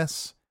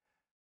darkness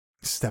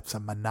steps a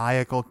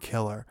maniacal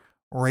killer,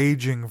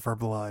 raging for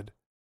blood.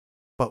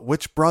 But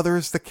which brother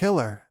is the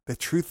killer? The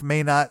truth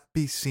may not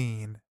be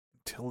seen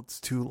until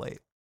it's too late.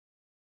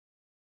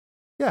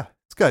 Yeah,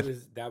 it's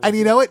good. And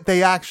you know what?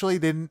 They actually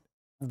didn't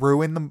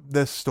ruin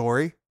the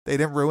story. They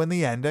didn't ruin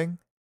the ending.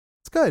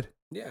 It's good.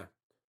 Yeah.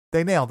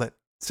 They nailed it.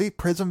 See,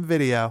 Prism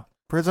Video,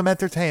 Prism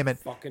Entertainment,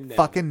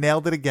 fucking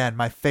nailed it again.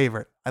 My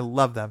favorite. I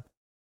love them.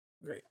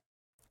 Great.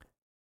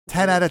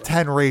 10 out of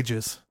 10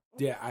 rages.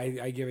 Yeah,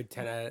 I give it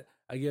 10 out of...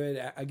 I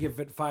give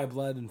it 5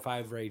 blood and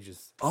 5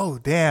 rages. Oh,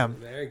 damn.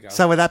 There you go.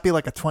 So would that be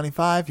like a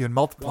 25? You'd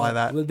multiply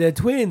that. Well, they're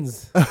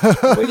twins.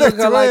 We look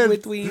alike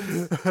with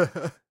twins.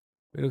 tweens.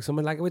 We look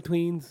something like it with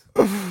tweens.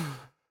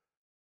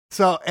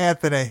 So,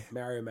 Anthony.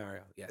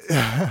 Mario. Yes.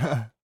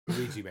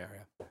 Luigi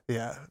Mario.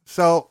 Yeah.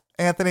 So,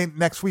 Anthony,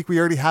 next week we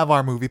already have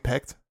our movie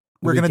picked.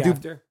 We're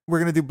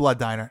gonna do Blood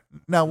Diner.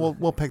 No,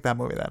 we'll pick that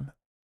movie then.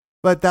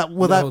 But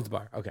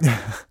Okay.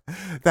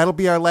 That'll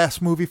be our last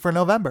movie for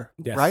November,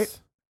 Yes. right?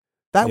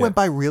 That went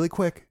by really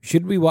quick.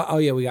 Should we watch? Oh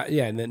yeah, we got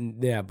and then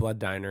Blood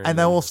Diner, and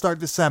then we'll start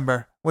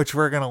December, which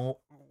we're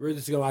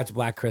just gonna watch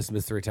Black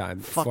Christmas 3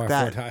 times. Fuck four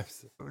that. 4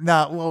 times.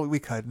 No, well we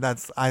could.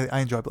 I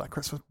enjoy Black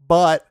Christmas,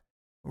 but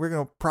we're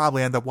gonna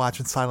probably end up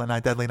watching Silent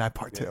Night, Deadly Night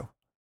Part 2.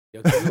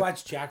 Yo, can we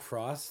watch Jack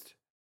Frost?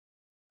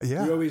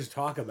 Yeah, we always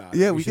talk about.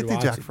 Yeah, it. we could do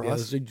Jack Frost. Yeah,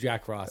 let's do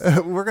Jack Frost.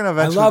 We're gonna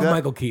eventually. I love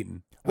Michael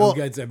Keaton. Well,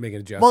 I'm making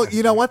a joke. Well,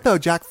 you know what though?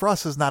 Jack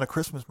Frost is not a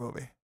Christmas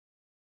movie.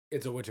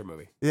 It's a winter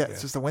movie. Yeah,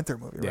 it's just a winter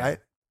movie, right?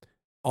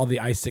 All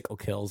the icicle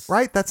kills.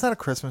 Right? That's not a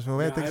Christmas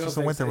movie. I think it's just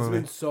a winter movie.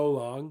 It's been so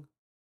long.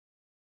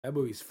 That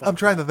movie's fucked I'm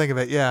trying to think of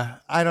it. Yeah.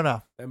 I don't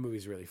know. That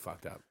movie's really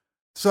fucked up.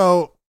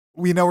 So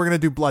we know we're going to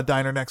do Blood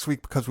Diner next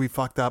week because we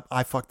fucked up.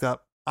 I fucked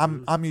up.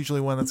 I'm usually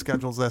one that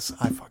schedules this.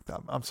 I fucked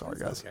up. I'm sorry,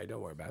 guys. Okay,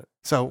 don't worry about it.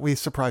 So we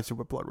surprised you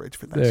with Blood Rage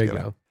for Thanksgiving.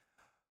 There you go.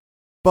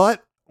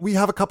 But we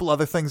have a couple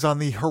other things on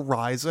the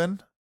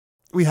horizon.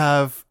 We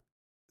have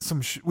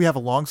we have a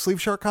long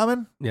sleeve shirt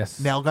coming. Yes.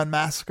 Nail Gun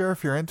Massacre,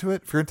 if you're into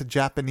it. If you're into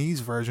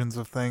Japanese versions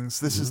of things,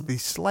 this is the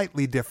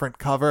slightly different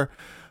cover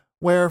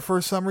where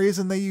for some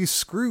reason they use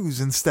screws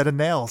instead of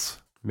nails.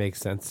 Makes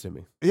sense to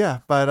me. Yeah,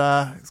 but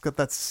it's got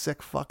that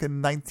sick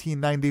fucking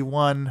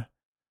 1991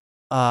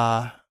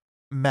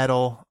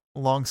 metal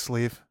long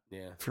sleeve.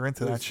 Yeah. If you're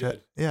into that shit.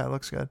 Good. Yeah, it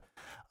looks good.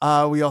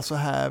 We also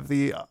have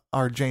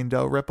our Jane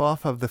Doe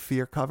ripoff of the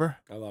Fear cover.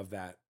 I love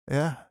that.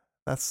 Yeah.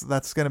 That's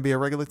going to be a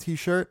regular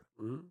t-shirt.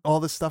 Mm-hmm. All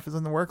this stuff is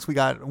in the works. We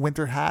got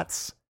winter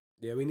hats.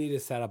 Yeah, we need to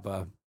set up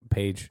a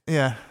page.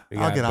 Yeah,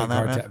 I'll get on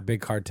that, man. Big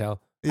cartel.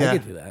 Yeah. I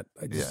can do that.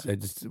 I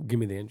just give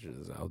me the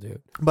inches. I'll do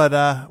it.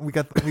 But we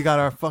got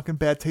our fucking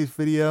Bad Taste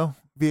Video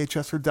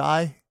VHS or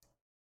Die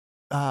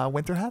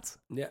winter hats.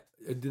 Yeah,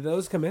 do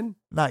those come in?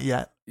 Not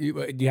yet. You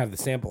have the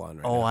sample on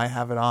right now. I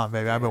have it on,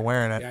 baby. I've been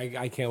wearing it.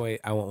 Yeah, I can't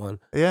wait. I want one.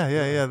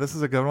 Yeah. This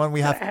is a good one.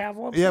 We have. I have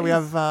one. Yeah, we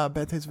have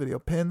Bad Taste Video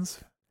pins.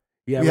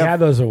 Yeah, we had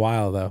those a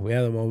while though. We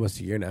had them almost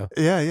a year now.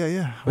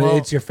 Yeah. But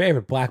it's your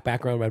favorite black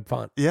background, red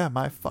font. Yeah,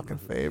 my fucking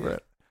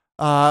favorite.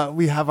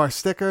 We have our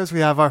stickers. We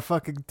have our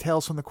fucking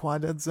Tales from the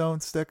Quad Dead Zone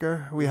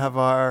sticker. We have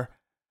our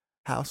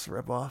house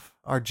ripoff,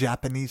 our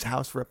Japanese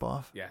house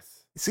ripoff.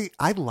 Yes. See,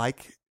 I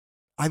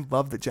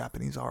love the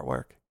Japanese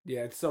artwork.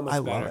 Yeah, it's so much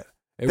I better. love it.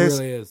 It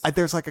really is.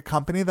 There's like a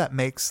company that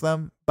makes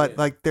them, but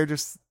like they're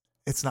just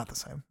it's not the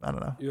same. I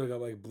don't know. You look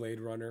up like Blade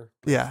Runner.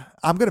 Yeah,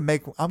 I'm gonna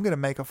make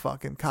a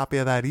fucking copy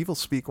of that Evil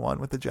Speak one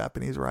with the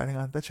Japanese writing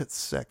on it. That shit's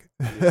sick.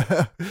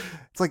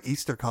 It's like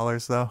Easter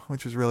colors though,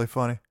 which is really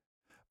funny.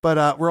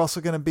 But we're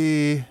also gonna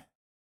be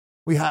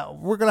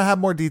we're gonna have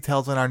more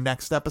details in our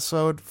next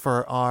episode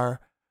for our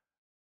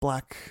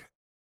Black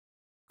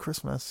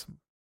Christmas.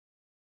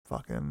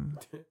 Fucking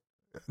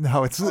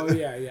no, it's Oh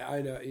yeah,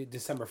 I know.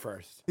 December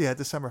 1st. yeah,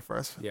 December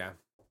 1st. Yeah.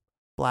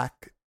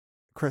 Black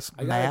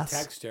Christmas. I gotta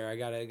text her. I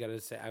gotta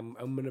say I'm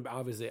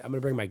gonna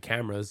bring my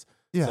cameras.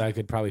 Yeah. So I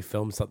could probably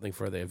film something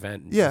for the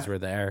event. Yeah. Since we're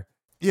there.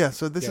 Yeah,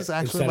 so this is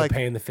actually instead like of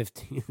paying the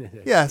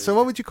 15. yeah. So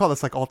what would you call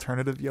this? Like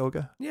alternative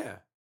yoga? Yeah.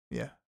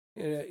 Yeah.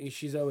 Yeah,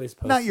 she's always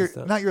posting Not your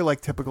stuff. like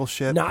typical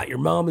shit. Not your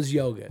mama's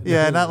yoga.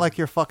 Yeah, not like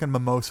your fucking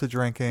mimosa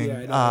drinking,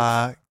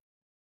 Yeah,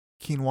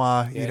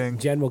 quinoa Yeah, eating.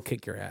 Jen will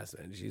kick your ass,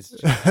 man. She's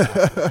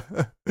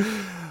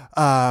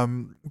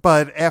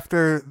But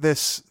after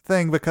this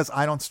thing, because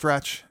I don't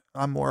stretch,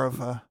 I'm more of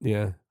a.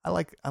 yeah. I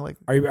like.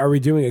 Are we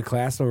doing a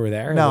class when we're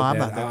there? No, I'm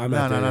not. I'm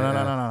No. not doing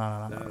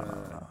it.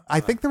 No. I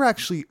think they're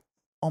actually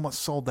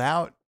almost sold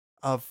out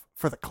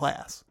for the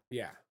class.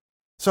 Yeah.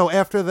 So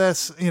after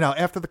this,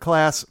 after the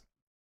class,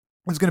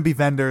 there's going to be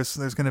vendors.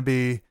 There's going to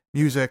be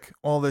music,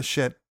 all this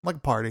shit, like a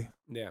party.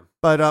 Yeah.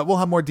 But we'll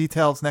have more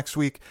details next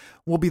week.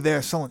 We'll be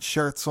there selling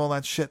shirts, all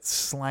that shit,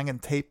 slanging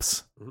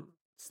tapes. Mm-hmm.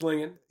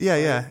 Slinging.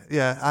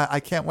 Yeah. I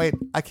can't wait.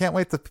 I can't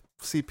wait to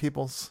see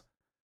people's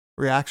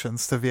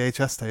reactions to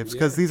VHS tapes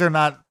because these are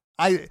not.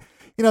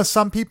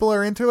 Some people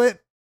are into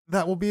it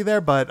that will be there,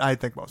 but I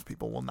think most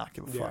people will not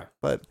give a fuck.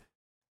 But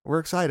we're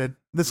excited.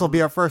 This will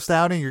be our first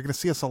outing. You're going to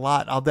see us a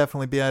lot. I'll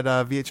definitely be at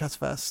VHS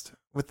Fest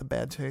with the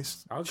Bad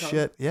Taste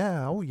shit.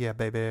 Yeah. Oh yeah,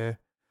 baby.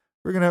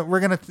 We're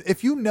gonna.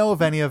 If you know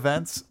of any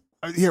events,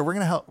 here we're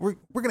gonna help. We're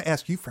gonna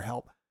ask you for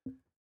help.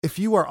 If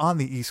you are on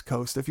the East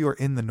Coast, if you are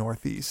in the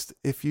Northeast,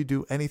 if you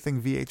do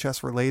anything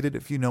VHS related,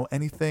 if you know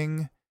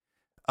anything,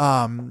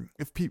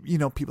 if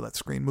people that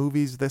screen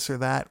movies, this or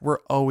that, we're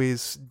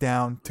always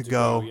down to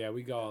go. Yeah,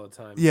 we go all the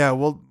time. Yeah,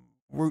 well,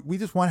 we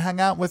just want to hang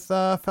out with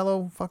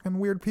fellow fucking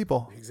weird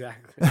people.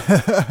 Exactly.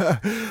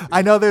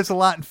 I know there's a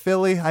lot in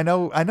Philly. I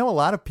know a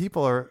lot of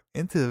people are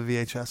into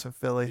VHS in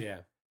Philly. Yeah.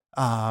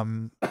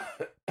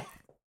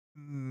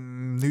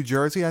 New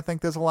Jersey, I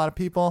think there's a lot of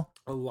people.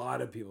 A lot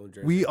of people in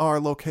Jersey. We are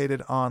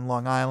located on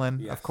Long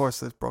Island. Yes. Of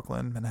course, there's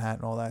Brooklyn,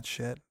 Manhattan, all that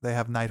shit. They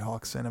have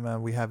Nighthawk Cinema.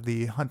 We have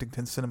the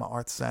Huntington Cinema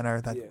Arts Center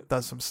that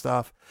does some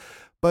stuff.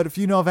 But if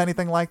you know of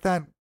anything like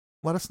that,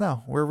 let us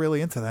know. We're really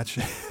into that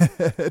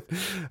shit.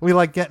 We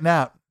like getting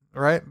out,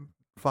 right?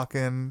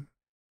 Fucking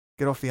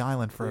get off the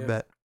island for a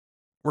bit.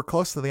 We're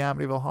close to the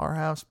Amityville Horror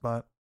House,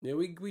 but yeah,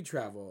 we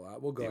travel a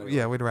lot. We'll go anywhere.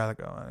 Yeah, we'd rather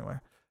go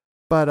anywhere.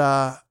 But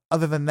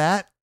other than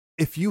that,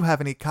 if you have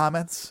any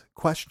comments,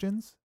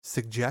 questions,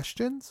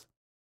 suggestions,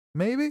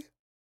 maybe,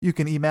 you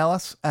can email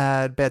us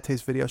at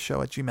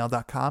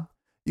badtastevideoshow@gmail.com.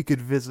 You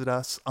could visit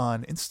us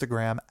on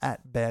Instagram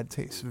at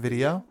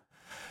badtastevideo.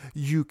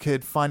 You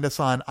could find us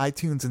on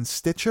iTunes and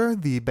Stitcher,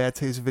 the Bad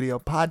Taste Video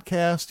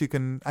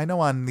Podcast. I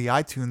know on the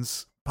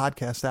iTunes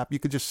podcast app, you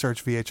could just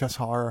search VHS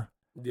Horror.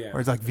 Yeah.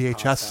 Or it's like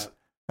VHS.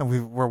 And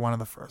we're one of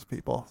the first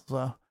people.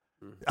 So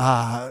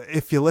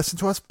if you listen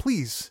to us,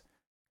 please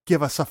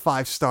give us a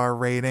 5-star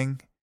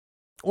rating.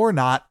 Or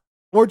not.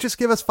 Or just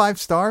give us 5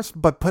 stars,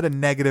 but put a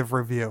negative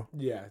review.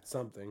 Yeah,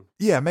 something.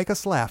 Yeah, make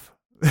us laugh.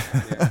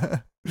 Yeah.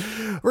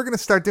 We're going to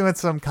start doing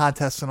some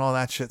contests and all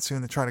that shit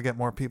soon to try to get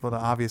more people to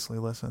obviously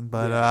listen.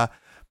 But,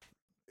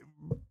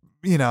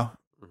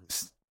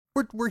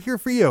 we're here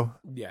for you.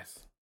 Yes.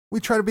 We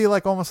try to be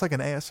almost like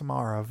an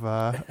ASMR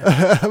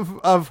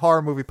of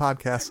horror movie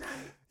podcasts.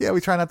 Yeah,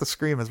 we try not to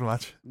scream as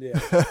much.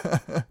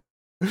 Yeah.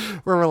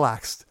 We're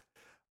relaxed.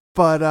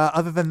 But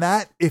other than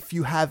that, if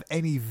you have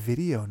any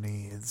video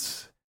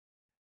needs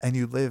and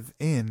you live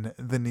in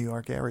the New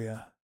York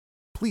area,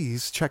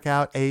 please check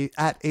out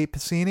at A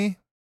Pacini.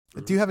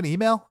 Do you have an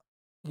email?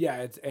 Yeah,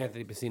 it's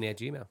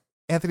AnthonyPacini@gmail.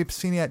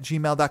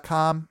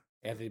 AnthonyPacini@gmail.com.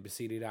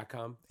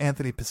 AnthonyPacini.com.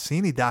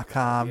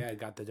 AnthonyPacini.com. Yeah, I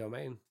got the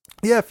domain.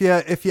 Yeah,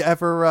 if you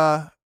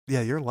ever,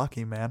 you're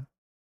lucky, man.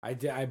 I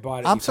did. I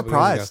bought it. I'm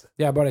surprised.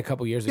 Yeah, I bought it a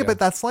couple years ago. Yeah, but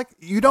that's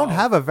you don't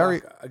have a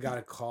very. Fuck, I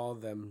gotta call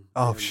them.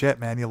 Oh shit,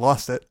 man, you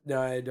lost it.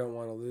 No, I don't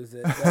want to lose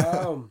it.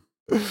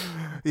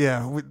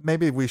 Yeah,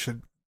 maybe we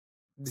should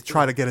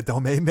try to get a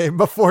domain name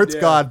before it's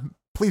gone.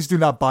 Please do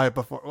not buy it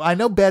before. I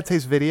know Bad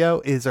Taste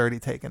Video is already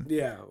taken.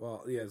 Yeah,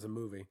 well, yeah, it's a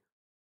movie.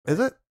 Is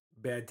it?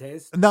 Bad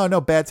Taste? No,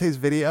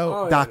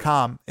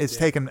 badtastevideo.com is Yeah.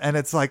 taken, and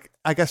it's I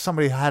guess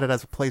somebody had it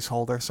as a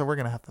placeholder, so we're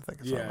gonna have to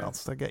think of something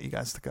else to get you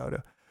guys to go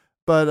to.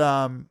 But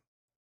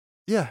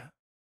yeah,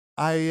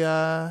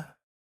 I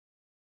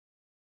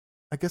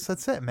guess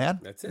that's it, man.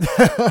 That's it.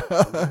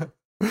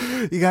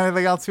 You got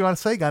anything else you want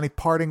to say? Got any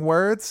parting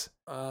words?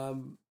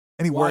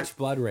 Any watch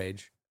Blood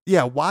Rage.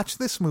 Yeah, watch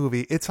this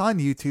movie. It's on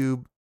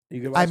YouTube.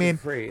 You can watch it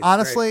free. It's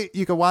honestly, great.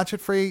 you can watch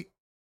it free.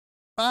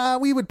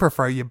 We would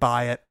prefer you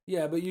buy it.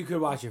 Yeah, but you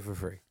could watch it for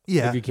free.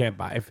 Yeah. If you can't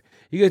buy, if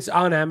you get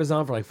on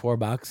Amazon for like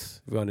 $4,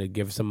 if you want to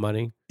give some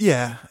money.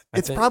 Yeah, I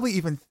it's think- probably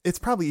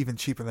even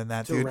cheaper than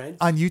that, To dude. rent?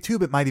 On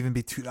YouTube, it might even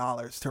be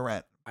 $2 to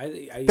rent.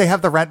 I They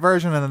have the rent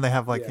version, and then they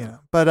have like Yeah.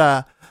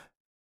 but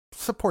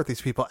support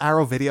these people.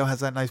 Arrow Video has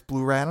that nice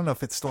Blu-ray. I don't know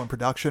if it's still in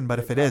production, but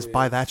It if it is, probably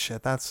buy is. that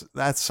shit. That's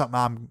something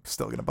I'm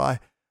still gonna buy.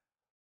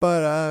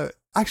 But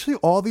actually,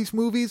 all these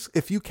movies,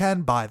 if you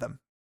can, buy them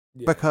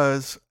yeah.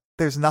 because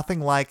there's nothing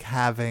like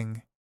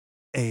having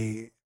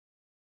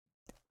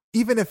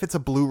even if it's a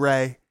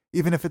Blu-ray,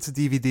 even if it's a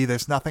DVD,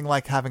 there's nothing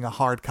like having a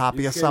hard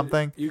copy You of could-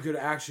 something You could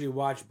actually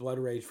watch Blood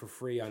Rage for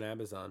free on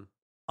Amazon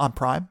on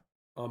Prime.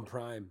 on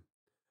Prime,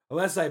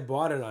 unless I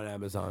bought it on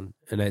Amazon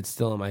and it's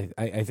still in my.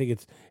 I think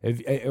it's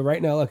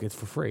right now. Look, it's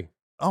for free.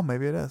 Oh,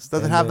 maybe it is.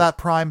 Does it And have the- that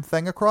Prime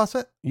thing across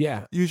it?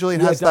 Yeah, Usually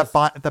it Yeah, has it does.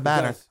 the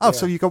banner. does, Oh, yeah.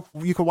 so you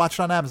could watch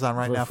it on Amazon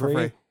right now for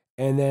free.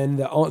 And then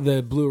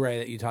the Blu-ray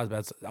that you talked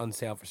about is on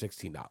sale for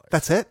 $16.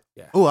 That's it?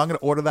 Yeah. Oh, I'm gonna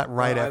order that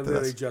right I after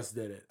literally this. just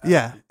did it.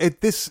 Yeah,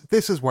 this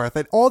is worth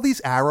it. All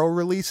these Arrow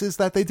releases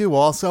that they do,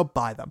 also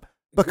buy them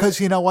because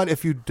you know what?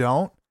 If you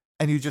don't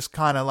and you just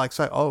kind of like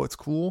say, "Oh, it's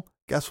cool,"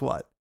 guess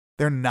what?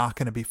 They're not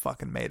going to be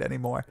fucking made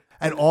anymore.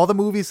 And all the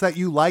movies that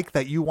you like,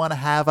 that you want to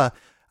have a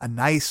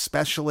nice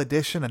special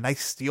edition, a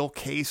nice steel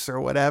case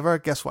or whatever,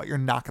 guess what? You're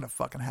not going to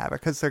fucking have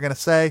it because they're going to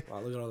say Wow,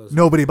 look at all those.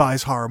 nobody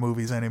buys horror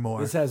movies anymore.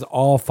 This has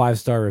all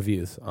 5-star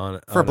reviews on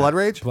For on Blood it.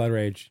 Rage? Blood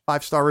Rage.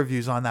 5-star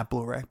reviews on that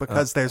Blu-ray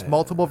because there's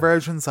multiple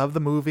versions of the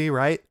movie,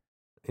 right?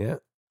 Yeah.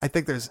 I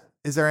think is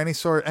there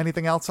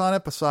anything else on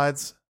it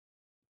besides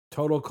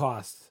Total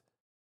cost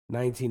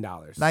 $19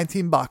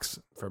 $19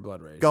 for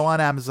Blood Rage. Go on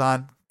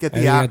Amazon, get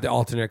And the you Arrow. got the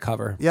alternate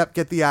cover. Yep,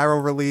 get the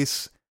Arrow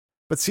release.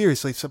 But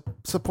seriously,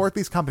 support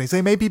these companies.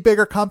 They may be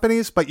bigger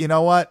companies, but you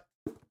know what?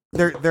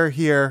 They're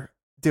here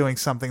doing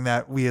something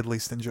that we at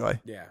least enjoy.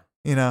 Yeah.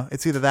 You know,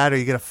 it's either that or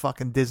you get a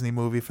fucking Disney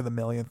movie for the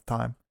millionth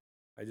time.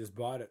 I just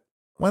bought it.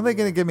 When are they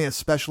gonna give me a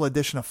special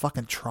edition of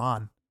fucking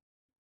Tron?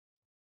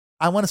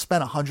 I want to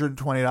spend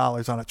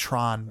 $120 on a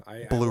Tron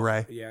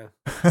Blu-ray. Yeah.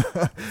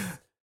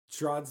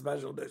 Tron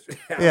special edition.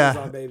 Yeah.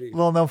 Amazon, baby.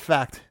 Well, no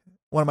fact.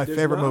 One of my There's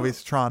favorite no-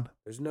 movies, Tron.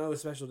 There's no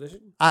special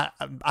edition?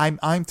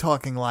 I'm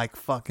talking like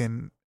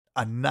fucking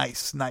a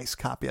nice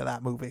copy of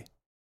that movie.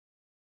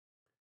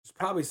 There's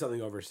probably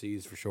something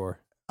overseas for sure.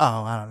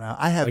 Oh, I don't know.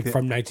 I have Like the,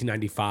 from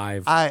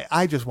 1995.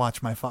 I just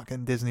watched my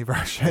fucking Disney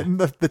version,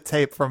 the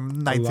tape from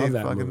 19 love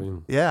that fucking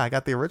movie. Yeah, I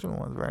got the original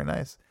one. Very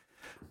nice.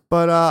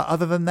 But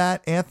other than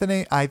that,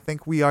 Anthony, I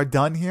think we are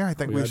done here. I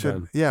think We we are should.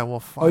 done. Yeah,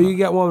 we'll. Oh, you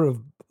get one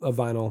of a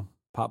vinyl,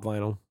 pop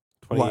vinyl,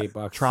 $28.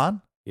 what?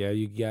 Tron? Yeah,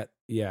 you get,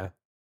 yeah.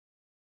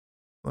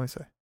 Let me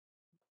see.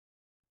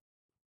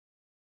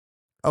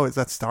 Oh, is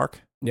that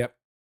Stark? Yep.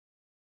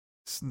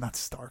 It's not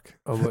Stark.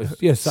 Oh,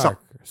 yeah, Sark.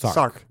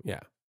 Sark.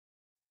 Yeah.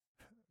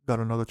 Got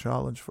another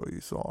challenge for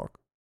you, Sark.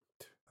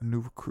 A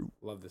new recruit.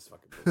 Love this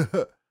fucking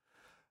movie.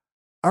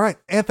 All right,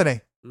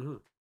 Anthony,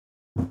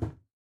 Mm-hmm.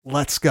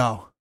 let's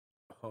go.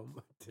 Oh,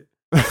 my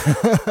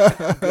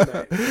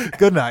night.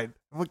 Good night.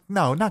 Well,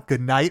 no, not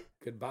good night.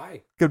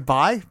 Goodbye.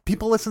 Goodbye.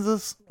 People listen to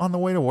this on the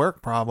way to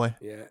work, probably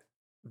Yeah.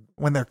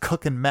 when they're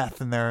cooking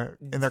meth in their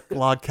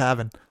log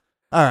cabin.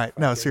 All right,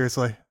 no, Okay.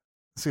 seriously.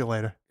 See you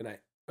later. Good night.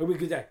 Oh,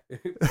 good day.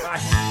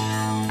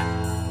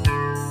 Bye.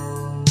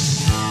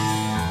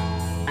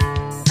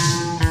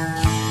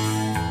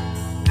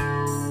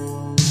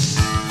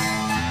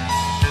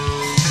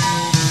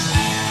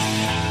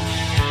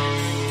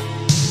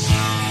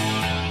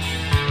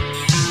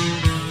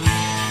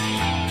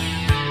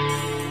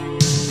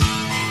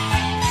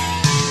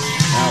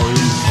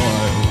 Aaron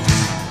child,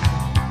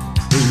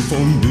 pray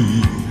for me.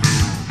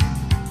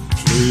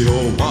 Play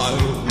your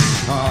wild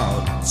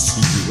card,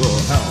 see the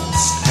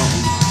house come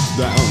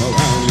down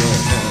around your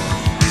head.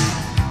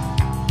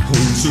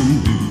 Home to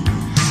me,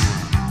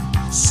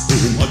 so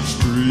much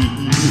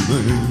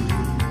dreaming.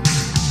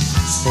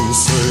 Some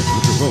say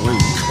we're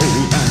growing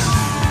cold and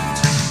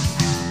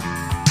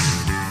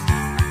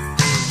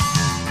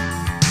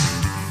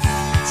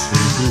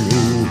taking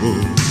over.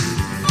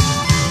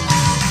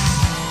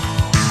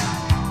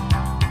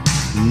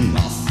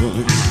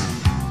 Nothing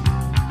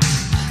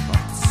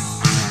cuts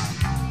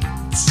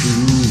to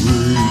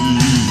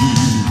reach.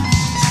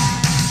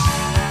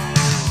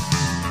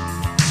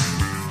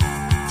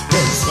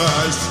 'Cause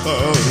I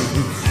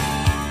serve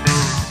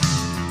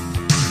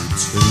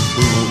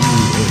taking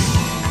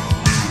over.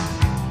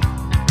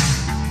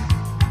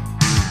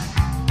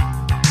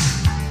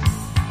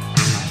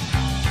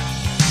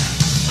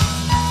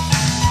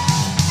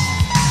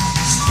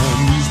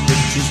 Stand these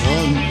pictures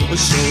on the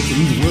shelf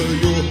and wear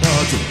your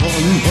heart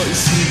upon my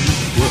sleeve.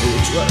 Wear a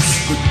dress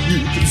that you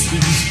can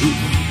see through.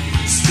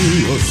 See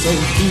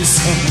yourself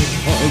inside.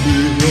 I'll be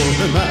your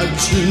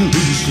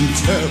imagination.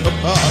 Tear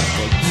apart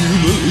what you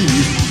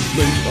believe.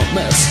 Make a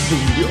mess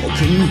of your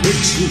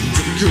conviction.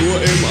 Take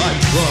away my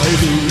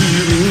pride and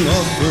leaving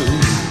nothing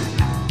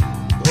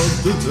but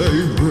the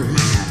daybreak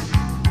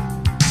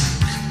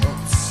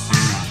cuts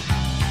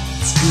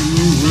to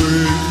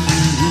raise.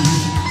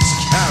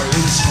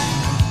 Carrying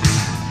child,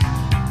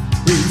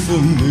 wait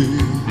for me.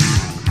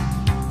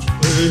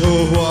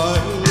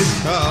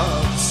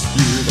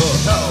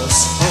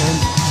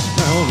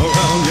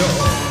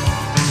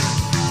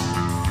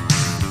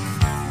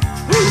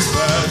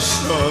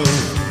 possession.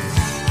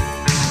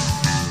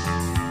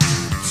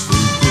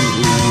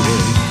 Taking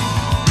over.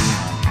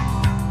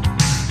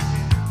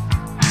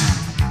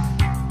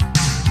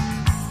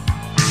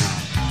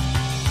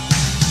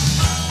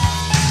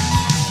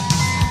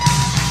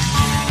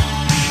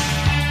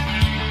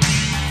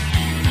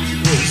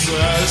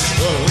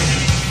 Possession.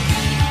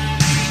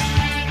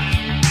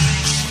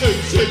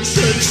 Shake, shake,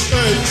 shake,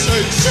 shake,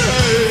 shake,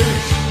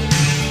 shake.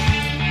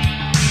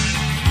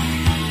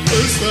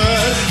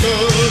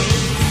 Possession.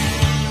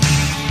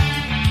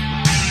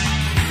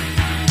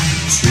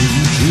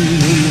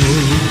 Taking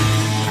over.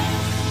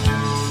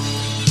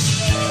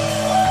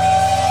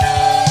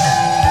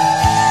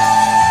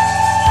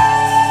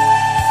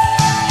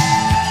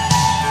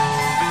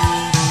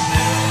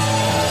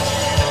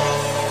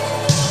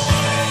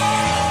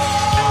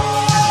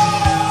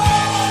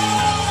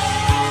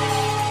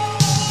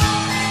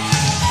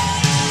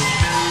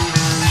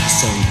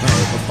 Somehow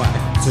the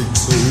fact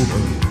takes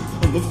over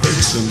and the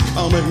fiction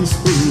coming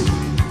through.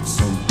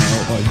 Somehow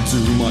I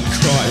do my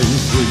crying,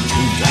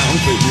 breaking down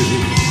for you.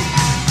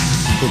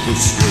 But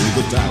this way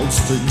the doubt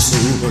takes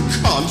over,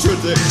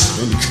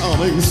 contradiction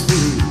coming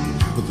through.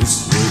 But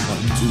this way I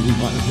do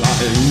my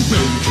lying,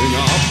 making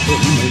up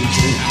and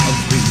making out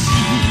with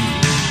you.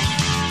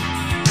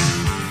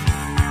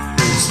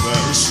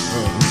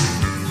 Possession.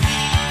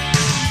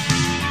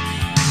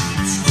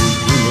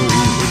 Taking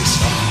over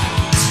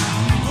child.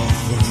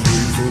 Nothing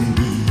free from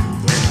me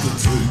but the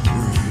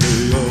taking me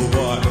a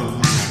wild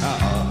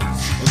cow.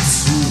 And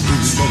soon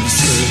some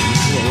say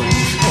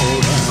flowing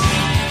cold out.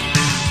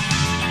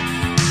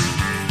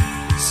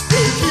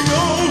 Speaking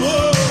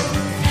over.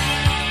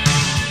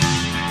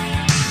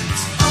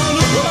 On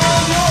the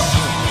ground.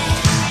 Nothing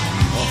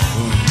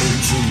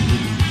holding me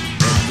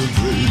but the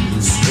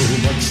dreams. So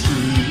much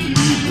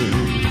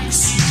dreaming.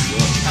 See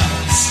the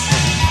house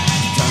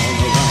down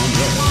around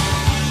there.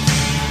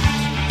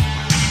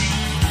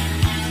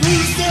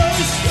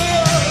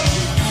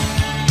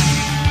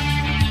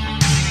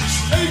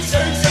 Shake,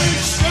 shake,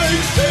 shake,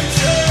 shake, shake,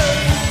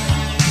 shake.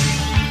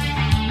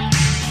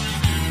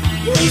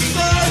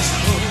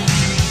 Possession.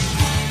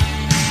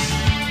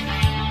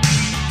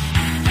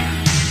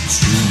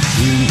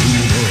 Taking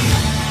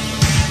over.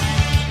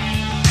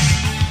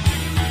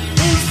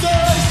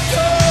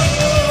 Possession.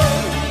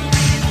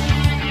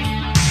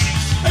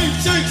 Shake,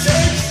 shake,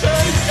 shake,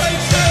 shake,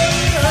 shake,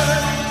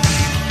 shake.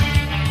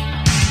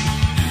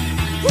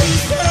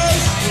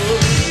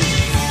 Possession.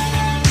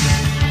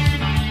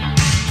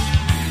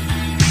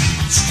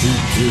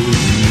 Taking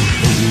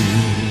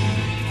over.